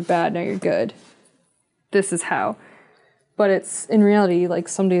 last year you're bad, now you're good. This is how. But it's in reality, like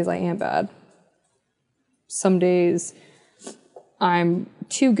some days I am bad. Some days I'm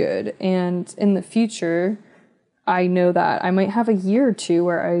too good. And in the future, I know that I might have a year or two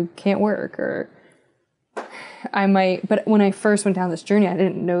where I can't work, or I might, but when I first went down this journey, I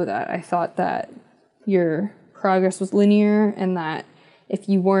didn't know that. I thought that your progress was linear and that if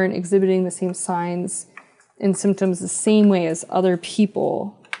you weren't exhibiting the same signs and symptoms the same way as other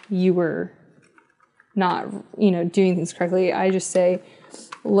people, you were not, doing things correctly. I just say,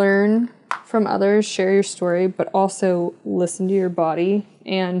 learn from others, share your story, but also listen to your body.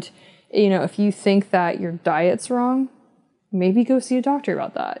 And, if you think that your diet's wrong, maybe go see a doctor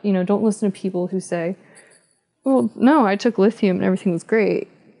about that. Don't listen to people who say, Well, no, I took lithium and everything was great.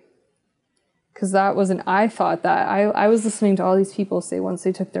 Because I thought that. I was listening to all these people say once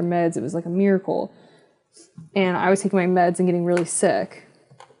they took their meds, it was like a miracle. And I was taking my meds and getting really sick.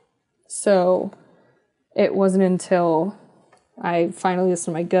 So it wasn't until I finally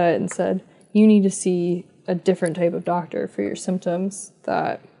listened to my gut and said, you need to see a different type of doctor for your symptoms,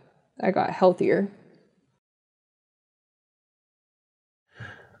 that I got healthier.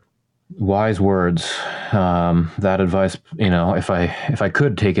 Wise words. That advice, if I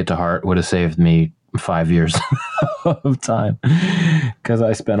could take it to heart, would have saved me 5 years of time, because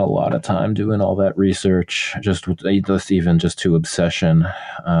I spent a lot of time doing all that research, just to obsession,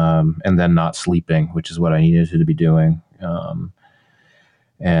 and then not sleeping, which is what I needed to be doing,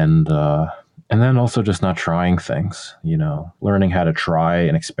 and then also just not trying things, learning how to try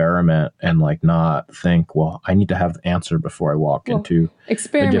and experiment and not think, well, I need to have the answer before I walk into a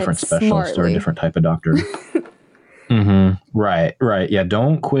different specialist or a different type of doctor. Mm-hmm. Right. Yeah.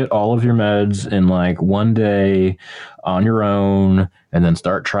 Don't quit all of your meds in one day on your own and then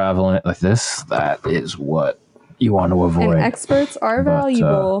start traveling like this. That is what you want to avoid. And experts are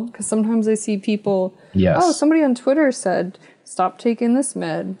valuable, because sometimes I see people, yes. Somebody on Twitter said, stop taking this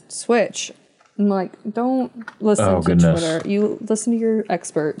med, switch. I'm like, don't listen to Twitter. You listen to your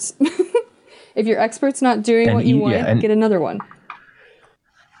experts. If your expert's not doing what you want, get another one.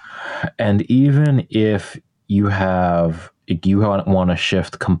 And even if you want to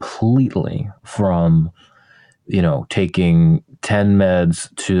shift completely from, taking 10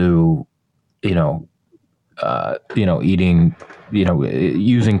 meds to, eating,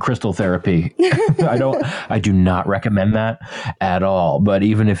 using crystal therapy. I do not recommend that at all. But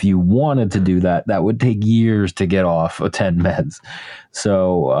even if you wanted to do that, that would take years to get off of 10 meds.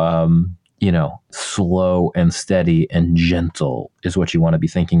 So, slow and steady and gentle is what you want to be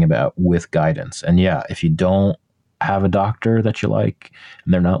thinking about with guidance. And if you don't have a doctor that you like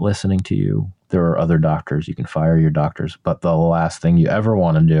and they're not listening to you, there are other doctors. You can fire your doctors. But the last thing you ever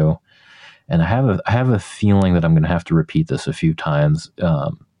want to do, and I have a feeling that I'm going to have to repeat this a few times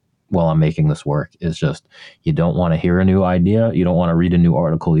while I'm making this work, is just, you don't want to hear a new idea. You don't want to read a new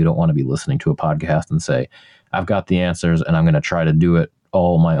article. You don't want to be listening to a podcast and say, I've got the answers and I'm going to try to do it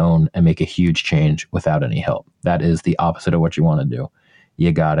all on my own and make a huge change without any help. That is the opposite of what you want to do.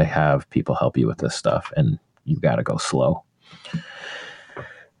 You got to have people help you with this stuff, and you got to go slow.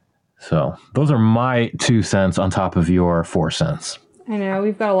 So those are my 2 cents on top of your 4 cents. I know,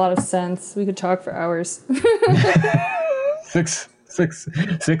 we've got a lot of sense. We could talk for hours. 6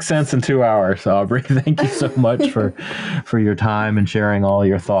 cents in 2 hours, Aubrey. Thank you so much for your time and sharing all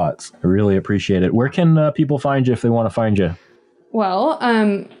your thoughts. I really appreciate it. Where can people find you if they want to find you? Well,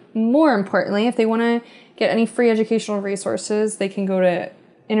 more importantly, if they want to get any free educational resources, they can go to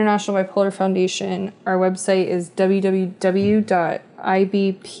International Bipolar Foundation. Our website is www.ibpf.org.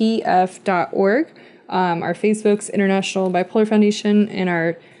 Our Facebook's International Bipolar Foundation, and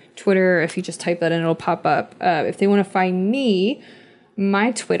our Twitter, if you just type that in, it'll pop up. If they want to find me,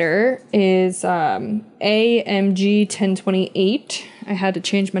 my Twitter is AMG1028. I had to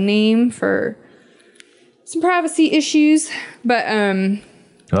change my name for some privacy issues, but and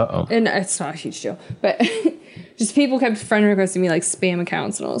it's not a huge deal, but just people kept friend requesting me spam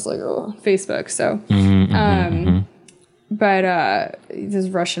accounts, and I was like, oh, Facebook. So, but there's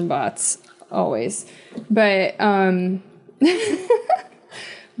Russian bots always, but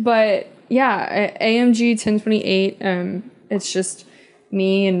but yeah, AMG 1028. It's just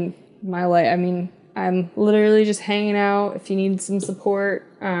me and my life. I mean, I'm literally just hanging out. If you need some support,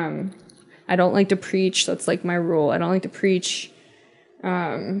 I don't like to preach. That's my rule. I don't like to preach.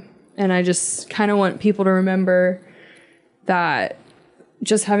 And I just kind of want people to remember that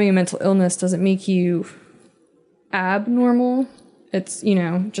just having a mental illness doesn't make you abnormal. It's,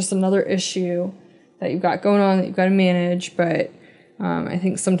 just another issue that you've got going on that you've got to manage. But I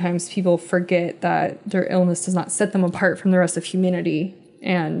think sometimes people forget that their illness does not set them apart from the rest of humanity.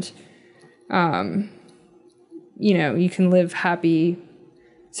 And, you can live happy,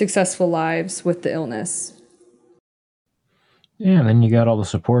 successful lives with the illness. Yeah, and then you got all the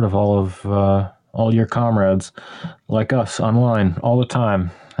support of all your comrades like us online all the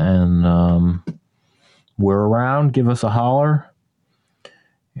time. And we're around. Give us a holler.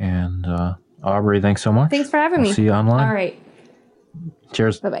 And Aubrey, thanks so much. Thanks for having me. See you online. All right.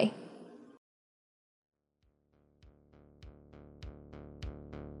 Cheers. Bye-bye.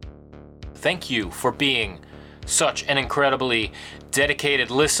 Thank you for being such an incredibly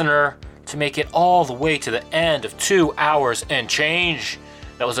dedicated listener to make it all the way to the end of 2 hours and change.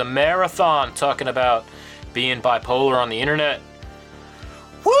 That was a marathon talking about being bipolar on the internet.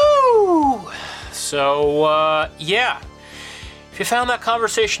 Woo! So, yeah. If you found that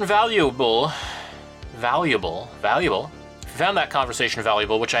conversation valuable, if you found that conversation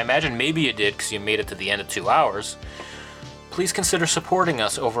valuable, which I imagine maybe you did because you made it to the end of 2 hours, please consider supporting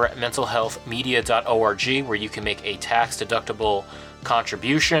us over at mentalhealthmedia.org, where you can make a tax-deductible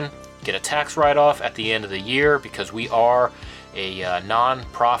contribution, get a tax write-off at the end of the year, because we are a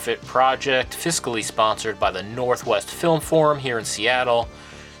non-profit project fiscally sponsored by the Northwest Film Forum here in Seattle.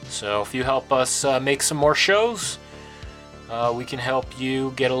 So if you help us make some more shows, we can help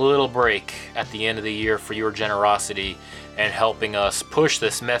you get a little break at the end of the year for your generosity and helping us push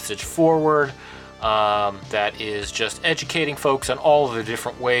this message forward. That is just educating folks on all of the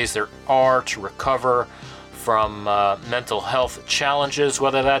different ways there are to recover from mental health challenges,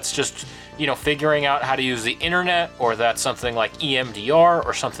 whether that's just, figuring out how to use the internet, or that's something like EMDR,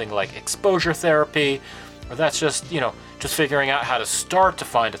 or something like exposure therapy, or that's just figuring out how to start to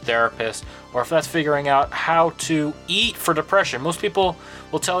find a therapist, or if that's figuring out how to eat for depression. Most people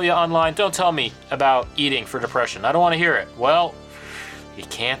will tell you online, don't tell me about eating for depression. I don't want to hear it. Well, you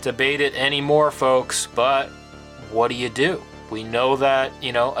can't debate it anymore, folks, but what do? We know that,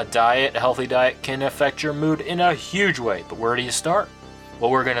 a healthy diet can affect your mood in a huge way, but where do you start? Well,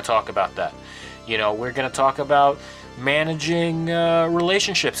 we're going to talk about that. We're going to talk about managing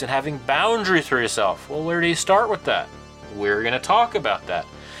relationships and having boundaries for yourself. Well, where do you start with that? We're going to talk about that.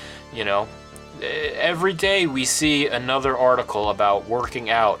 Every day we see another article about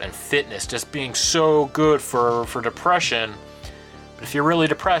working out and fitness just being so good for depression. But if you're really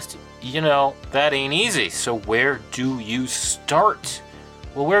depressed, that ain't easy. So where do you start?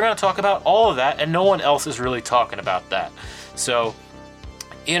 Well, we're going to talk about all of that, and no one else is really talking about that. So,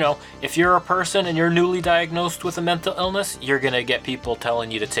 if you're a person and you're newly diagnosed with a mental illness, you're going to get people telling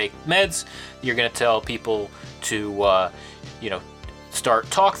you to take meds. You're going to tell people to,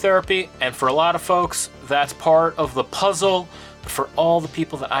 start talk therapy. And for a lot of folks, that's part of the puzzle. But for all the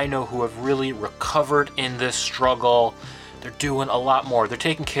people that I know who have really recovered in this struggle, they're doing a lot more. They're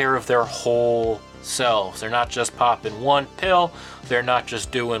taking care of their whole selves. They're not just popping one pill. They're not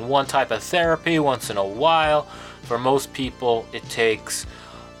just doing one type of therapy once in a while. For most people, it takes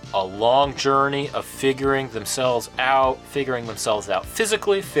a long journey of figuring themselves out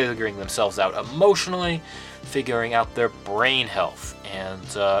physically, figuring themselves out emotionally, figuring out their brain health. And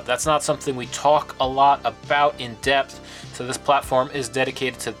that's not something we talk a lot about in depth. So this platform is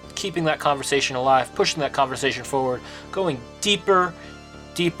dedicated to keeping that conversation alive, pushing that conversation forward, going deeper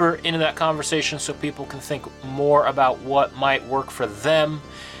into that conversation so people can think more about what might work for them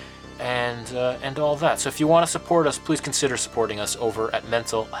and all that. So if you want to support us, please consider supporting us over at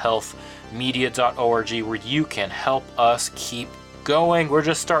mentalhealthmedia.org, where you can help us keep going. We're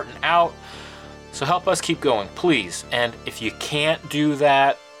just starting out, so help us keep going, please. And if you can't do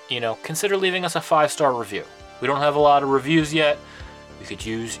that, consider leaving us a 5-star review. We don't have a lot of reviews yet. We could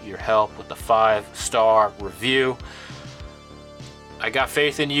use your help with the 5-star review. I got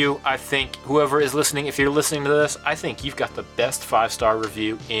faith in you. I think whoever is listening, if you're listening to this, I think you've got the best 5-star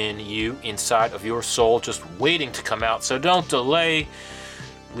review in you, inside of your soul, just waiting to come out. So don't delay.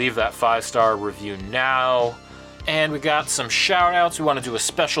 Leave that 5-star review now. And we got some shout outs. We want to do a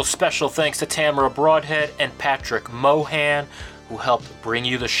special thanks to Tamara Broadhead and Patrick Mohan, who helped bring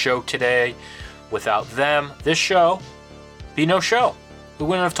you the show today. Without them, this show be no show. We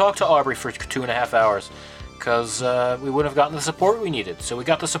wouldn't have talked to Aubrey for 2.5 hours because we wouldn't have gotten the support we needed. So we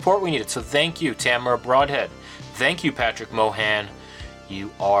got the support we needed. So thank you, Tamara Broadhead. Thank you, Patrick Mohan.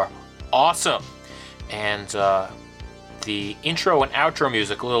 You are awesome. And the intro and outro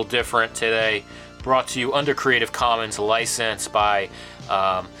music, a little different today, brought to you under Creative Commons license by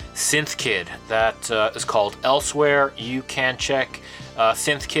SynthKid. That is called Elsewhere. You can check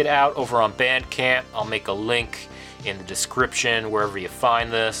SynthKid out over on Bandcamp. I'll make a link in the description wherever you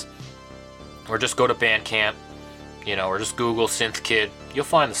find this. Or just go to Bandcamp, or just Google SynthKid. You'll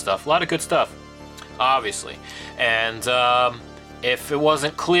find the stuff. A lot of good stuff, obviously. And if it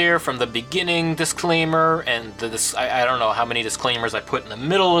wasn't clear from the beginning disclaimer and I don't know how many disclaimers I put in the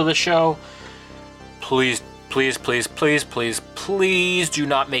middle of the show, please do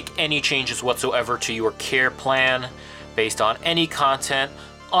not make any changes whatsoever to your care plan based on any content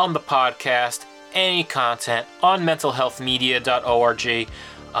on the podcast, any content on mentalhealthmedia.org.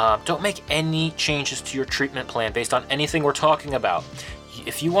 Don't make any changes to your treatment plan based on anything we're talking about.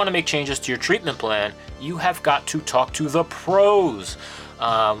 If you want to make changes to your treatment plan, you have got to talk to the pros.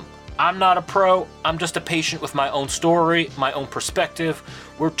 I'm not a pro. I'm just a patient with my own story, my own perspective.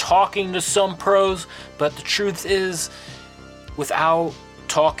 We're talking to some pros, but the truth is, without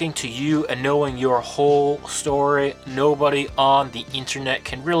talking to you and knowing your whole story. Nobody on the internet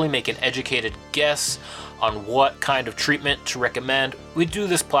can really make an educated guess on what kind of treatment to recommend. We do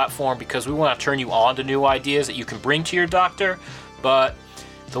this platform because we want to turn you on to new ideas that you can bring to your doctor, but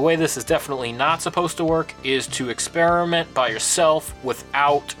the way this is definitely not supposed to work is to experiment by yourself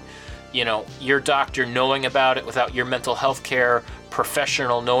without, your doctor knowing about it, without your mental health care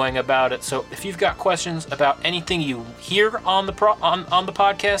professional knowing about it. So if you've got questions about anything you hear on the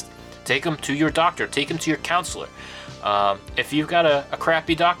podcast, take them to your doctor, take them to your counselor. If you've got a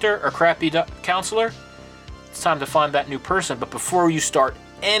crappy doctor or crappy counselor, it's time to find that new person. But before you start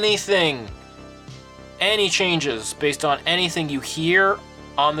anything, any changes based on anything you hear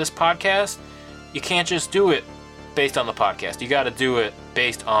on this podcast, you can't just do it based on the podcast. You got to do it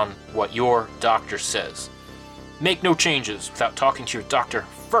based on what your doctor says. Make no changes without talking to your doctor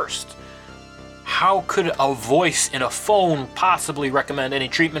first. How could a voice in a phone possibly recommend any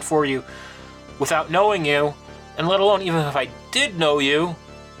treatment for you without knowing you? And let alone, even if I did know you,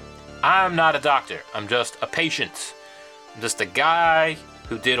 I'm not a doctor. I'm just a patient. I'm just a guy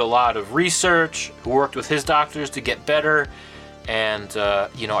who did a lot of research, who worked with his doctors to get better. And,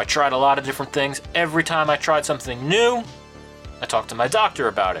 I tried a lot of different things. Every time I tried something new, I talked to my doctor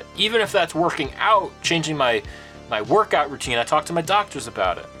about it. Even if that's working out, changing my workout routine, I talk to my doctors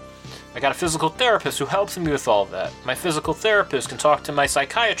about it. I got a physical therapist who helps me with all that. My physical therapist can talk to my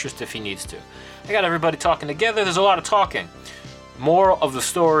psychiatrist if he needs to. I got everybody talking together. There's a lot of talking. Moral of the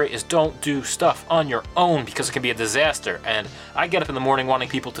story is don't do stuff on your own because it can be a disaster. And I get up in the morning wanting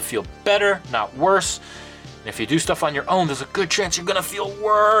people to feel better, not worse. And if you do stuff on your own, there's a good chance you're gonna feel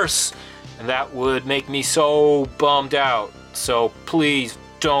worse. And that would make me so bummed out. So please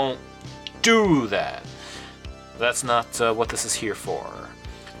don't do that. That's not what this is here for.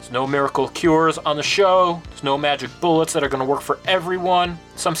 There's no miracle cures on the show. There's no magic bullets that are going to work for everyone.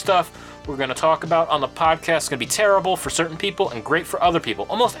 Some stuff we're going to talk about on the podcast is going to be terrible for certain people and great for other people.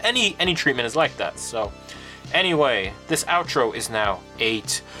 Almost any treatment is like that. So anyway, this outro is now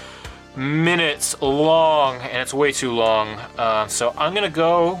 8 minutes long, and it's way too long. So I'm going to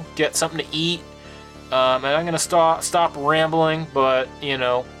go get something to eat, and I'm going to stop rambling, but,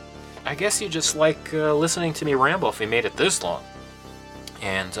 I guess you just like listening to me ramble if you made it this long.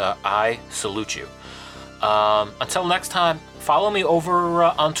 And I salute you. Until next time, follow me over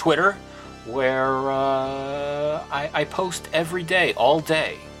on Twitter, where I post every day, all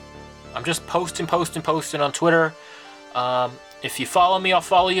day. I'm just posting on Twitter. If you follow me, I'll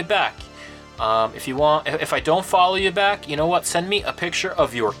follow you back. If I don't follow you back, you know what? Send me a picture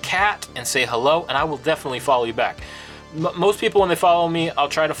of your cat and say hello, and I will definitely follow you back. Most people, when they follow me, I'll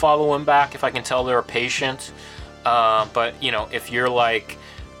try to follow them back if I can tell they're a patient. But, if you're like,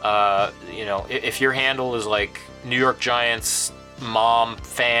 if your handle is like New York Giants mom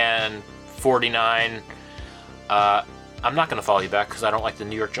fan 49, I'm not going to follow you back because I don't like the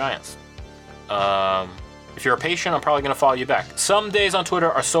New York Giants. If you're a patient, I'm probably going to follow you back. Some days on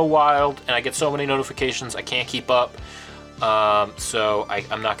Twitter are so wild and I get so many notifications I can't keep up. So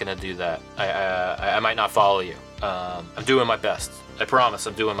I'm not going to do that. I might not follow you. I'm doing my best. I promise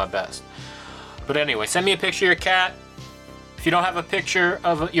I'm doing my best. But anyway, send me a picture of your cat. If you don't have a picture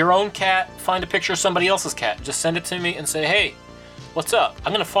of your own cat, find a picture of somebody else's cat. Just send it to me and say, hey, what's up?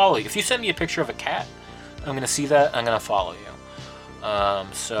 I'm going to follow you. If you send me a picture of a cat, I'm going to see that. I'm going to follow you.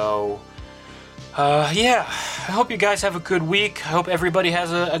 Yeah. I hope you guys have a good week. I hope everybody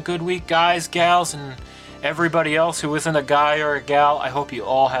has a good week. Guys, gals, and everybody else who isn't a guy or a gal. I hope you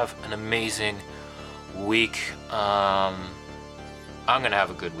all have an amazing week. I'm gonna have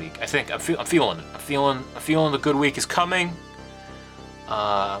a good week. I think I'm feeling it. I'm feeling the good week is coming.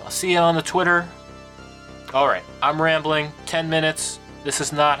 I'll see you on the Twitter. All right, I'm rambling. 10 minutes. This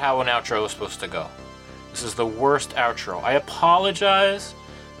is not how an outro is supposed to go. This is the worst outro. I apologize,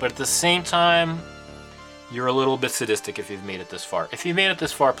 but at the same time, you're a little bit sadistic if you've made it this far. If you made it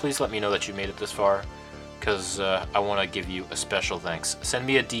this far, please let me know that you made it this far, because I want to give you a special thanks. Send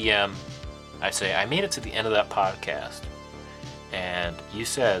me a DM. I say, I made it to the end of that podcast. And you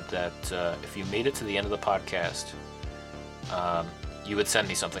said that if you made it to the end of the podcast, you would send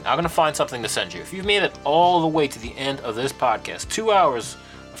me something. I'm going to find something to send you. If you've made it all the way to the end of this podcast, 2 hours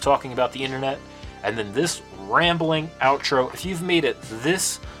of talking about the internet, and then this rambling outro, if you've made it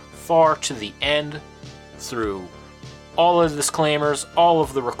this far to the end through all of the disclaimers, all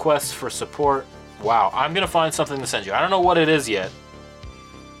of the requests for support, wow, I'm going to find something to send you. I don't know what it is yet.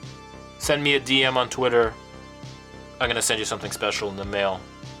 Send me a DM on Twitter. I'm going to send you something special in the mail.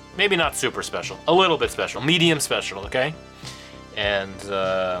 Maybe not super special. A little bit special. Medium special, okay? And,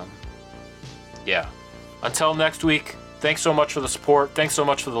 yeah. Until next week, Thanks so much for the support. Thanks so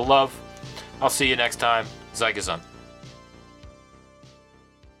much for the love. I'll see you next time. Sei gesund.